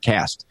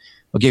podcast.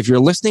 Okay, if you're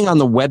listening on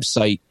the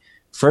website,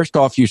 first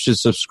off, you should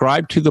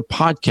subscribe to the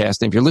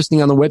podcast. And if you're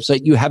listening on the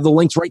website, you have the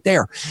links right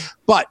there.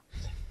 But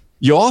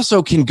you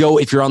also can go,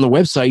 if you're on the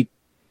website,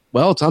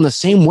 well, it's on the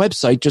same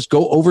website. Just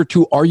go over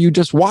to Are You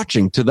Just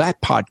Watching, to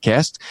that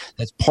podcast.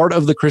 That's part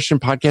of the Christian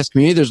podcast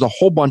community. There's a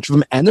whole bunch of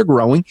them and they're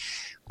growing.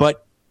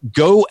 But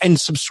go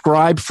and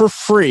subscribe for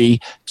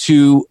free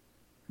to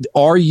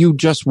Are You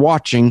Just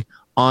Watching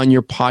on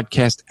your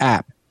podcast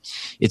app.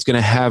 It's going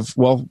to have,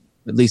 well,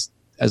 at least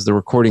as the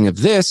recording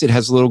of this, it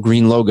has a little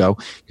green logo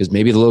because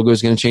maybe the logo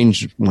is going to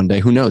change one day.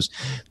 Who knows?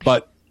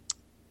 But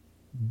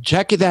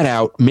check that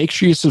out. Make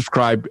sure you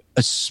subscribe,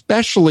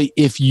 especially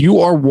if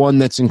you are one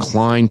that's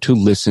inclined to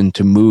listen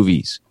to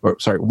movies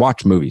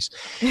watch movies.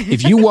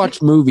 If you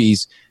watch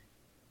movies,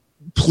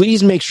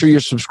 please make sure you're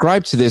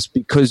subscribed to this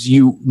because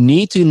you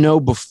need to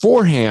know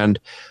beforehand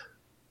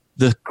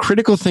the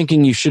critical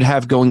thinking you should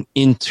have going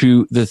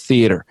into the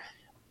theater.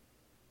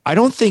 I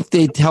don't think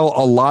they tell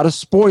a lot of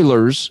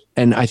spoilers,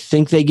 and I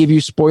think they give you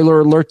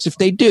spoiler alerts if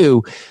they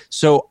do.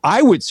 So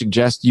I would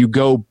suggest you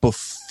go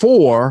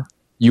before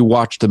you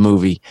watch the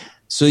movie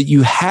so that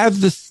you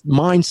have the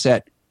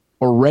mindset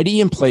already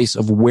in place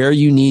of where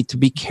you need to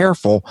be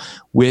careful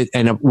with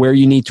and where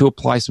you need to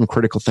apply some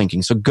critical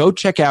thinking. So go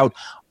check out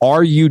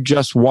Are You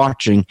Just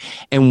Watching?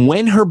 And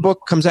when her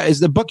book comes out,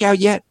 is the book out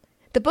yet?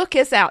 The book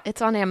is out.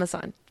 It's on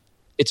Amazon.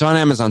 It's on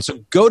Amazon. So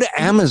go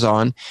to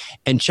Amazon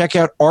and check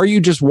out Are You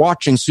Just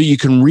Watching so you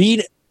can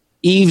read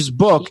Eve's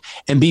book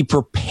and be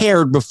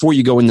prepared before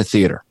you go in the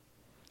theater.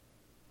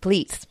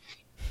 Please.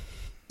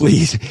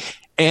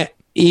 And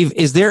Eve,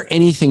 is there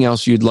anything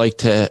else you'd like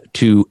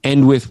to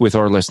end with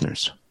our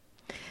listeners?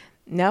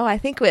 No, I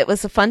think it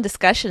was a fun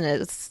discussion,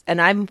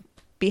 and I'm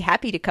be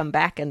happy to come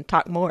back and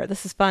talk more.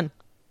 This is fun.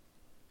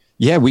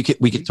 Yeah, we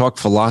could talk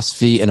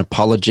philosophy and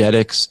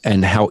apologetics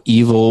and how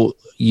evil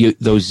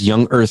those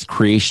young Earth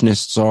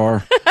creationists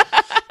are.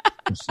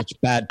 They're such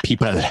bad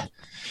people.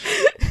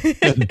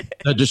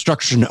 The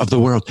destruction of the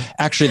world.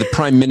 Actually, the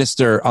Prime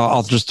Minister,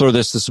 I'll just throw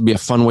this. This would be a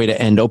fun way to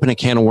end. Open a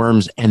can of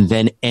worms and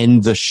then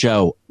end the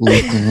show.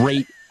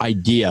 Great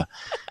idea.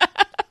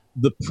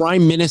 The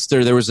Prime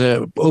Minister, there was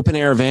a open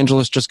air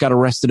evangelist just got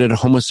arrested at a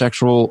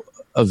homosexual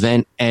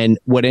event. And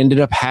what ended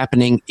up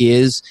happening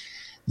is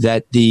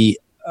that the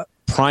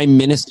Prime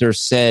Minister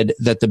said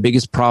that the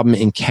biggest problem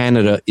in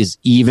Canada is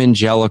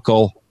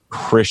evangelical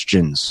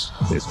Christians.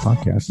 This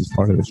podcast is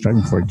part of the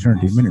Striving for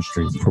Eternity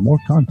ministry. For more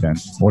content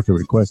or to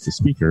request a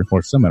speaker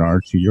or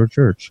seminar to your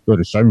church, go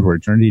to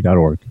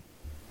strivingforeternity.org.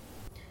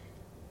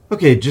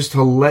 Okay, just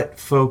to let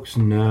folks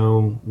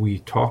know, we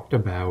talked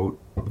about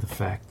the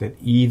fact that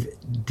Eve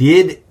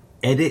did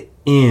edit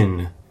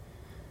in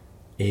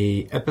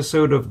a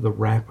episode of the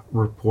Rap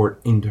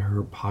Report into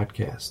her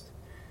podcast.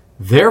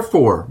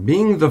 Therefore,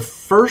 being the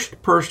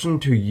first person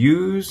to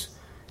use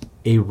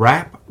a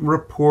Rap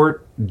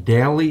Report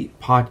daily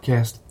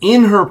podcast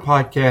in her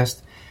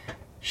podcast,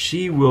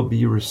 she will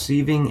be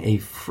receiving a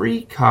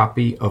free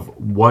copy of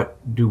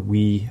What Do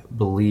We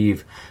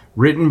Believe,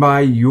 written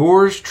by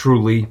yours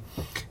truly,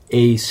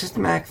 a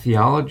systematic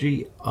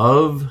theology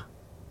of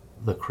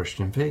the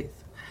Christian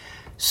faith.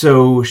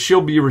 So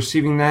she'll be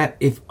receiving that.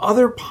 If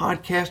other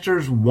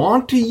podcasters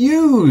want to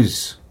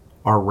use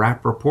our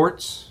Rap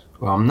Reports,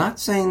 well, I'm not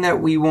saying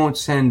that we won't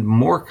send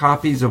more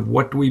copies of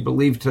What Do We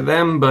Believe to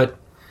them, but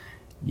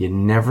you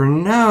never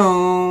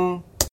know.